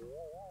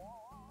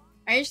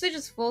 I usually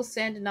just full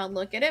sand and not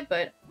look at it,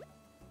 but...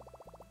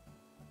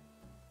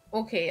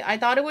 Okay, I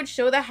thought it would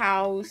show the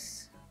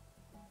house.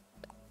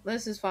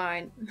 This is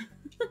fine.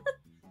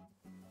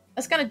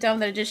 That's kind of dumb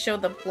that it just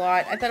showed the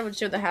plot. I thought it would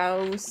show the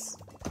house.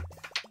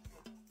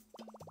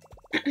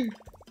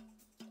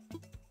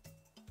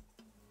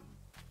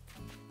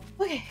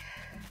 Okay.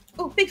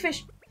 Oh, big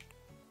fish!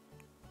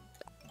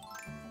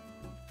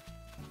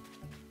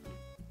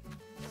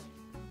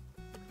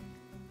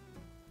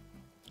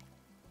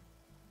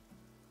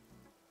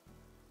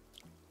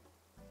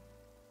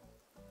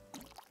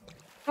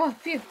 Oh,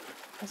 phew.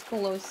 That's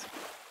cool, Lois.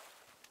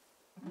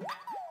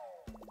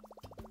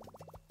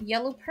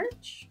 Yellow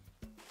perch?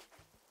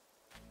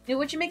 Dude,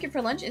 what'd you make it for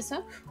lunch,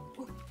 Issa?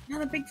 Oh,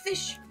 another big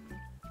fish!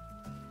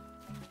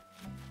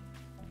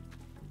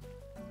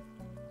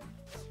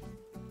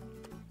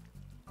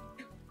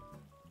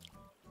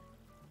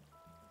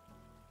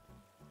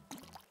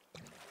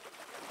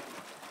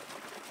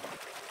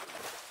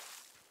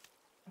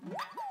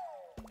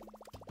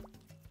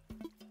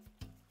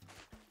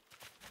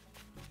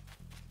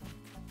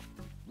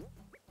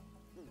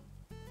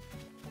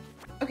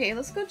 Okay,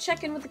 let's go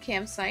check in with the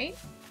campsite.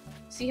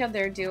 see how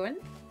they're doing.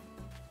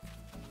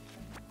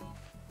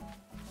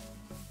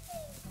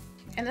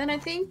 And then I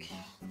think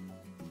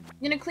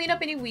I'm gonna clean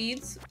up any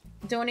weeds,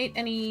 donate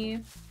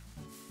any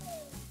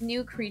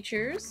new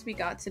creatures we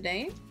got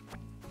today,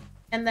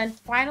 and then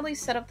finally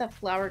set up that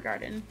flower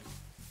garden.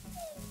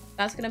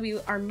 That's gonna be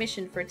our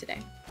mission for today.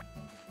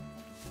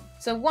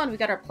 So one, we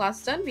got our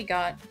plots done, we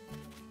got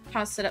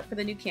house set up for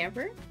the new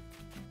camper.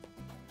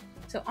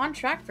 So on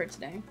track for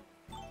today.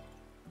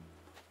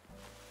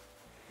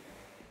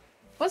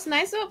 What's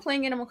nice about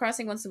playing Animal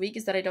Crossing once a week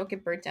is that I don't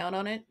get burnt down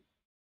on it.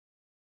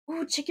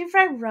 Ooh, chicken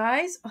fried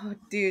rice? Oh,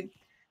 dude.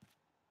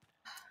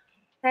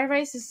 Fried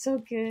rice is so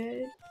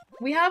good.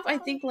 We have, I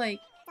think, like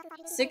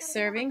 6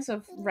 servings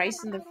of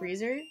rice in the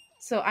freezer.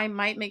 So I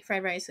might make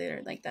fried rice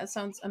later. Like, that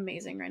sounds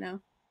amazing right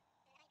now.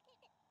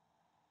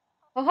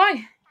 Oh,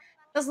 hi.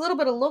 That's a little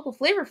bit of local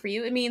flavor for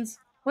you. It means,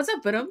 what's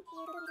up, Budum?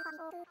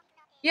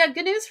 Yeah,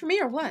 good news for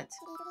me or what?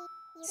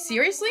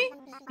 Seriously?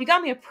 You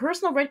got me a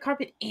personal red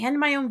carpet and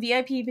my own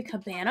VIP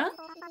cabana?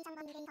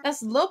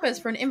 That's Lopez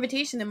for an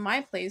invitation in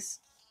my place.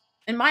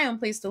 In my own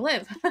place to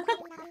live.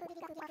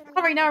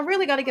 Alright, now I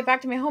really gotta get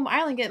back to my home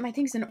island and get my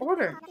things in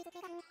order.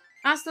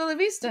 Hasta la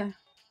vista.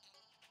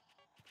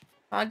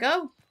 I'll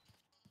go.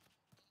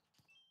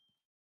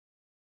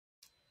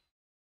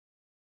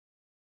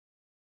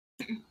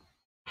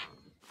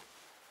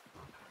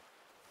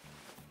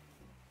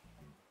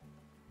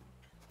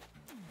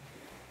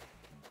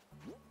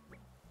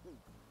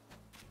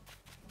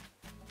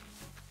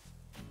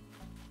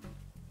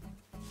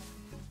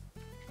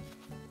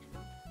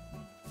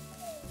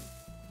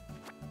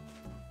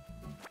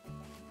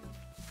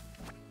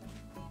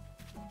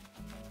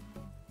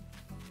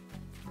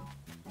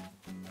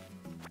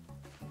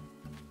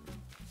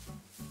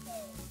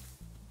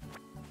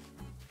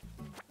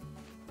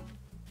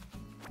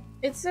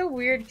 It's so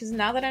weird because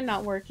now that I'm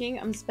not working,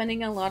 I'm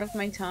spending a lot of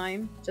my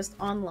time just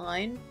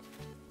online.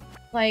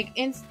 Like,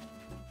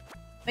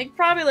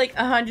 probably like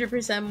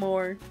 100%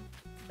 more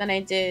than I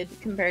did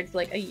compared to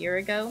like a year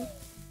ago.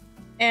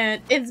 And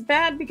it's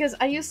bad because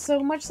I use so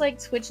much like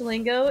Twitch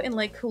lingo in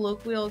like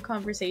colloquial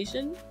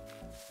conversation.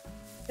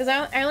 Because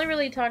I only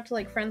really talk to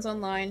like friends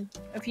online,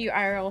 a few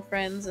IRL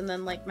friends, and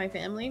then like my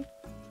family.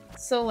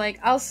 So like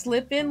I'll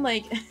slip in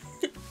like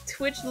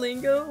Twitch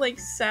lingo, like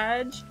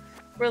Sag,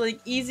 or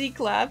like easy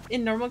clap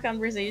in normal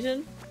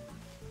conversation.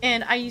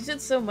 And I use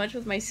it so much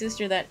with my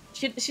sister that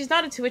she's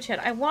not a Twitch head.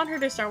 I want her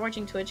to start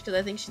watching Twitch because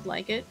I think she'd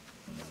like it.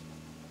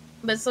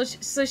 But so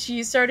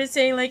she started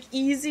saying like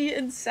easy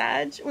and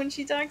Sag when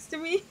she talks to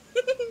me.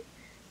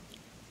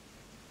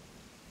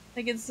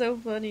 Like, it's so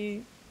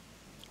funny.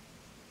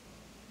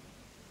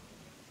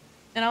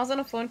 And I was on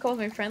a phone call with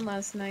my friend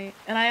last night,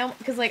 and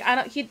because like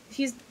he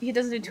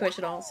doesn't do Twitch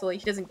at all, so like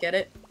he doesn't get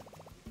it.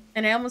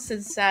 And I almost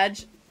said Sag,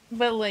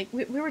 but like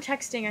we were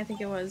texting, I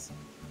think it was,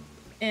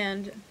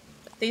 and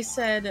they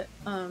said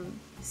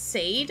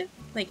Sade,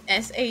 like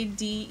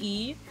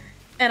Sade,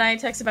 and I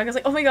texted back. I was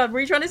like, oh my god, were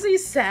you trying to say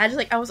Sag?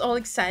 Like I was all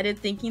excited,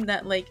 thinking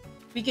that like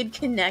we could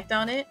connect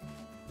on it,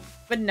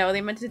 but no, they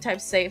meant to type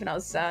safe, and I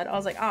was sad. I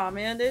was like, oh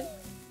man, dude,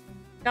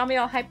 got me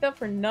all hyped up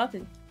for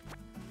nothing.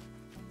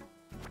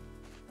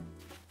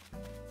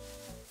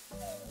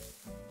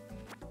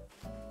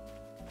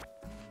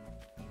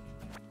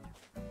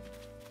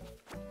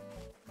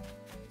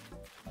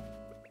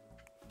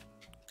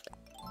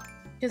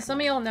 Because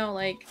some of y'all know,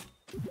 like,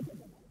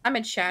 I'm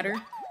a chatter.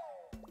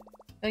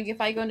 Like,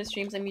 if I go into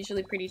streams, I'm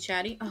usually pretty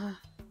chatty.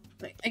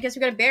 Like, I guess we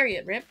gotta bury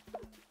it, Rip.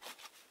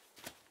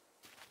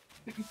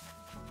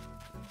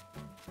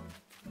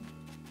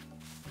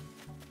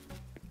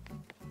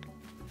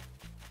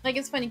 Like,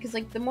 it's funny, because,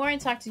 like, the more I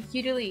talk to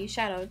YLYL,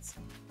 shoutouts,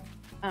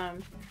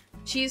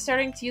 she's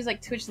starting to use,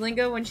 like, Twitch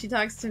lingo when she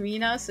talks to me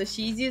now, so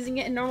she's using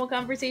it in normal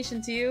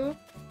conversation, too.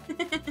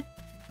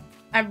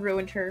 I've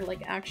ruined her,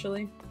 like,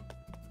 actually.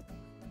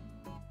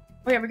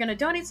 Oh yeah, we're gonna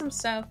donate some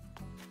stuff.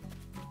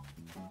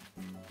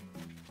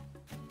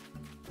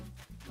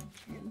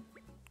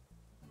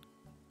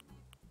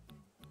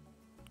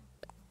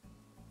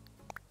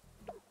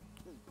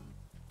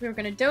 We were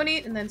gonna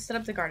donate and then set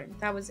up the garden.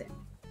 That was it.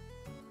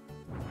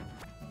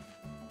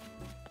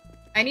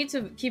 I need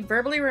to keep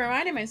verbally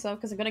reminding myself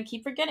because I'm gonna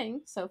keep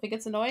forgetting. So if it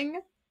gets annoying,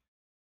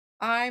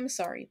 I'm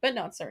sorry, but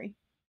not sorry.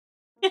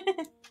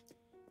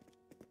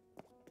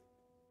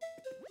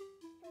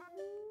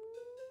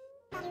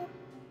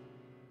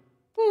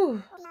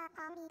 Whew.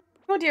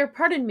 Oh dear,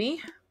 pardon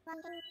me.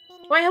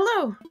 Why,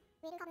 hello!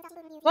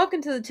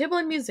 Welcome to the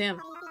Tibbling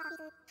Museum.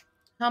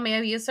 How may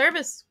I be of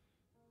service?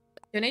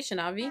 Donation,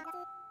 Avi.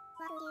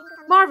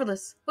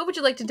 Marvelous! What would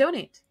you like to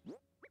donate?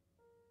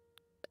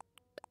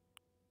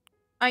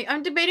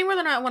 I'm debating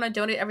whether or not I want to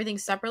donate everything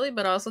separately,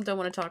 but I also don't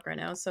want to talk right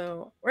now,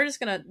 so we're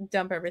just gonna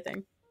dump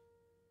everything.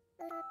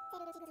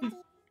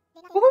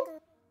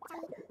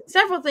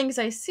 Several things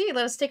I see.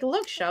 Let us take a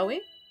look, shall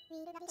we?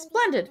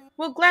 Splendid!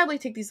 We'll gladly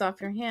take these off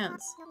your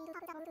hands.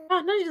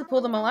 Oh, no need to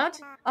pull them all out.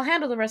 I'll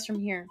handle the rest from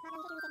here.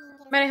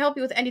 Might I help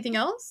you with anything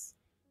else?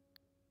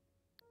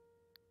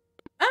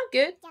 I'm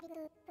good.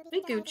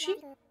 We Gucci.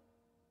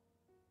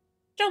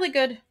 Jolly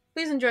good.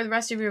 Please enjoy the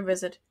rest of your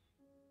visit.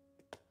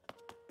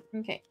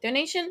 Okay,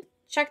 donation.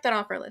 Check that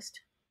off our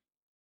list.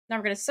 Now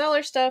we're gonna sell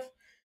our stuff,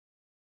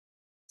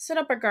 set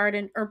up our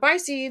garden, or buy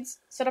seeds,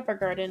 set up our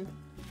garden.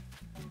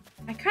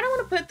 I kind of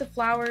want to put the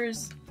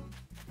flowers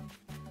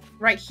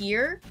right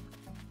here,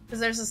 because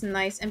there's this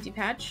nice empty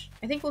patch.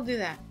 I think we'll do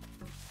that.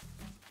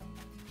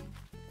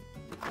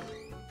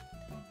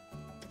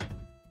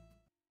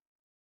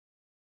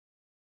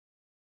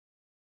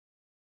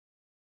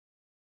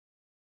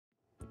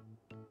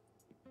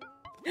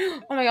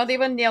 Oh my god, they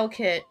have a nail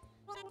kit.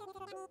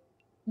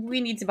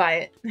 We need to buy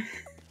it.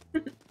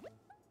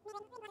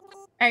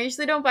 I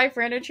usually don't buy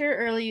furniture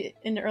early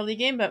in the early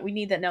game, but we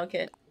need that nail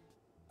kit.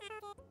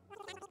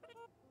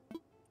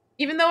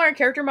 Even though our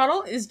character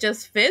model is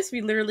just fists,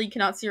 we literally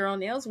cannot see our own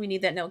nails, we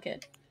need that nail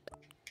kit.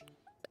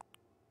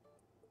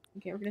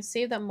 Okay, we're gonna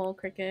save that mole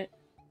cricket.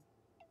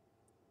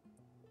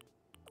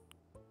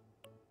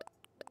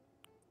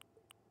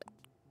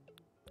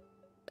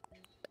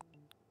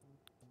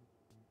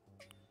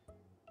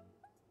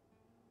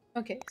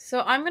 Okay,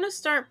 so I'm gonna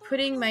start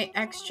putting my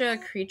extra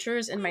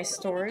creatures in my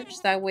storage.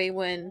 That way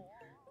when,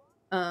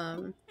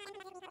 I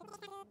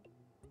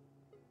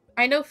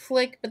know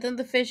Flick, but then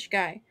the fish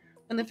guy.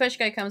 When the fish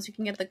guy comes, we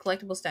can get the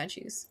collectible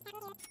statues.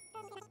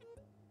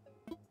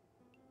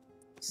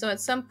 So at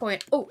some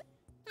point... Oh!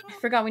 I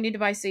forgot we need to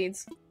buy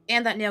seeds.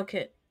 And that nail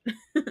kit.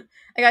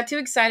 I got too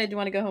excited to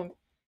want to go home.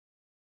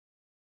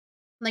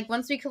 Like,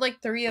 once we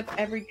collect 3 of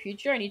every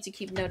creature, I need to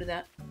keep note of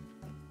that.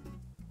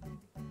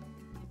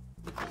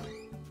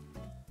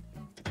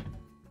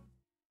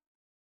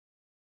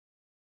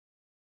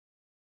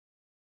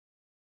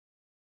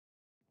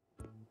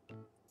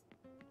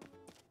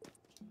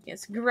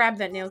 Yes, grab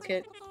that nail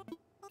kit.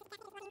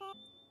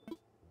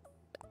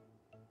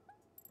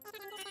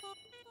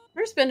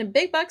 We're spending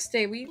big bucks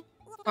today. We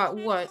got,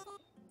 what?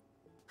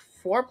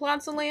 4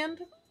 plots of land?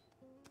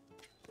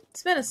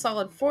 Spent a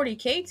solid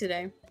 40k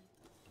today.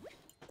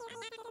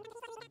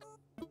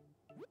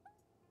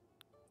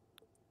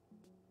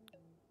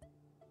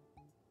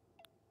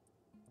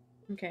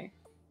 Okay.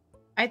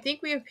 I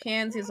think we have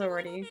pansies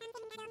already.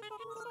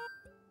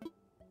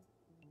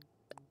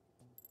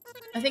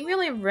 I think we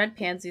only have red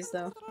pansies,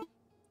 though.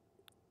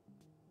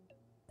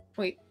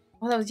 Wait.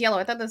 Oh, that was yellow.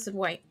 I thought that said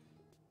white.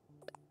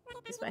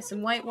 Let's buy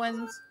some white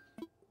ones.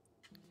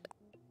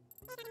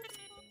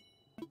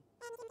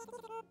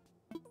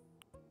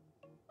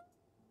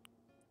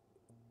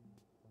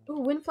 Ooh,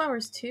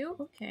 windflowers too?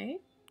 Okay.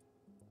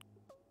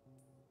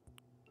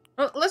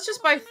 Well, let's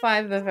just buy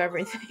 5 of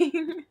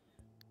everything.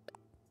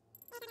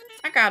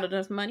 I got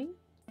enough money.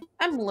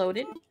 I'm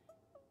loaded.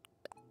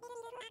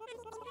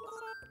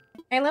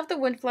 I love the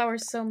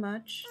windflowers so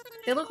much.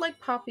 They look like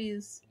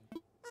poppies.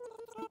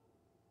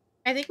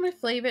 I think my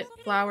favorite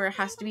flower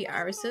has to be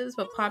irises,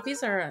 but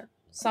poppies are a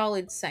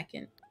solid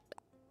second.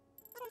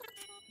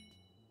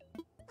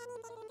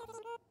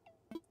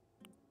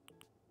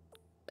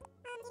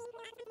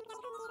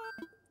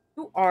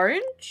 Ooh,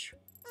 orange?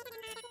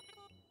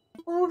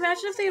 Oh,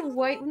 imagine if they had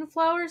white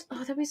windflowers. Oh,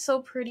 that'd be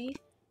so pretty.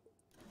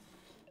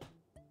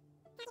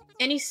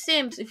 Any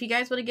Sims, if you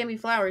guys want to get me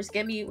flowers,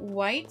 get me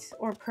white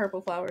or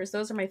purple flowers.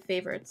 Those are my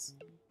favorites.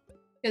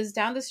 Because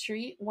down the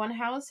street, one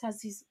house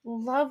has these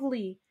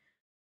lovely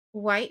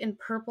white and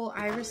purple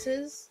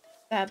irises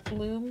that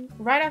bloom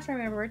right after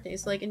my birthday,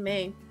 so like in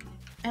May.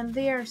 And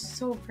they are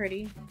so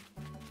pretty.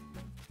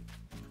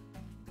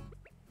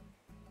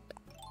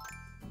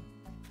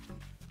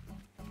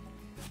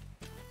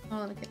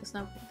 Oh, okay, let's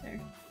not put it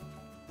there.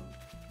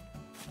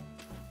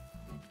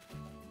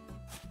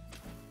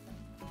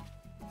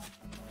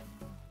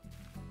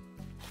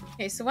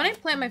 Okay, so when I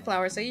plant my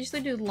flowers, I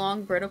usually do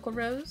long vertical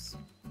rows.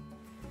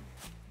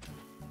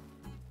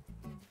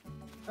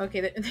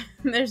 Okay,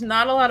 there's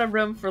not a lot of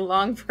room for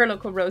long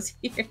vertical rows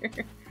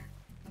here.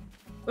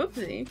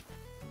 Oopsie.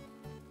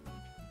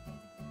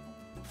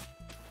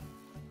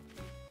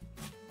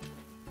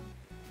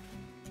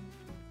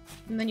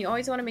 And then you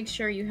always want to make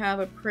sure you have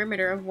a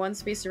perimeter of 1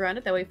 space around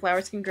it. That way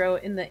flowers can grow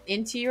in the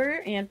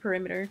interior and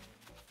perimeter.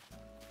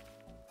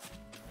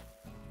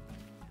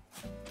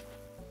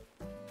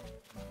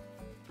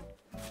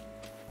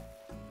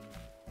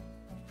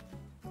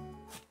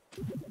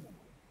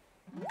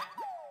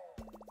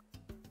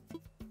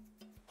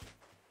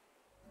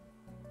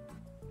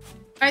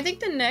 I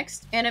think the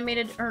next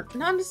animated, or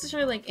not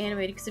necessarily like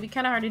animated, because it'd be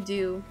kind of hard to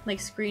do like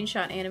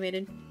screenshot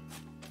animated.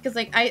 Because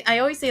like I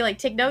always say like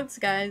take notes,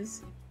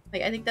 guys.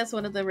 Like I think that's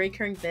one of the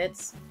recurring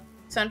bits.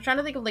 So I'm trying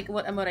to think of like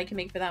what emote I can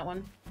make for that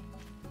one.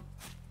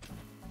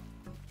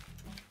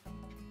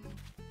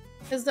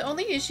 Because the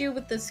only issue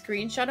with the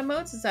screenshot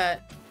emotes is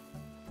that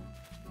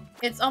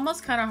it's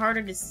almost kind of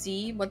harder to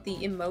see what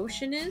the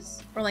emotion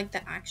is or like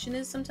the action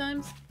is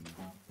sometimes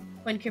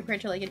when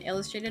compared to like an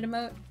illustrated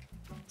emote.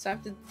 So I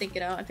have to think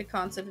it out. I have to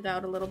concept it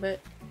out a little bit.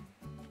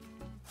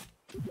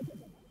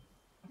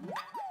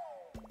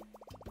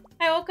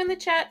 Hi, welcome to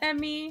chat,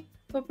 Emmy.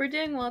 Hope we're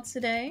doing well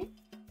today.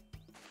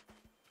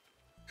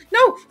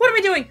 No! What am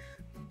I doing?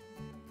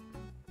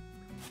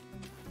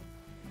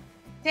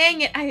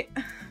 Dang it,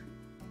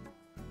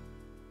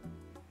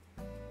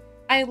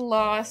 I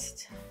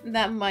lost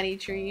that money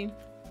tree.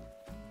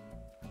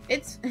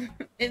 It's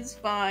it's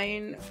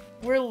fine.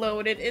 We're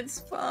loaded. It's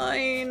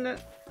fine.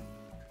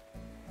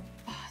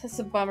 That's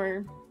a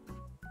bummer.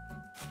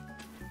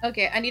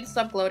 Okay, I need to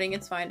stop gloating.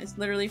 It's fine. It's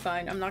literally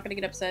fine. I'm not gonna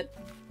get upset.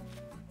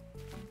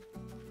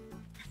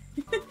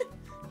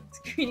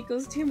 Screen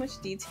equals too much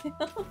detail.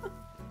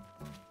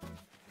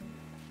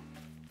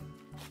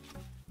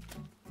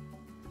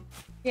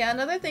 Yeah,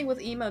 another thing with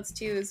emotes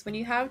too is when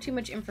you have too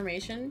much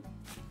information,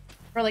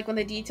 or like when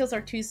the details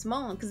are too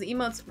small, because the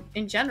emotes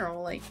in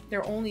general, like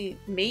they're only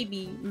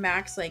maybe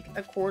max like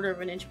a quarter of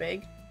an inch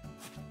big.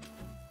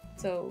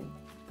 So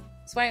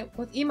that's why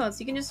with emotes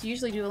you can just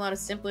usually do a lot of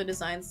simpler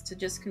designs to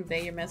just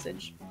convey your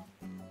message,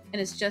 and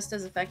it's just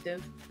as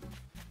effective.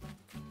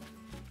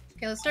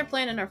 Okay, let's start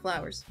planting our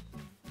flowers.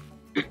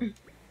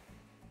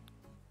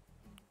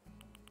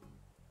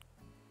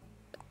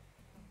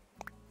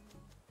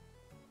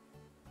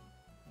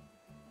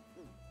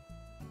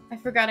 I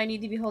forgot I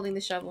need to be holding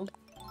the shovel.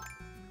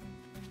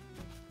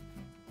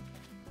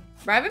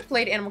 I haven't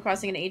played Animal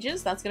Crossing in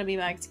ages. That's gonna be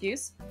my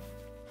excuse.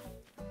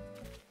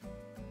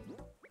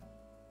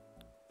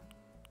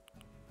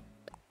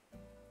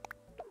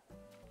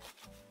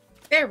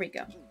 There we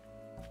go.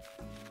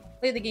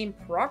 Play the game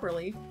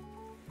properly.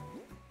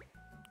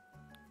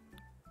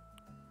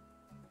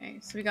 Okay,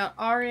 so we got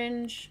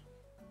orange,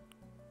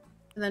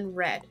 and then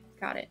red.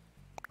 Got it.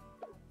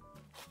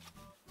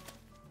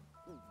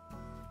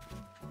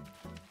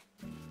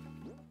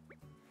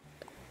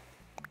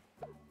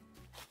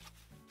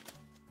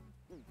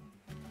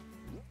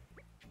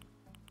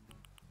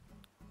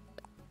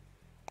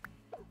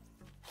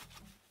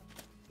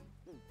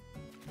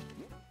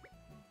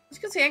 I was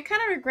gonna say, I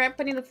kind of regret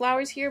putting the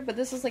flowers here, but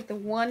this is like the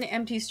one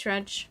empty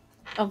stretch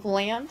of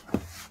land.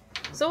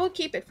 So we'll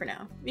keep it for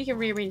now. We can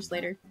rearrange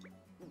later.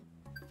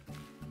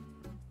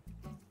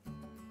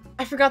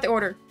 I forgot the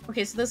order.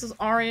 Okay, so this is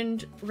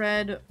orange,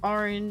 red,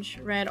 orange,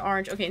 red,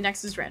 orange. Okay,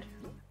 next is red.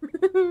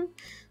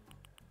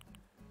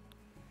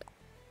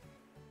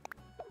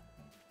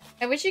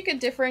 I wish you could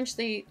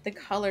differentiate the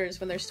colors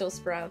when they're still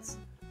sprouts.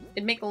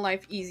 It'd make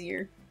life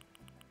easier.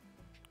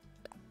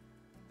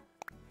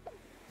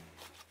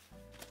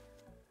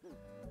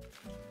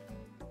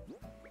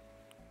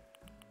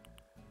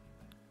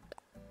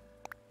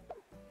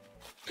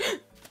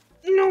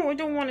 No, I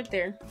don't want it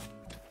there.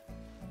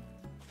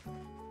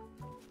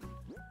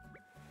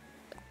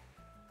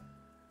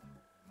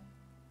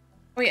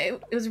 Oh yeah,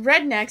 it was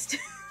red next.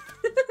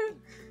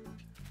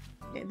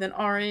 Okay, then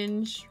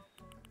orange.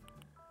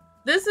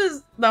 This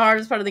is the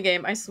hardest part of the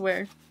game, I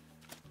swear.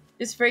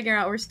 Just figuring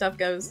out where stuff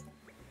goes.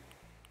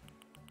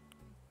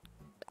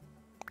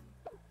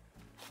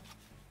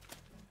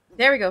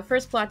 There we go,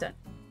 first plot done.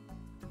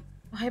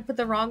 Oh, I put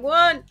the wrong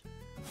one!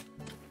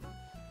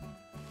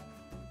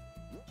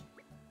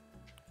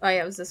 Oh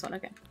yeah, it was this one,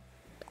 okay.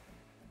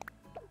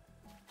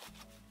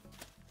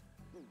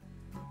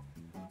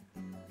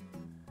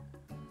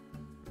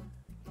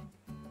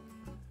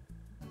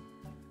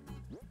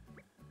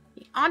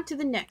 On to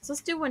the next.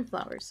 Let's do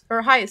windflowers.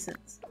 Or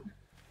hyacinths.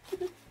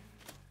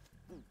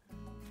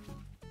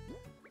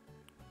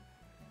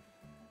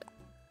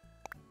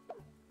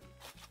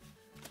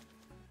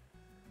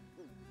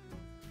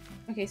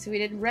 Okay, so we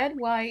did red,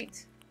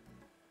 white.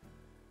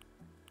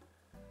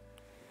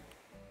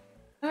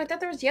 Oh, I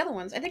thought there was yellow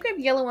ones. I think we have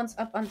yellow ones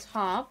up on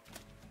top.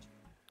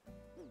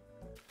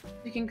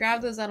 We can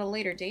grab those at a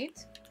later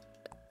date.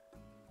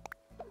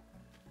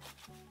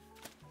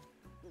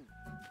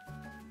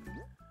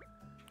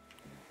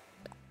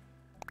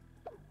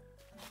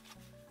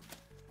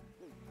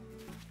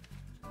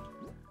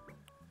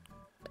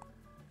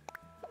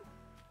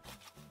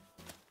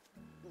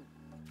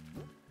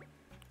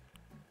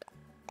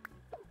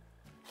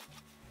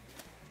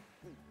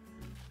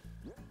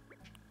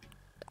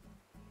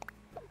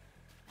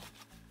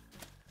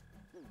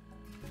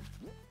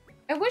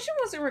 I wish it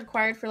wasn't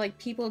required for, like,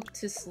 people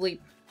to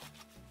sleep.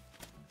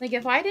 Like,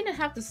 if I didn't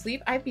have to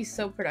sleep, I'd be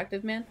so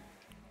productive, man.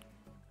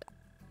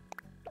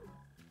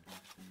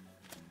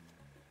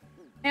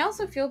 I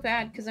also feel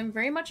bad because I'm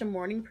very much a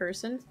morning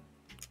person.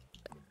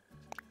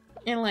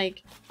 And,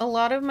 like, a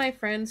lot of my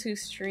friends who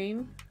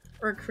stream,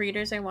 or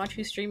creators I watch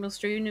who stream, will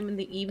stream them in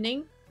the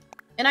evening.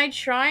 And I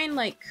try and,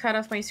 like, cut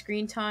off my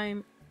screen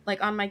time,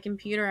 like, on my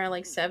computer at,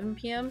 like, 7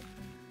 p.m.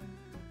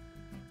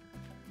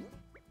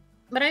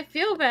 But I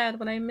feel bad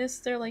when I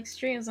miss their, like,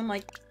 streams. I'm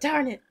like,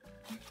 darn it.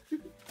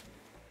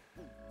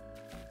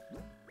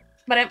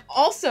 But I'm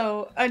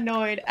also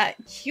annoyed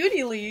at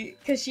YLYL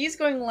because she's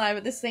going live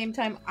at the same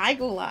time I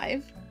go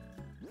live.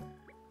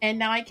 And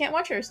now I can't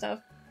watch her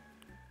stuff.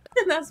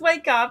 And that's why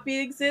Coffee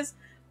exists.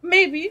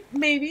 Maybe.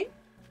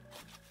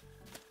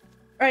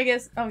 Or I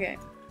guess, okay.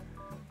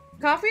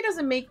 Coffee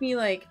doesn't make me,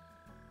 like,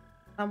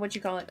 what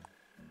you call it?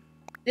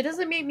 It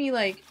doesn't make me,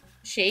 like,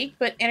 shake,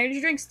 but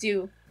energy drinks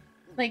do.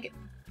 Like,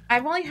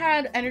 I've only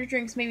had energy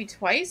drinks maybe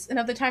twice, and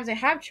of the times I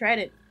have tried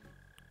it.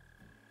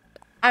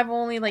 I've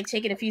only like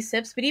taken a few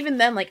sips, but even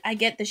then, like I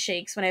get the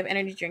shakes when I have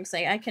energy drinks.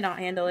 Like I cannot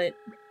handle it.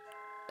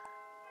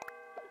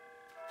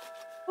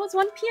 Well, it's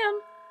 1 p.m.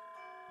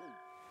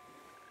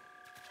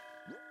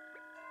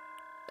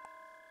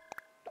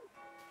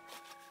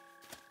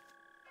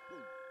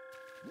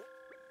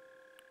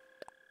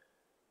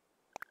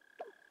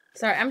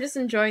 Sorry, I'm just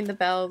enjoying the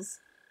bells.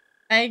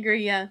 I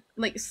agree, yeah.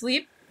 Like,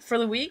 sleep for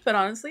the week, but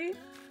honestly...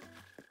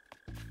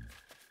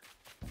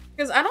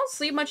 Because I don't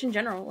sleep much in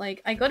general.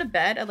 Like, I go to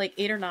bed at like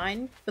 8 or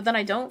 9, but then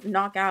I don't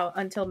knock out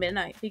until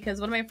midnight. Because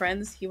one of my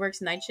friends, he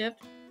works night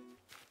shift.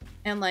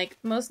 And like,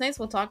 most nights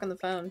we'll talk on the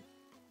phone.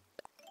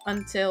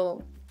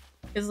 Until...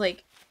 Because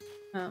like,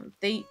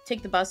 they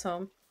take the bus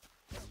home.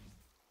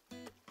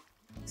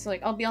 So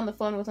like, I'll be on the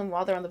phone with him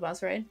while they're on the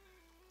bus ride.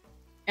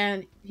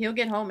 And he'll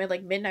get home at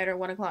like midnight or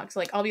 1 o'clock. So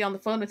like, I'll be on the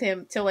phone with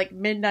him till like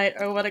midnight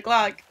or 1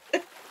 o'clock.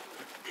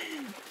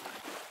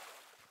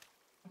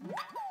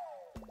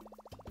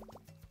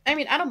 I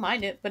mean, I don't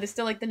mind it, but it's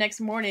still like the next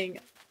morning,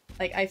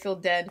 like I feel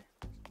dead.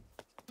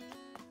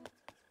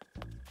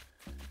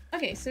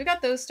 Okay, so we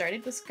got those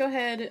started. Let's go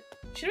ahead.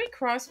 Should we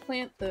cross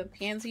plant the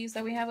pansies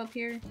that we have up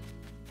here?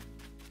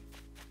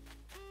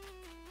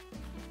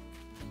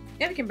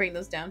 Yeah, we can bring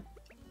those down.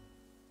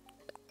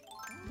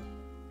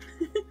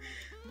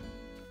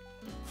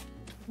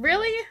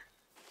 Really?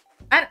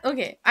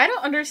 Okay, I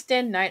don't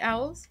understand night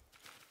owls.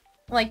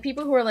 Like,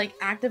 people who are, like,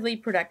 actively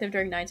productive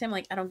during nighttime,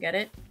 like, I don't get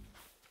it.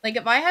 Like,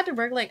 if I had to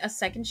work, like, a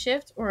second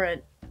shift or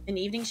an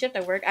evening shift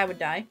at work, I would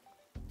die.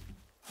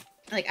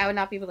 Like, I would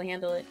not be able to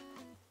handle it.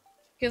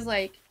 Because,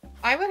 like,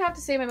 I would have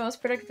to say my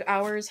most productive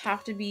hours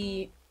have to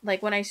be,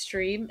 like, when I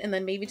stream, and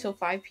then maybe till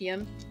 5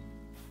 p.m.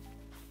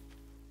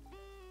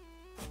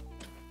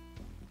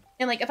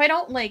 And, like, if I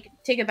don't, like,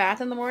 take a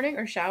bath in the morning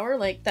or shower,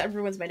 like, that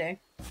ruins my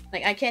day.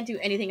 Like, I can't do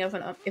anything if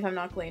I'm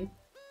not clean.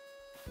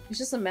 It's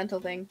just a mental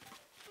thing.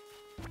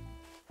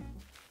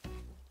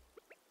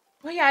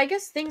 Well, yeah, I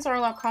guess things are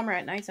a lot calmer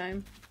at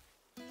nighttime.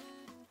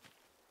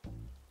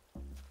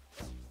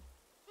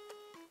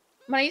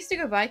 When I used to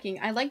go biking,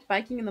 I liked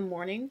biking in the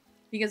morning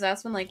because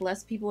that's when, like,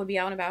 less people would be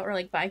out and about, or,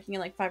 like, biking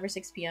at, like, 5 or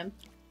 6 p.m.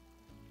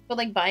 But,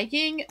 like,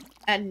 biking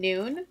at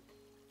noon...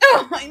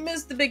 Oh, I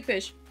missed the big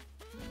fish!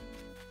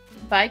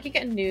 Biking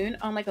at noon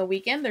on, like, a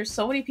weekend, there's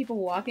so many people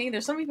walking.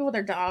 There's so many people with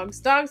their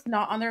dogs. Dogs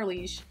not on their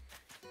leash.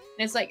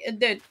 And it's like,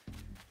 dude,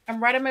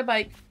 I'm riding my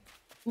bike.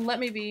 Let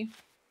me be.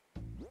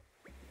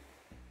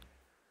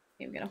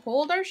 Okay, we're gonna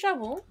hold our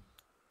shovel.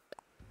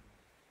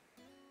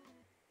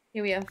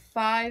 Here we have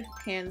 5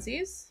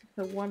 pansies.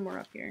 So 1 more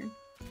up here.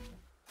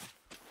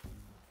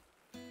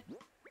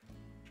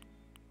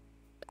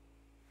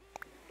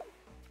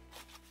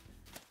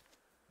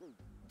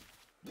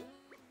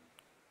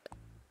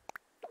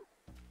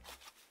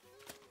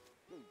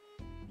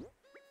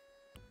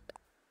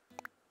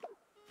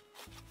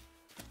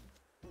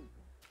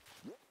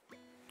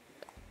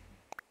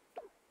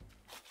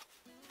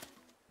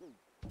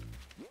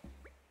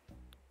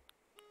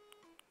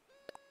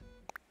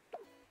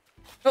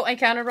 Oh, I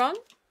counted wrong.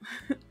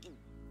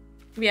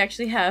 We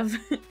actually have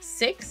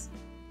 6.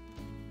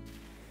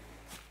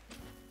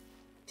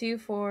 2,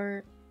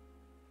 4.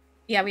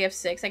 Yeah, we have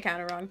 6. I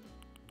counted wrong.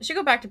 I should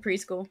go back to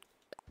preschool.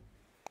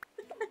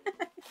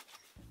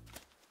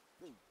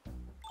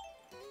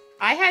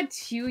 I had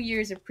 2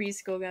 years of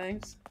preschool,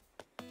 guys.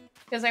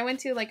 Because I went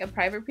to, like, a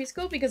private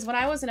preschool. Because when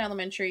I was in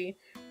elementary,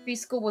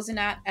 preschool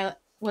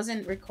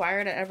wasn't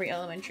required at every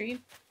elementary.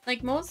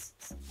 Like,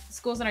 most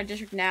schools in our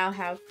district now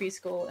have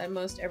preschool at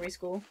most every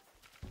school.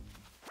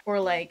 Or,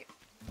 like,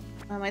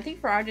 I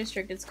think for our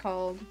district it's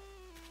called...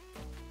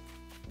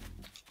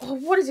 Oh,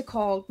 what is it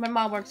called? My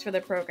mom works for the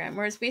program,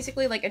 where it's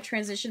basically like a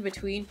transition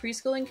between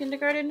preschool and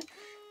kindergarten.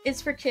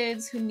 It's for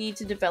kids who need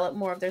to develop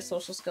more of their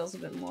social skills a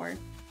bit more.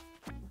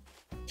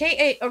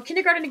 K8, or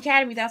Kindergarten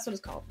Academy, that's what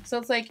it's called. So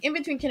it's like in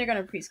between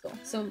kindergarten and preschool.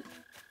 So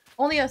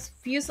only a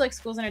few select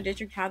schools in our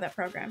district have that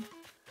program.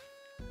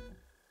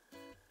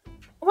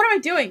 What am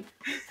I doing?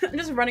 I'm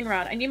just running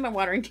around. I need my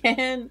watering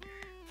can.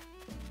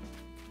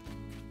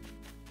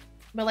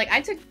 But like,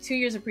 I took 2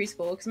 years of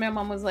preschool because my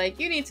mom was like,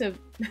 you need to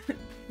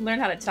learn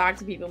how to talk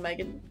to people,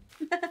 Megan.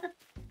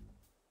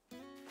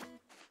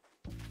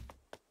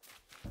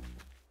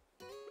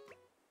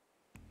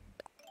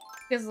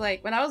 Because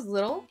like, when I was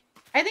little,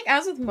 I think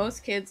as with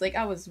most kids, like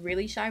I was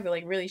really shy, but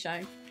like really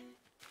shy.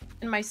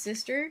 And my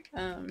sister,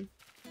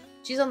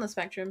 she's on the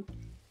spectrum.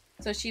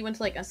 So she went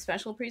to like a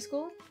special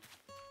preschool.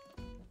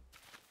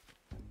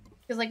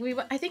 Because like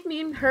I think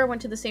me and her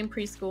went to the same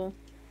preschool.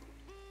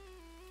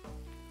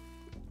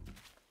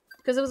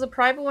 Because it was a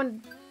private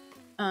one,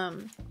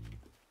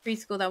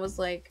 preschool that was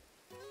like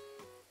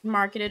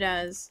marketed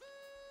as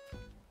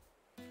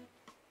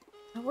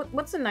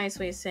what's a nice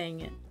way of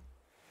saying it?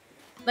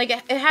 Like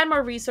it had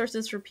more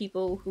resources for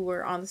people who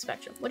were on the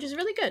spectrum, which is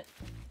really good.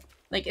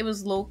 Like it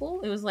was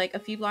local. It was like a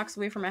few blocks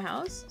away from my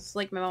house, so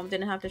like my mom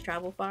didn't have to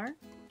travel far.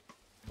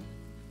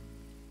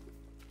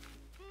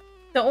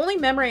 The only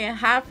memory I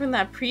have from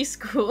that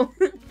preschool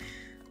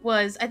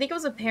was I think it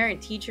was a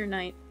parent-teacher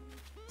night,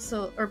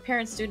 or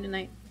parent-student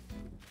night.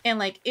 and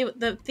like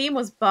the theme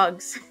was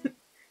bugs.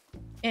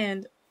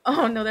 And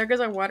oh no, there goes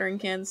our watering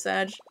can,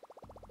 Sag.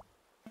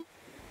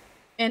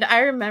 And I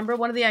remember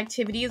one of the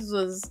activities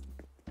was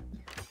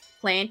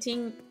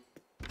planting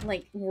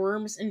like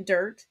worms in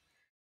dirt.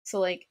 So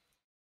like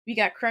we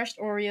got crushed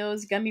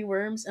Oreos, gummy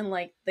worms, and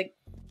like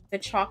the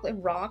chocolate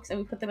rocks, and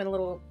we put them in a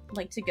little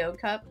like to-go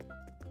cup.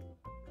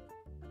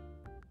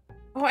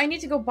 Oh, I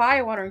need to go buy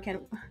a watering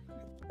can.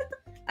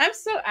 I'm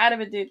so out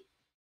of it, dude.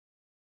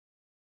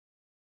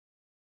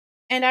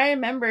 And I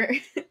remember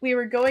we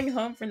were going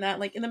home from that,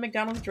 like in the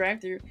McDonald's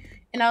drive-thru,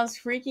 and I was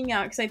freaking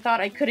out because I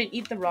thought I couldn't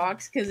eat the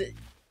rocks because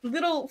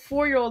little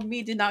 4-year-old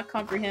me did not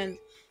comprehend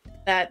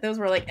that those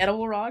were like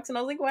edible rocks, and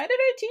I was like, why did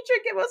our teacher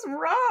give us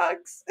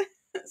rocks?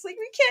 It's like,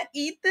 we can't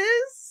eat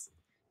this.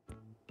 Oh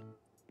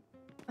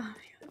my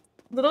God.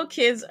 Little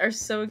kids are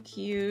so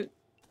cute.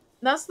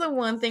 That's the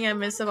one thing I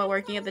miss about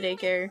working at the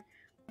daycare.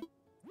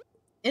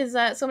 Is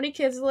that so many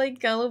kids are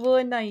like gullible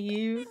and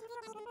naive,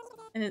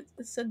 and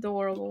it's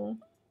adorable.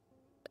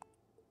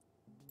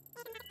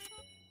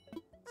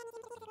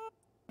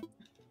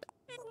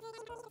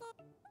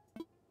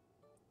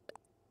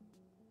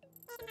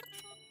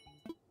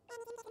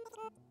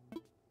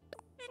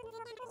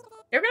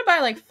 They're gonna buy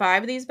like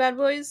 5 of these bad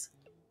boys.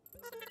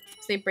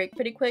 Because they break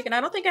pretty quick, and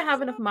I don't think I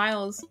have enough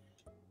miles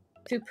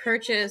to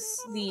purchase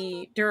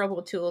the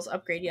durable tools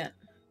upgrade yet.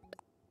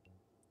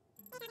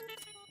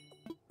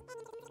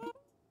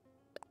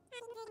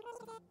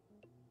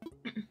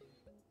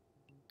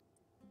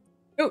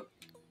 Oh!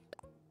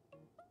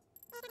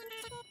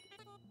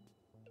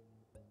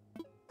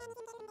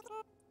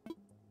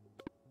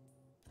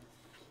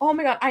 Oh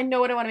my god, I know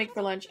what I want to make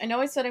for lunch. I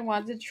know I said I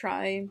wanted to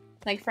try,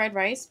 like, fried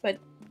rice, but,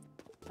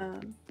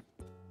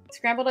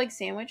 scrambled egg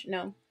sandwich?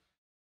 No.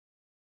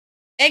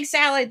 Egg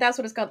salad! That's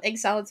what it's called. Egg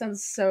salad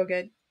sounds so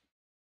good.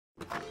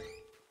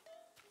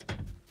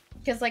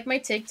 Because, like, my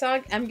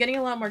TikTok, I'm getting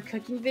a lot more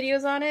cooking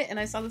videos on it, and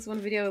I saw this one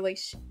video, like,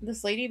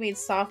 this lady made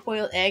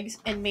soft-boiled eggs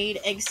and made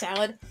egg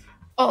salad.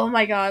 Oh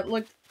my god,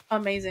 looked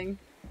amazing.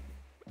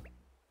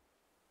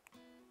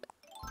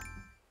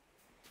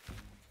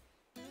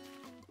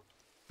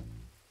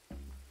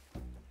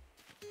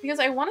 Because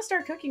I want to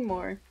start cooking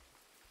more.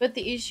 But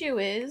the issue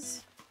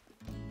is,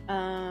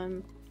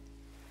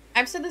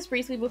 I've said this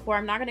briefly before,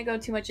 I'm not going to go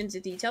too much into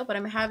detail, but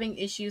I'm having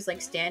issues,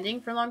 like, standing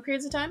for long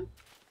periods of time.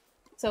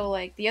 So,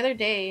 like, the other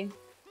day,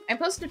 I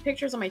posted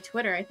pictures on my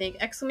Twitter, I think.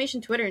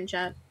 Exclamation Twitter in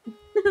chat.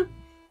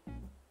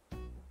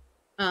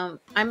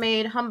 I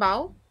made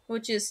hambao,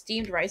 which is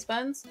steamed rice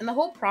buns, and the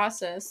whole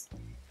process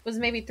was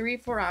maybe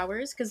 3-4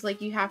 hours, because,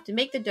 like, you have to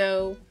make the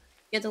dough,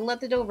 you have to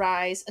let the dough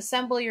rise,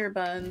 assemble your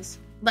buns,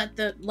 let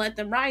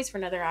them rise for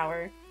another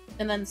hour,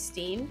 and then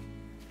steam.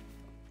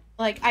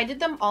 Like, I did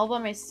them all by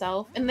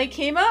myself, and they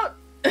came out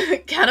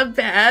kind of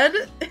bad,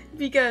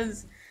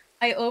 because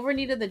I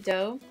over-kneaded the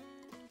dough.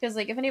 Because,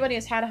 like, if anybody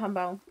has had a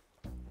hambao,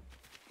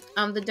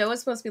 the dough is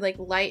supposed to be, like,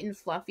 light and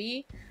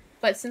fluffy,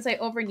 but since I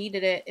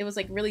over-kneaded it, it was,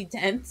 like, really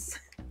dense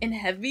and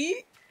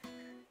heavy.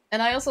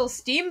 And I also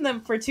steamed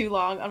them for too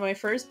long on my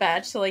first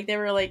batch, so, like, they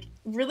were, like,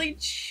 really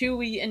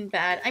chewy and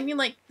bad. I mean,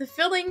 like, the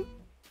filling,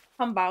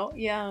 hambao,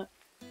 yeah.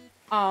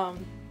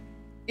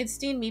 It's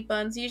steamed meat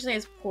buns, it usually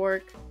has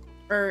pork,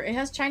 or it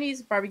has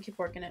Chinese barbecue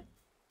pork in it.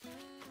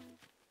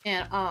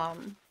 And, what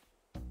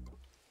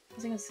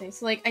was I gonna say?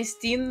 So, like, I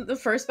steamed the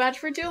first batch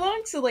for too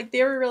long, so, like,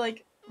 they were,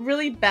 like,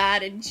 really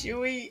bad and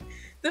chewy.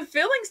 The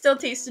filling still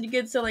tasted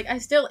good, so, like, I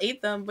still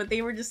ate them, but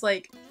they were just,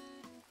 like,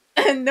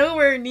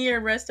 nowhere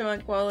near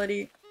restaurant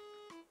quality.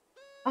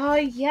 Oh,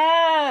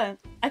 yeah!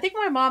 I think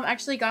my mom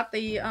actually got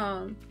the,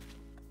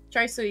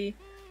 chai sui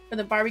for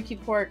the barbecue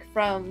pork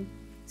from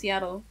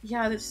Seattle.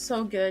 Yeah, that's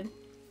so good.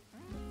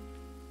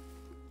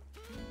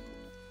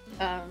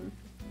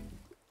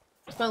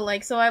 But,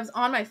 like, so I was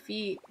on my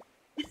feet.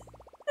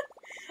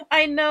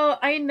 I know,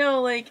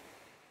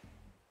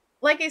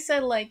 like I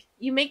said, like,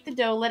 you make the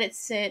dough, let it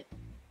sit,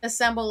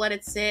 assemble, let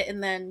it sit,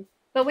 and then...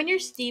 But when you're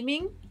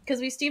steaming, because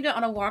we steamed it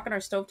on a wok on our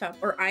stovetop,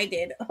 or I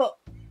did. Oh,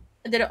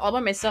 I did it all by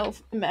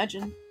myself,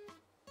 imagine.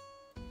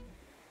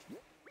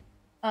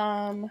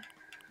 So,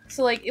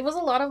 like, it was a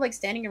lot of, like,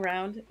 standing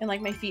around, and,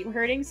 like, my feet were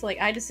hurting, so, like,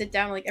 I had to sit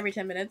down, like, every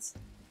 10 minutes,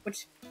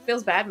 which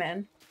feels bad,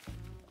 man.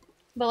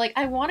 But, like,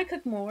 I want to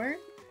cook more,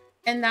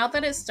 and now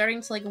that it's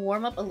starting to, like,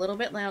 warm up a little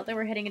bit, now that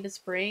we're heading into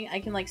spring, I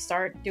can, like,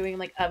 start doing,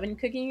 like, oven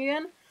cooking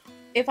again.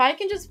 If I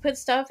can just put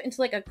stuff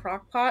into, like, a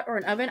crock pot or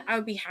an oven, I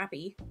would be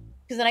happy.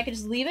 Because then I can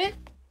just leave it,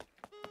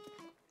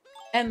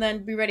 and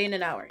then be ready in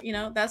an hour, you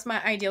know? That's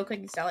my ideal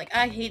cooking style. Like,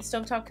 I hate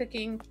stovetop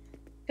cooking,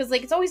 because,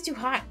 like, it's always too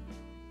hot,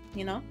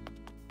 you know?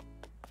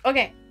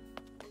 Okay.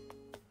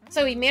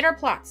 So we made our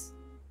plots.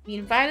 We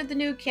invited the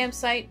new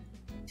campsite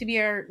to be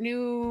our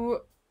new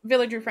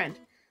villager friend.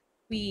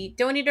 We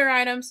donated our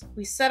items.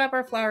 We set up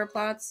our flower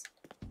plots.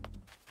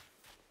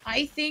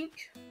 I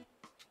think...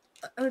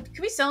 can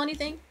we sell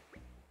anything?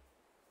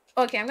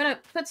 Okay, I'm gonna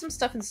put some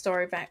stuff in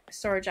storage,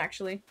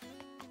 actually.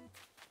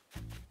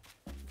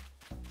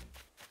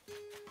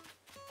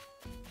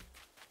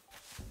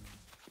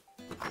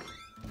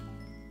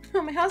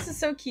 Oh, my house is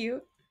so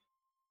cute.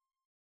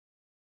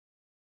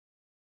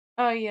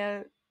 Oh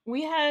yeah,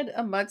 we had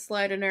a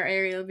mudslide in our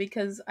area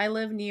because I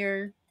live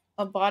near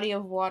a body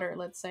of water.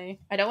 Let's say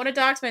I don't want to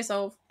dox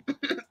myself,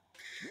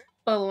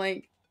 but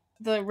like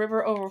the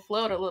river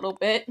overflowed a little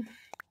bit,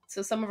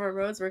 so some of our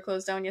roads were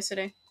closed down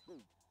yesterday.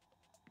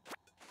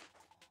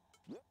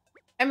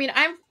 I mean,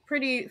 I'm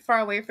pretty far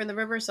away from the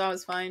river, so I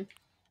was fine.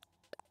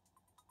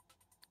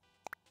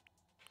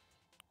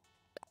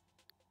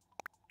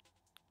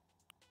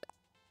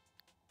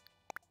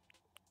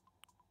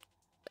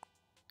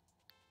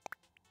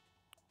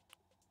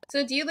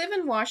 So, do you live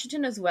in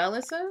Washington as well,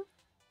 Issa?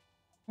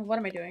 What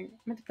am I doing? I'm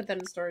going to put that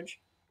in storage.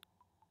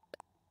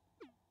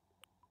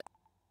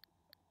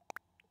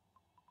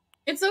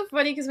 It's so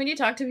funny because when you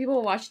talk to people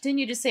in Washington,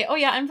 you just say, "Oh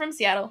yeah, I'm from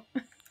Seattle."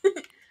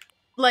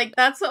 Like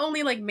that's the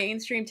only like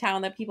mainstream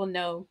town that people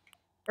know,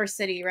 or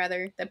city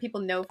rather, that people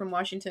know from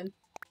Washington.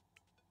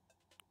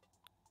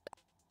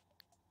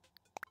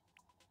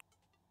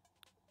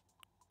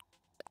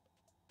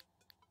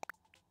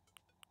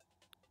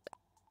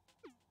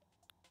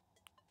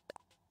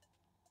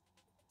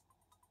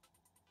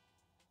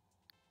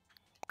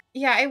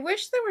 Yeah, I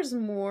wish there was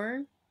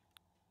more.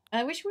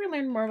 I wish we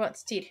learned more about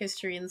state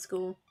history in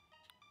school.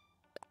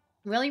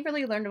 Really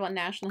learned about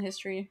national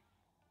history.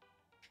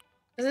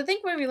 Because I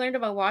think when we learned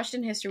about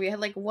Washington history, we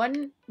had like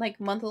one like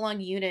month-long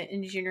unit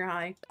in junior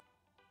high.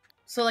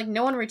 So like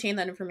no one retained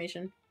that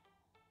information.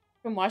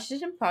 From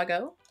Washington,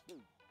 Pago.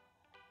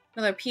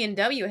 Another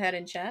P&W head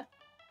in chat.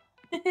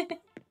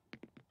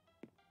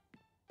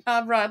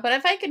 Right, but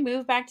if I could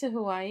move back to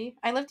Hawaii,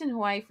 I lived in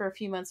Hawaii for a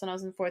few months when I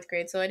was in 4th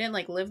grade, so I didn't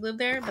like live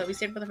there, but we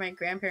stayed with my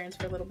grandparents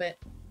for a little bit.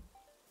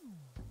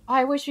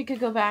 I wish we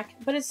could go back,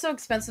 but it's so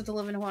expensive to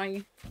live in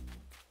Hawaii.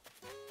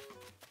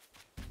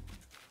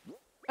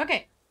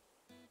 Okay.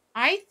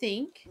 I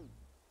think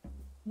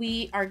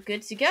we are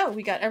good to go.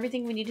 We got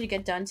everything we needed to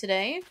get done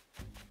today.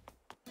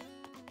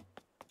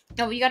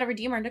 Oh, we gotta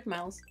redeem our Nook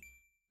Miles.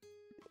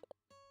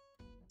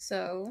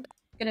 So,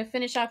 gonna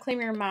finish out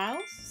claiming our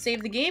miles,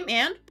 save the game,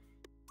 and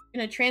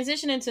gonna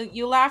transition into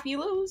You Laugh, You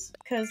Lose.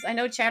 Because I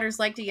know chatters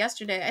liked it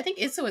yesterday. I think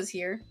Issa was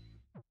here.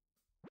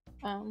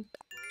 I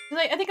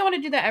think I want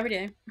to do that every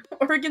day.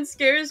 Oregon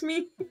scares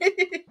me.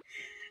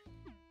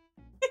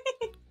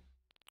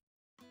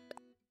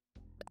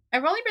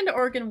 I've only been to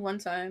Oregon one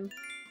time.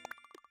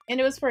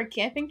 And it was for a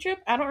camping trip.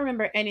 I don't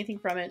remember anything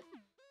from it.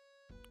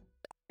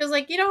 Because,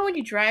 like, you know when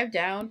you drive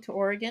down to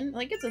Oregon?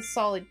 Like, it's a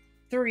solid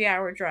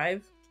 3-hour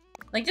drive.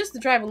 Like, just the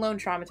drive alone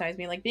traumatized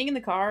me. Like, being in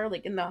the car,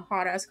 like, in the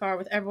hot-ass car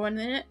with everyone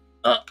in it.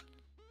 Ugh.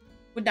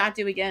 Would not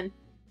do again.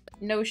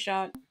 No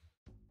shot.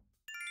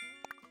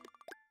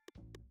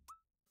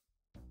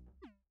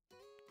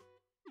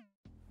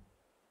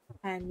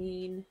 I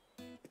mean...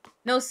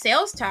 No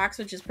sales tax,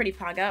 which is pretty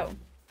pago.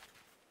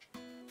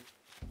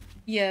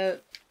 Yeah.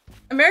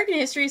 American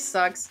history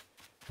sucks.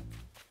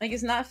 Like,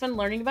 it's not fun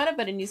learning about it,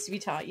 but it needs to be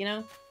taught, you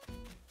know?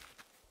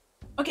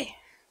 Okay.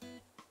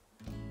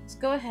 Let's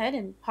go ahead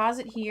and pause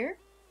it here.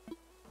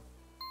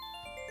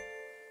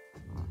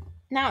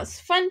 Now it's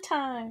fun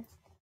time.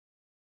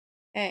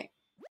 Okay.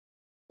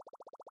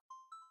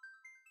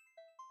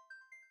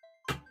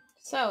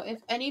 So, if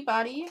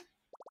anybody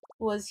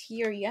was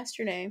here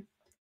yesterday,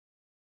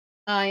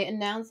 I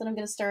announced that I'm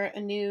going to start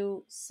a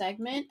new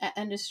segment at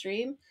end of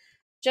stream,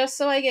 just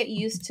so I get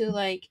used to,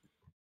 like,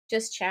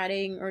 just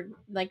chatting or,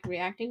 like,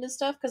 reacting to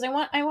stuff, because I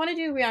want to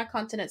do React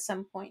content at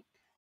some point.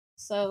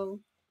 So,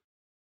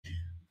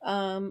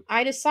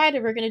 I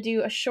decided we're going to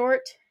do a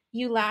short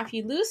You Laugh,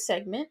 You Lose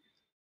segment.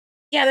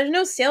 Yeah, there's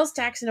no sales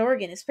tax in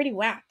Oregon. It's pretty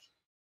whack.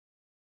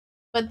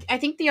 But I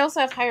think they also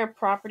have higher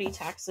property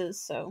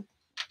taxes, so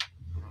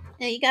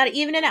yeah, you gotta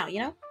even it out, you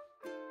know?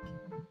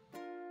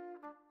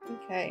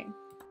 Okay.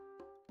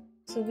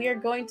 So we are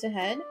going to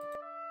head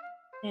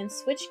and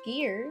switch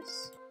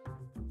gears.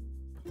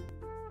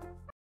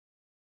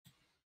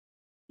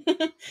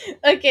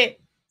 Okay,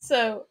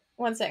 so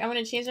one sec. I'm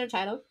gonna change our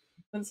title.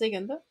 One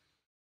second.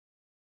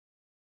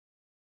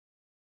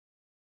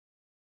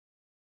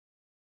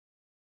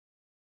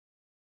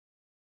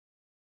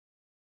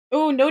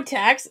 Oh, no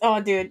tax?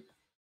 Oh, dude.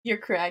 You're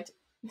correct.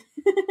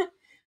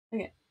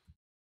 Okay.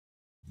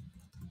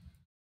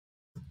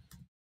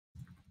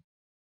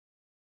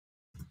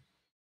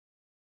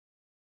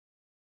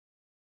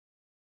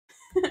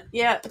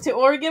 Yeah, to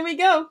Oregon we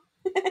go.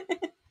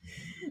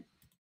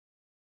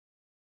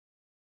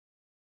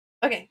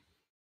 Okay.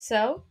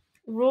 So,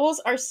 rules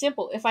are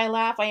simple. If I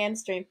laugh, I end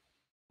stream.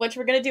 Which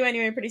we're gonna do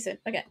anyway pretty soon.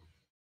 Okay.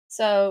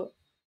 So,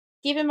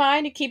 keep in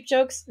mind to keep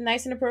jokes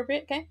nice and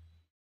appropriate, okay?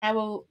 I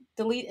will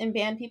delete and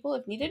ban people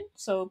if needed,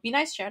 so be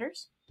nice,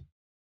 chatters.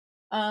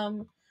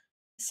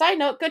 Side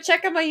note, go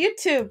check out my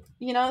YouTube.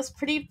 You know, it's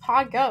pretty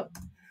pog up.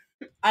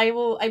 I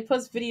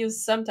post videos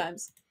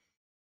sometimes.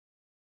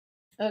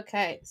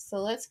 Okay, so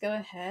let's go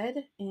ahead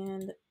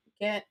and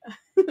get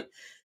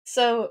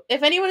so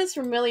if anyone is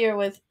familiar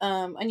with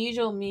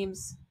unusual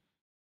memes,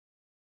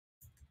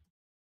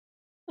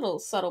 little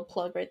subtle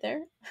plug right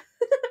there.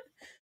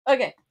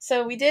 Okay,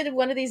 so we did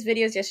one of these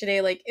videos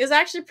yesterday. Like, it was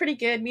actually pretty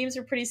good. Memes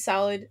were pretty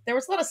solid. There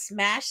was a lot of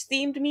Smash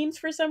themed memes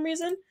for some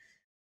reason.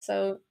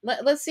 So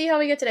let's see how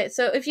we get today.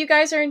 So if you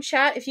guys are in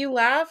chat, if you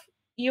laugh,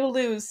 you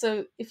lose.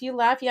 So if you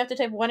laugh, you have to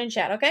type 1 in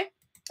chat, okay?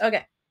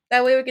 Okay.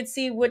 That way we can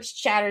see which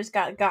chatters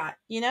got,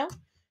 you know?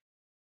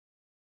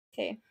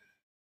 Okay.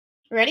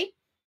 Ready?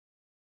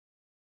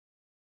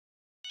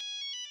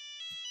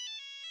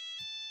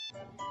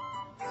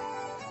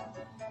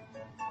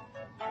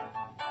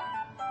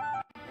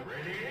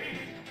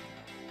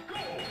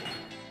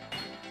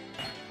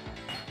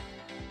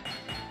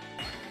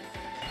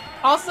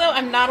 Also,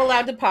 I'm not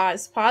allowed to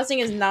pause. Pausing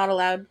is not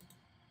allowed.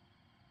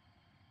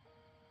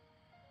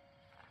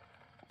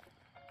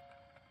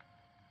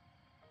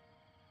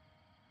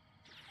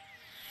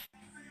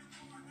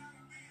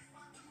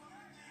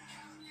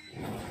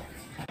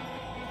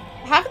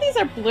 Half of these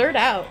are blurred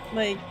out.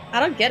 Like, I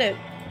don't get it.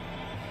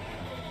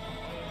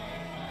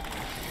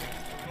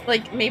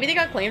 Like, maybe they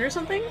got claimed or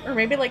something? Or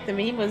maybe, like, the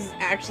meme was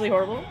actually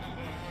horrible?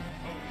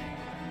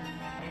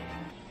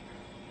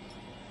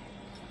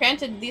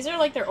 Granted, these are,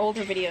 like, their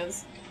older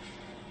videos.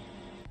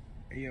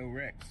 Hey, yo,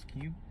 Rex,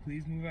 can you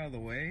please move out of the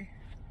way?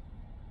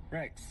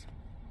 Rex!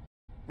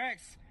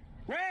 Rex!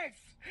 Rex!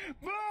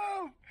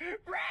 Move!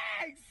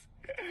 Rex!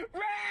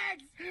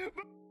 Rex!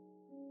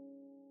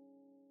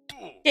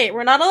 Okay,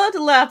 we're not allowed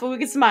to laugh, but we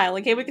can smile,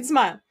 okay? We can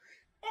smile.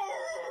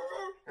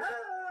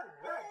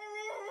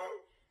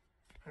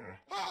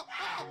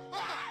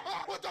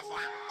 What the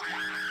fuck?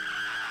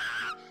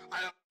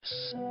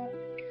 Suck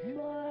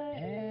my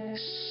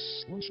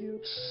ass, won't you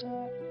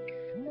suck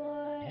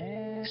my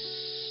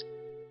ass?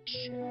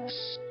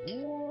 Just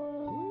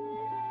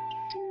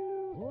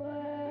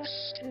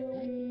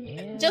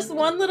Just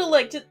one little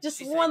lick,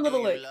 just one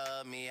little lick.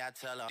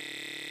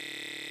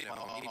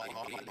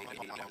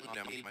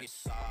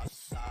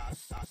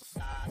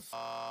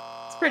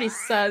 It's pretty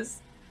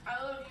sus.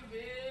 I love you,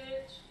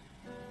 bitch.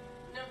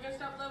 Never gonna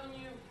stop loving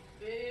you,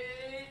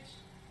 bitch.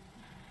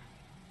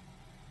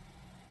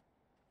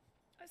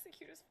 That's the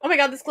cutest. Oh my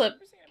god, this clip.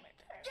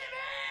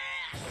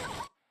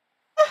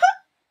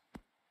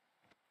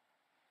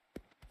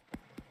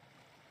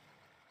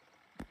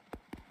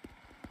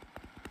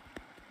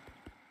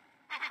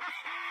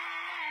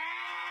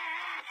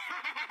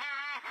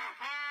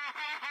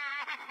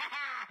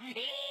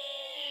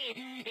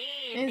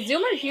 And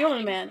Zoomer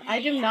humor, man.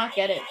 I do not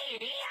get it.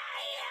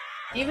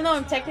 Even though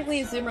I'm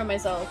technically a Zoomer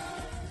myself.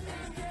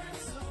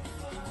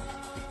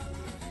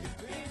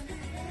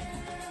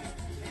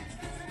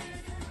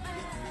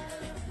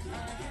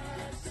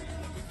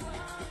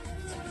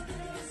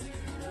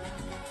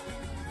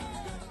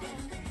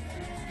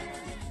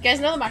 You guys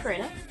know the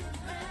Macarena?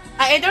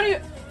 I don't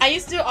even- I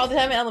used to do it all the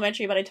time in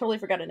elementary, but I totally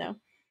forgot it now.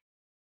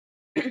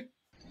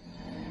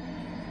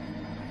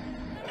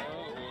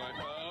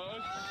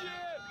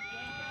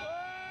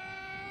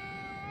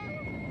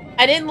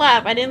 I didn't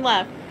laugh, I didn't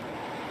laugh.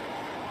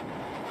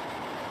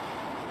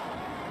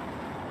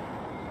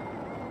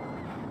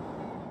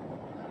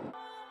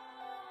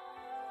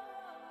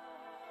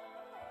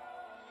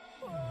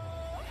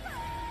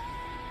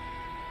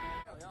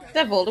 Is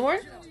that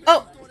Voldemort?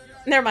 Oh,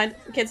 never mind.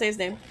 I can't say his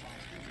name.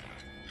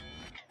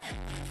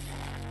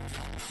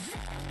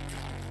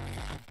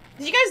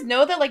 Did you guys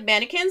know that, like,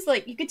 mannequins,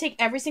 like, you could take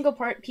every single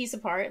piece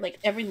apart, like,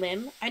 every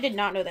limb? I did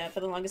not know that for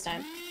the longest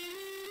time.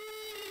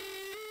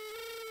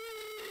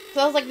 So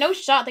I was like, no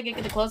shot they could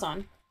get the clothes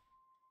on.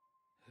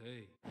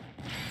 Hey.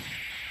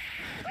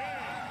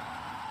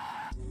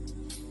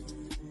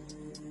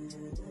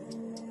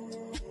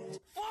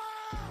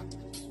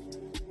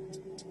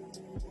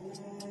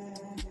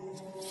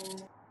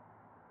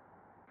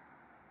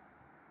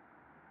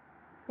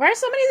 Why are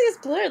so many of these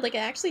blurred? Like, I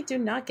actually do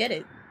not get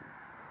it.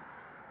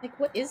 Like,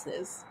 what is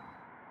this?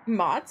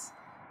 Mods?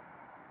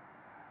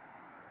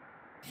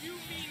 You mean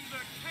the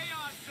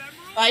Chaos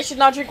Emerald? I should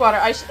not drink water.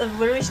 I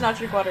literally should not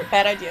drink water.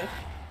 Bad idea.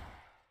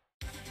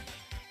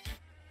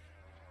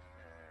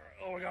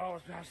 Oh my god, I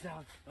was passed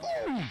down.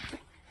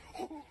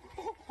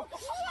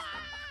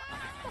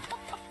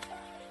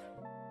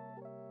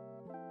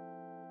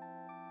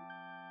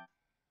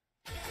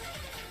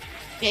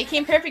 Yeah, it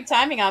came perfect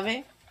timing of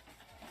it.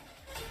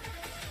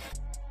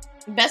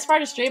 Best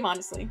part of stream,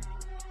 honestly.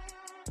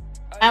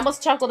 I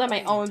almost chuckled at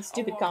my own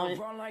stupid comment.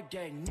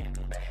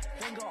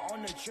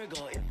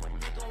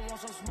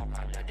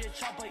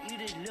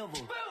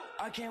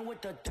 I can't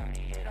with the dirty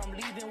head, I'm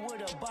leaving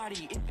with a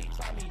body. If he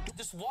try me,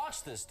 just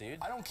watch this, dude.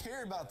 I don't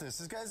care about this.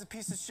 This guy's a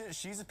piece of shit.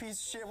 She's a piece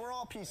of shit. We're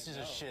all pieces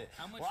of shit.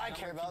 What I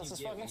care about is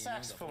this fucking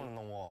saxophone in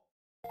the wall.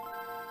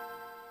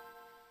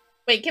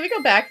 Wait, can we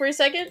go back for a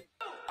second?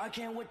 I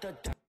can't with the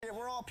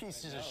we're all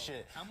pieces of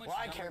shit. What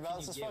I care about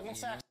is this fucking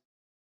saxophone.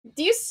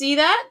 Do you see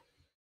that?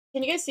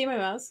 Can you guys see my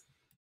mouse?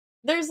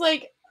 There's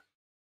like...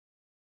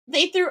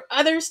 They threw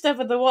other stuff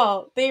at the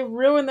wall. They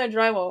ruined their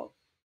drywall.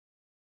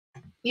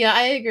 Yeah,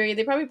 I agree.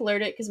 They probably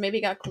blurred it because maybe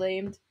it got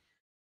claimed.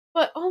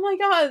 But, oh my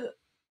god.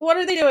 What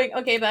are they doing?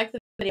 Okay, back to the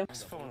video.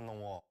 Saxophone in the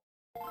wall.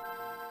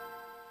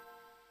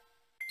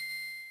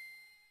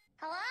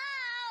 Hello?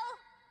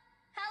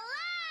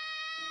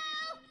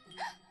 Hello?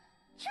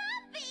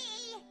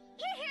 Choppy!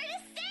 You're here to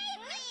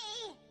save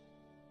me!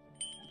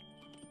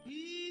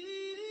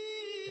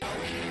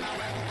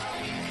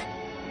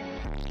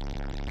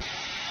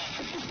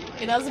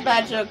 Okay, that was a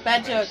bad joke.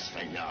 Bad joke.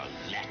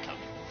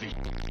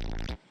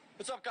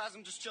 What's up, guys?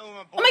 I'm just chilling with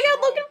my boy. Oh my God,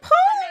 Logan Paul!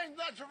 My name's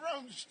not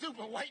Jerome, you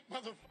stupid white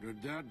motherfucker.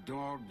 Did that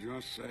dog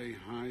just say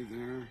hi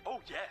there? Oh,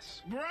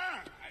 yes.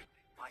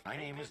 My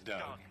name is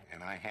Doug,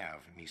 and I have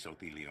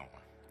mesothelioma.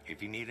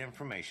 If you need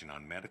information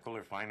on medical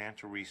or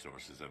financial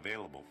resources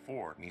available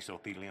for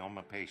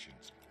mesothelioma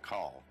patients,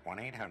 call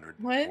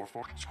 1-800-44...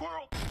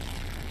 Squirrel.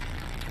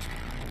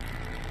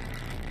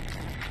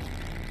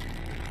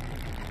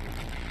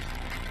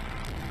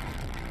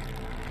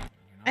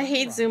 I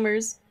hate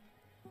Zoomers.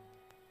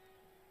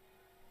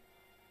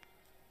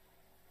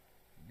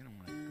 You're gonna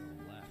want to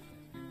go left.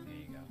 There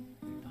you go.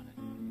 You've done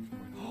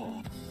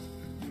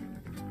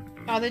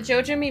it. Oh, the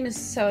JoJo meme is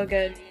so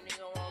good.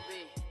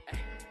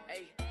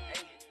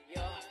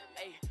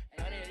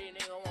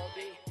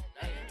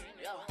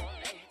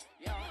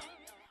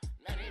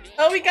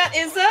 Oh, we got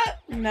Izza?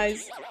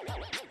 Nice.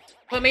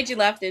 What made you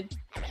laugh, dude?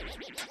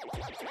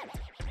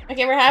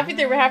 Okay, we're halfway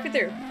through, we're halfway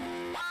through.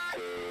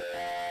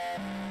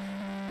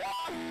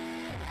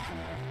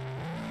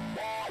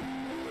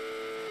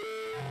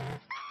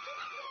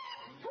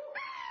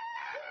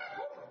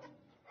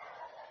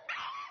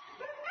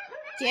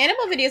 The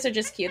animal videos are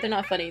just cute. They're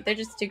not funny. They're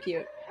just too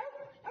cute.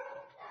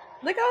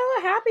 Look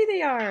how happy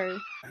they are.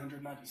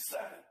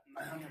 997,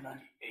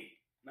 998,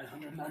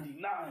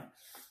 999,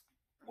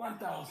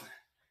 1,000.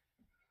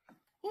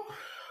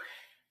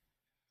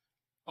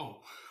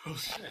 Oh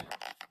shit.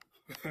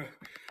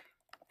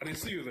 I didn't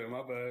see you there,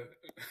 my bad.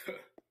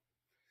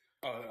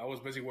 I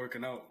was busy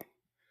working out.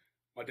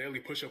 My daily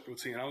push-up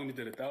routine, I only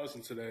did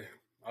 1,000 today.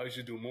 I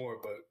usually do more,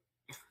 but...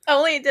 I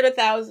only did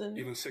 1,000.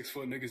 Even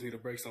 6-foot niggas need a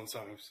break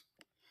sometimes.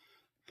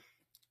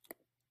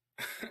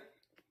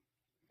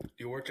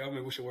 You work out?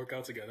 Maybe we should work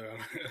out together.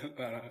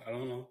 I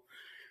don't know.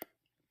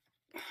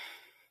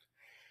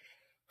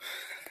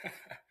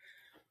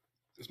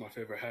 This is my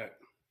favorite hat.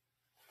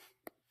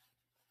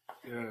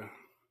 Yeah.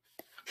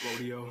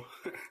 Rodeo.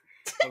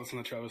 I listen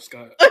to Travis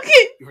Scott.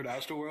 Okay. You heard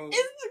Astroworld?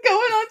 It's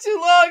going on too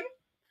long.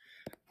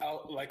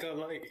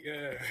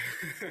 Yeah.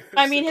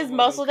 I mean, his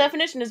muscle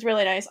definition is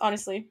really nice,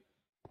 honestly.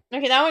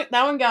 Okay, that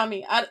one got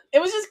me. It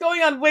was just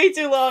going on way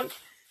too long.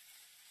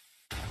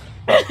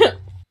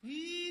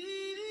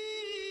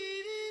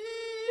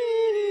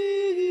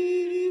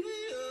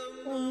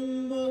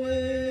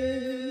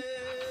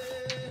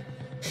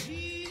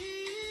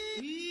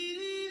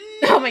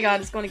 Oh my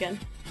God, it's going again.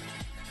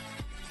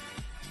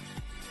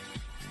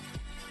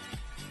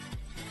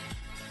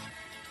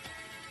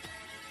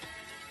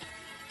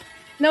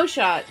 No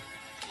shot.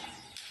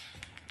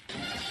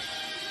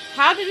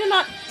 How did it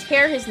not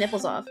tear his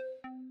nipples off?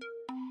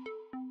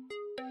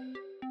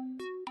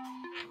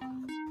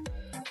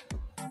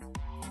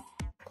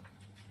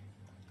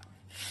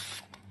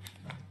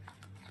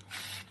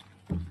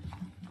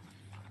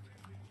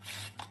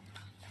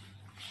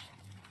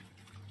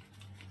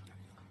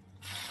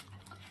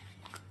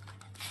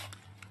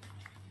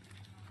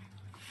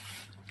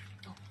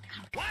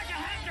 Why'd you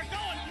have to go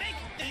and make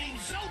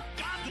things so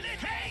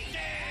complicated?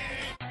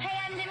 Hey,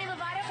 I'm Demi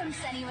Lovato from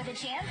Sunny with a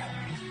Chance.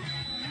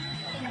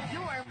 And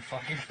you're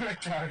Fucking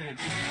retarded.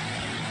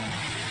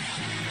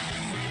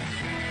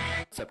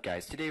 What's up,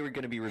 guys? Today we're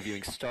going to be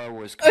reviewing Star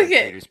Wars Okay,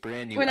 Creators'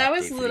 brand new when I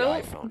was update for the little,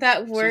 iPhone. that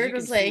So as word you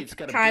was can see, like it's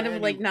got a kind of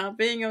brand like new- not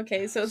being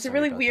okay, so it's Sorry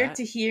really about weird that.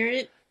 to hear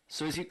it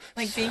So as you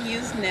like being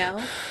used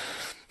now.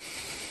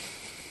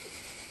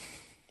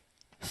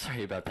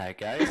 Sorry about that,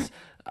 guys.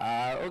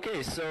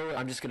 Okay, so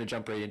I'm just gonna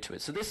jump right into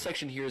it. So this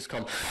section here is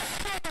called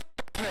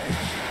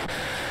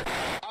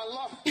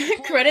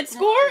Credit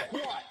score?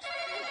 What?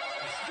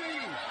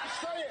 Steve,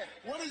 say it.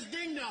 What is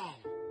ding dong?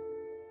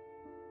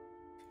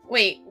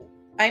 Wait,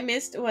 I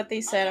missed what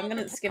they said. I'm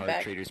gonna skip Card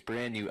back. Trader's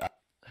brand new.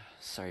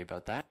 Sorry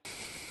about that.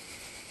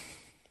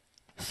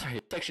 Sorry.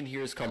 Section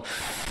here is called.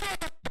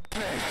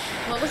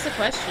 What was the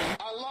question?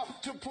 I love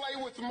to play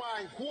with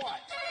my what?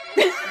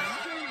 Steve,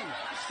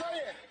 say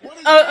it. What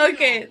is Oh, ding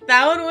okay, dong?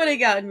 that one would have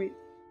gotten me.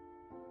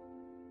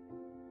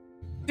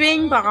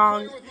 Bing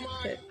bong.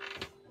 Okay.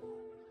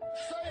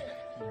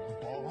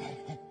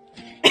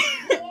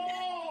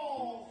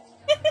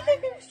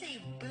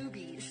 say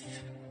boobies.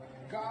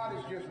 God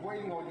is just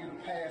waiting on you to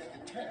pass the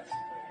test.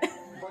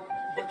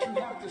 But you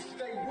have to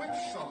stay with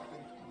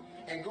something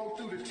and go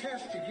through the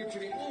test to get to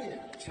the end.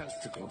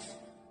 Testicles.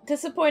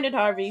 Disappointed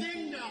Harvey.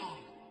 Ding dong.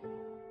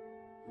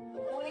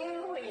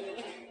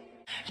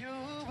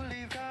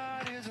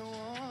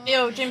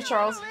 Yo, James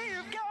Charles.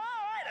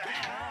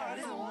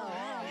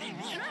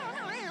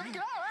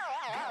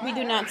 We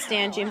do not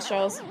stand James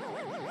Charles.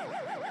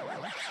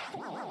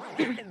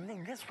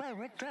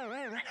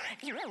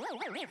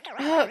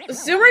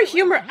 Zoomer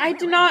humor, I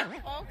do not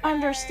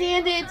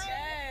understand it.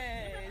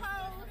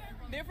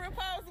 Different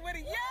pose with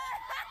it.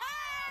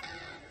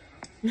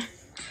 Yeah.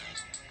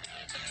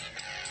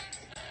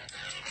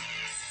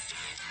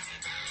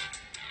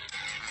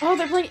 Oh,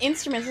 they're playing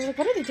instruments. I was like,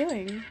 what are they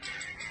doing?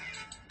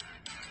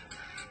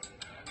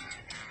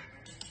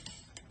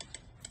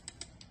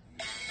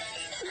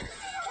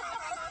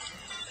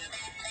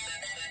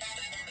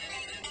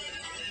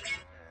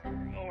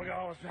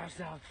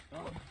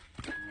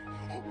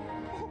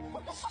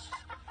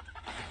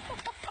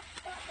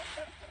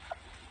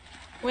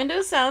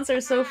 Windows sounds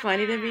are so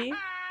funny to me.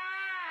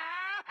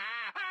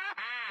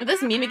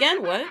 This meme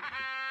again? What?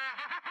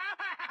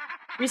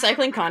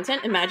 Recycling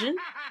content? Imagine.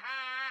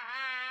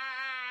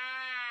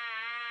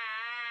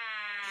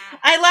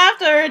 I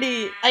laughed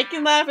already. I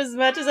can laugh as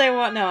much as I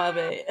want now of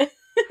it.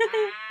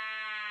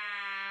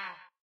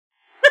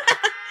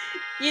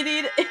 You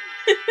need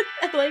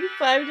like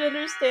 5 to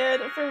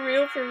understand. For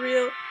real, for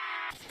real.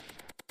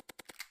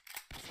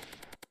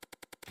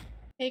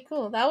 Okay,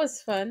 cool. That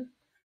was fun.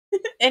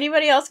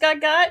 Anybody else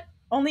got?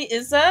 Only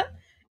Izza?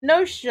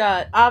 No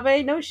shot.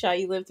 Abe, no shot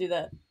you lived through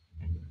that.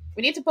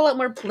 We need to pull out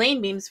more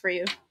plane memes for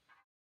you.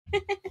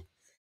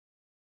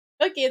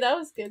 Okay, that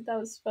was good. That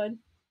was fun.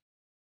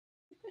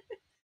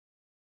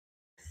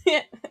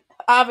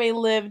 Abe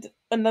lived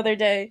another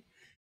day.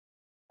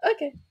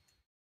 Okay.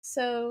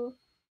 So,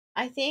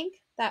 I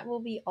think that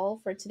will be all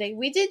for today.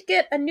 We did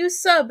get a new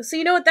sub, so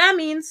you know what that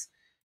means.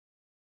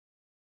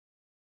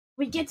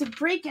 We get to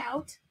break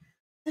out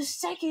the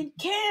second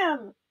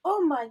cam.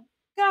 Oh my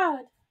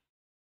god.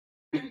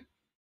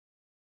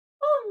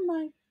 Oh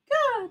my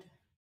god.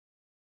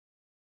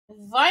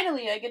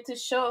 Finally, I get to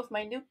show off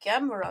my new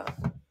camera.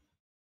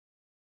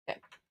 Okay.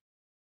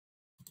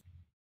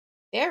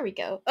 There we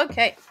go.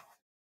 Okay.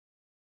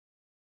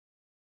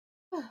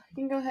 You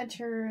can go ahead and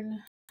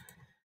turn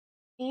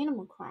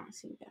Animal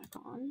Crossing back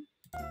on.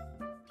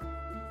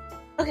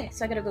 Okay,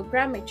 so I gotta go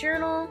grab my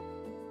journal.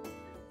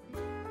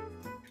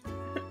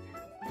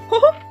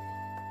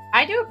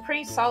 I do a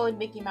pretty solid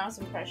Mickey Mouse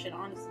impression,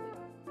 honestly.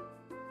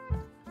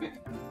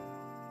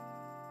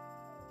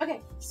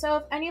 Okay, so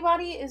if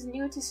anybody is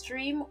new to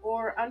stream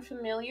or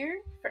unfamiliar,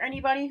 for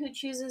anybody who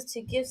chooses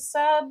to give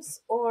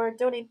subs or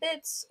donate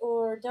bits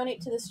or donate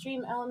to the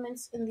stream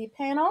elements in the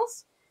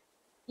panels,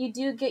 you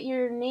do get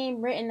your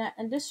name written at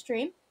end of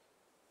stream.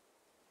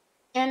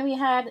 And we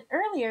had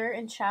earlier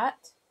in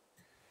chat,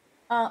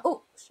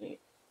 okay.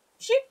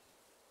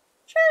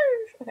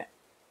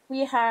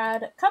 We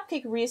had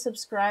Cupcake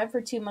resubscribe for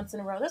 2 months in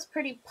a row. That's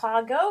pretty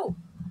pogo.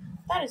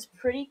 That is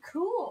pretty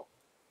cool.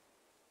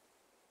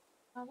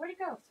 Where'd it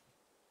go?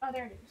 Oh,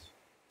 there it is.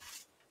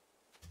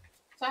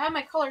 So I have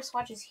my color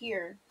swatches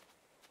here.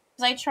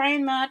 Because I try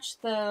and match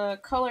the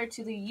color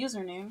to the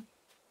username.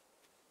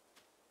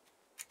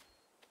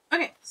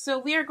 Okay, so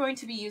we are going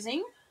to be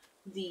using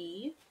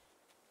the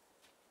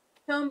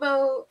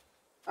Tombow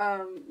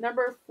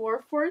number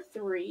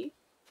 443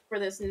 for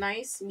this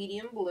nice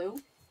medium blue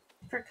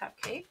for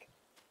Cupcake.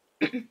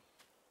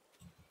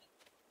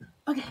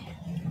 Okay.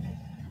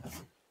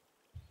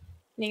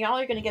 Now y'all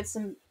are gonna get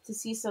to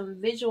see some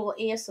visual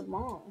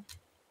ASMR.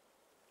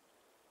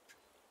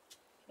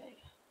 Okay.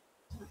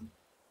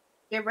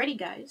 Get ready,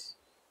 guys.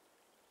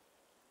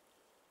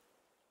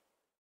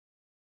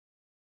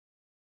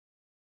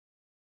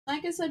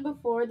 Like I said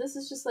before, this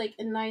is just like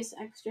a nice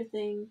extra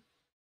thing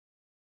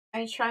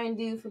I try and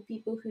do for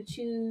people who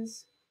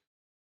choose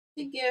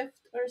to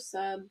gift or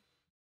sub.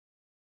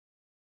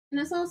 And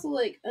it's also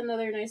like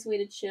another nice way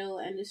to chill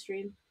and to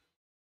stream.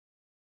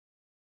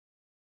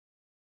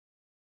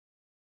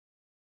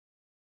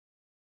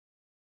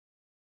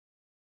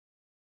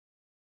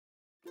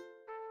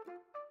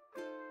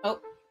 Oh,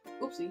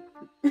 oopsie.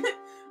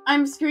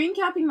 I'm screen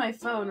capping my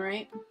phone,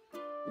 right?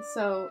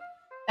 So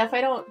if I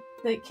don't,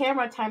 the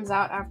camera times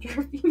out after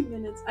a few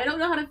minutes. I don't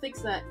know how to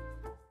fix that.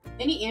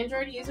 Any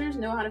Android users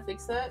know how to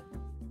fix that?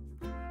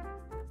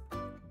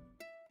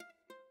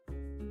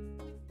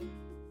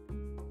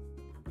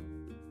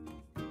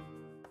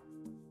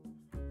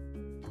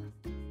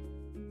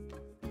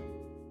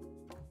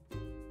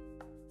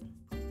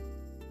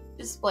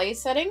 Display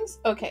settings?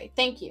 Okay,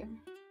 thank you.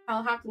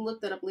 I'll have to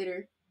look that up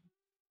later.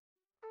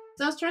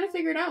 So I was trying to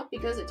figure it out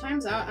because it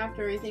times out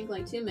after I think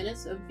like 2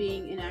 minutes of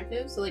being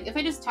inactive. So like if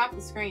I just tap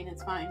the screen,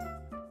 it's fine.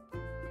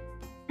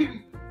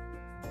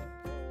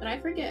 But I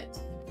forget.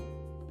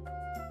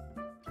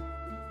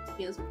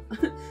 Yes.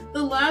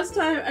 The last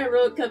time I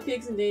wrote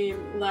Cupcake's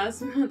name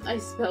last month, I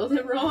spelled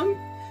it wrong.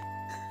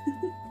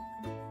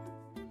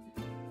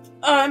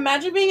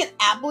 Imagine being an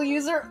Apple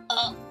user.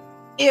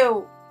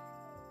 Ew.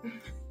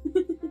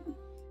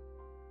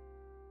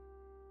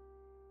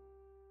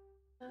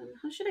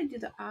 How should I do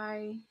the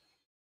eye?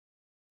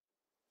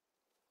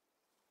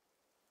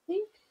 I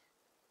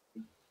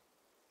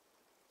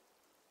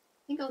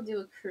think I'll do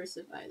a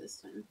cursive eye this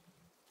time.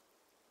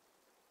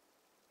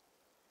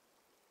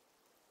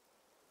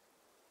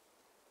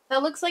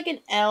 That looks like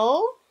an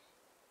L,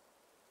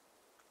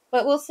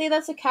 but we'll say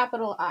that's a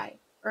capital I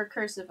or a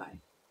cursive I.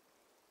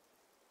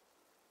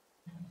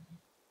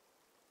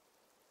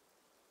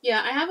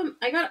 Yeah,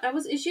 I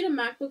was issued a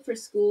MacBook for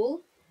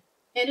school,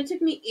 and it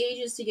took me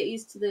ages to get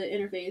used to the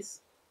interface.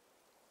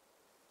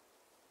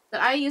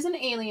 But I use an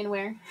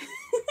Alienware.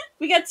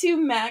 We got 2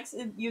 Macs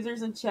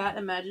users in chat,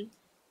 imagine.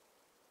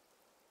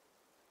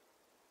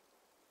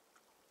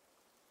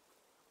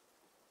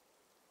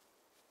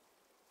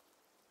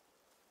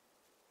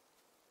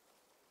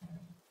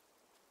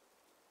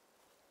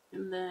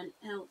 And then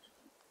L.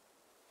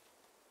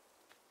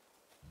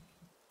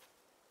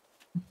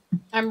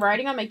 I'm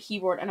writing on my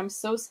keyboard and I'm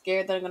so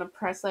scared that I'm gonna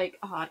press like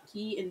a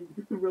hotkey and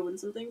ruin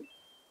something.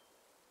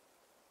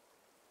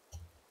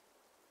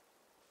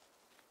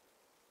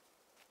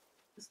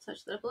 Just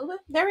touch that up a little bit.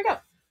 There we go.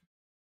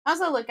 How's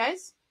that look,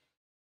 guys?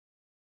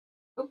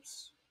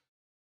 Oops.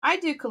 I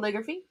do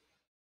calligraphy.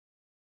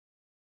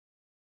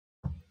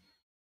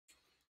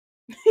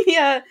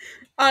 Yeah,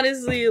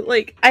 honestly,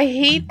 like, I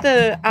hate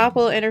the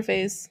Apple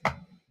interface.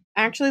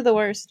 Actually, the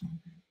worst.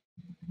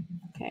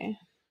 Okay.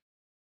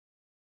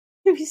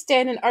 We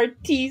stand an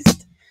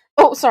artiste.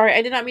 Oh, sorry,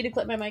 I did not mean to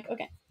clip my mic.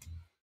 Okay.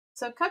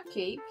 So,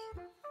 cupcake.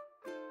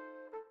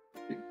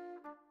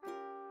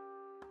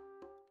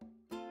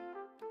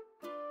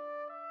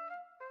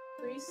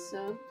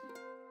 Pre-subbed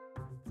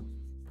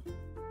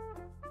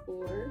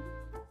for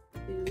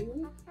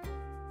 2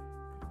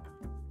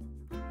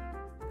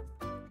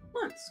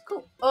 months.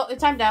 Cool. Oh, it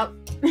timed out.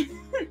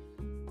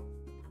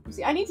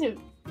 See, I need to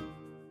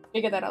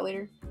figure that out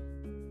later.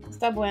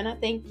 Está buena.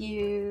 Thank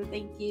you.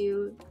 Thank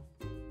you.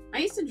 I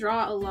used to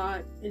draw a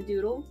lot and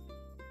doodle.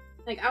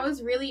 Like, I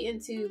was really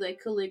into,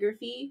 like,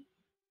 calligraphy.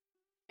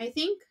 I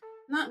think,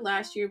 not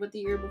last year, but the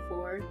year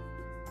before.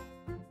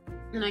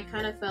 And I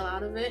kind of fell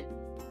out of it.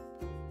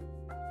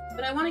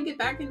 But I want to get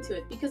back into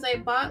it because I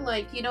bought,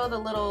 like, you know, the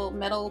little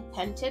metal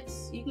pen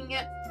tips you can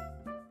get.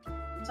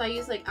 So I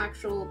used, like,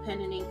 actual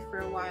pen and ink for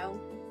a while.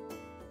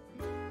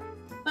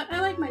 But I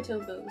like my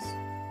Tobos.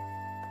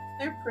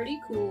 They're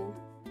pretty cool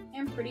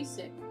and pretty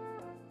sick.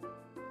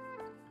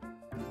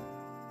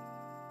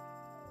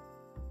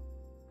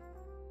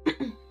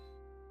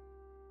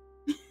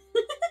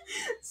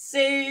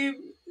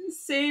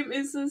 Same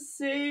is the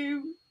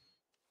same.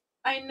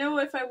 I know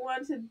if I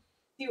want to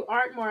do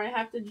art more, I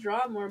have to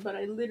draw more, but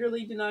I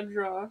literally do not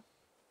draw.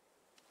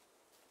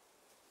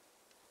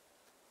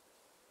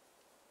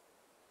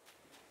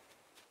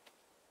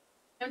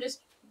 I'm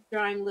just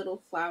drawing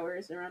little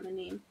flowers around the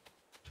name.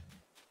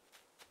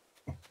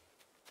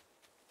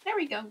 There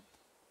we go.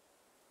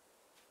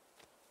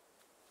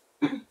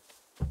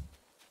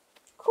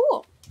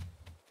 Cool.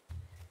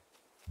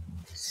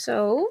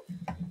 So,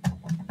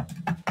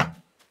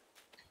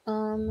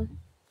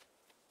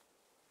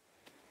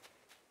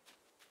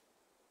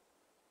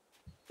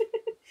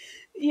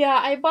 yeah,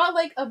 I bought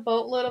like a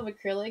boatload of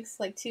acrylics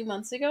like 2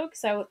 months ago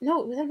because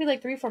no, it was gonna be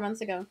like 3-4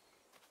 months ago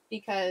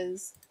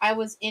because I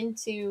was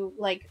into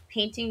like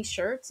painting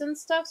shirts and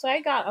stuff. So I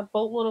got a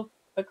boatload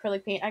of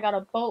acrylic paint. I got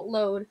a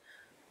boatload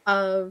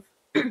of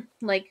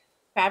like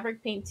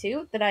fabric paint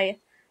too that I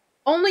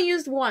only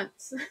used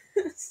once.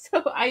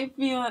 So I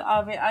feel it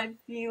of it. I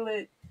feel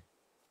it.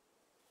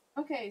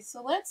 Okay,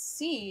 so let's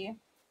see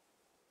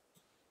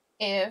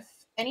if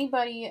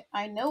anybody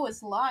I know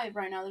is live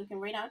right now that we can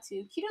read out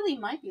to. Cutie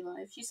might be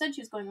live. She said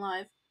she was going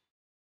live.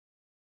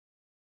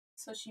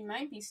 So she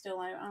might be still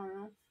live. I don't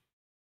know.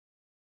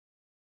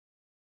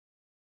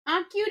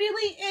 Ah, Cutie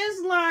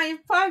is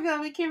live. Paga,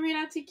 we can read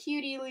out to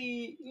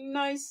Cutie.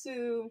 Nice.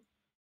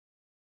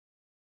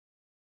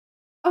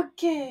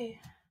 Okay.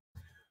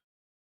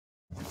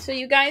 So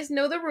you guys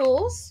know the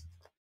rules.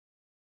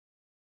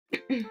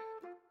 Okay,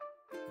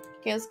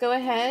 let's go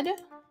ahead.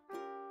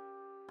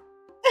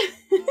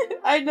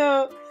 I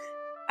know.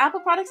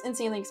 Apple products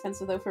insanely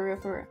expensive though, for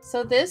real.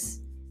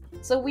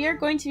 So we are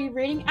going to be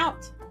rating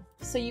out.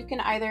 So you can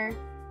either,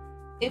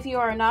 if you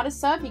are not a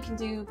sub, you can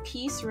do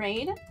Peace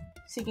Raid.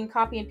 So you can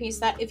copy and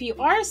paste that. If you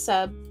are a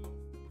sub,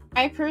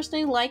 I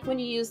personally like when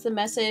you use the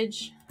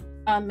message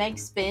Meg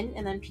Spin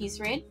and then Peace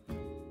Raid.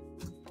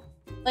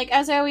 Like,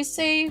 as I always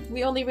say,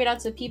 we only read out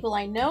to people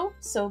I know,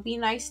 so be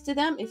nice to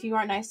them. If you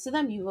aren't nice to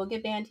them, you will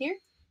get banned here.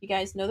 You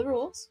guys know the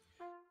rules.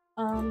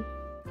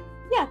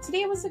 Yeah,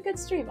 today was a good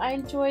stream. I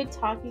enjoyed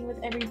talking with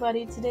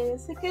everybody today. It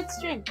was a good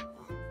stream.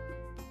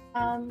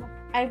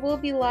 I will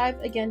be live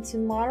again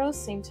tomorrow,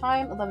 same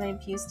time, 11 a.m.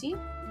 PST.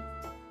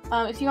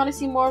 If you want to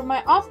see more of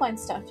my offline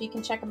stuff, you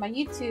can check out my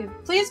YouTube.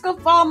 Please go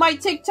follow my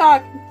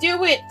TikTok.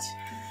 Do it!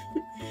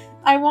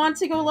 I want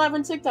to go live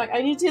on TikTok.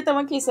 I need to hit that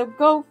 1K, so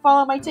go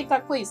follow my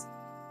TikTok, please.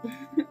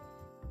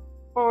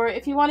 Or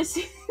if you want to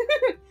see...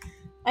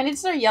 I need to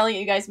start yelling at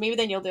you guys. Maybe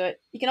then you'll do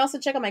it. You can also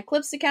check out my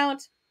Clips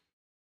account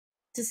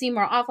to see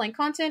more offline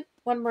content.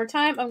 One more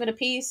time, I'm going to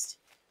paste...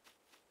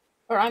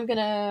 Or I'm going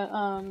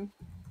to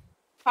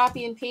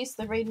copy and paste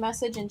the raid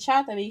message in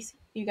chat. That means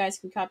you guys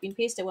can copy and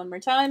paste it one more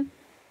time.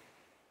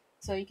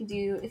 So you can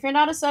do... If you're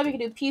not a sub, you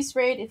can do Peace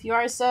Raid. If you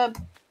are a sub,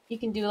 you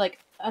can do like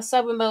a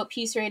sub emote,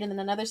 Peace Raid, and then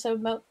another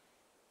sub emote.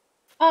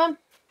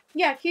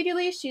 Yeah, Cutie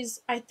Lee,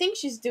 I think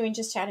she's doing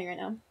just chatting right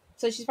now.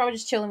 So she's probably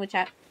just chilling with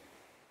chat.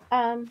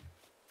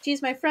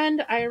 She's my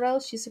friend,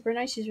 IRL. She's super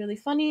nice. She's really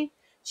funny.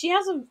 She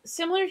has a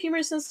similar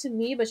humor sense to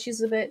me, but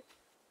she's a bit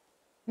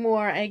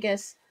more, I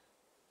guess,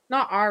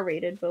 not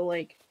R-rated, but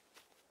like,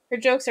 her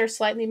jokes are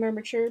slightly more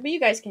mature, but you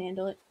guys can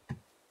handle it.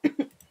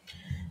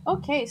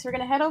 Okay, so we're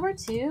gonna head over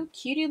to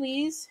Cutie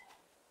Lee's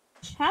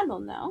channel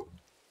now.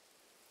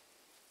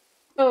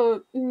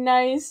 Oh,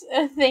 nice.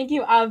 Thank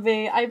you,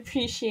 Abe. I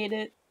appreciate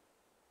it.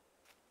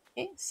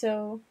 Okay,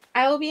 so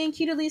I will be in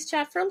Cutie Lee's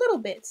chat for a little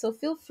bit, so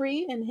feel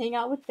free and hang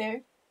out with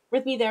there.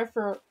 with me there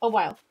for a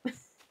while.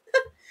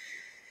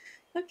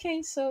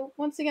 Okay, so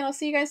once again, I'll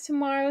see you guys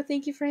tomorrow.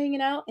 Thank you for hanging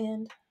out,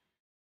 and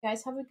you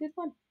guys have a good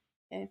one.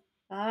 Okay,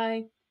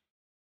 bye.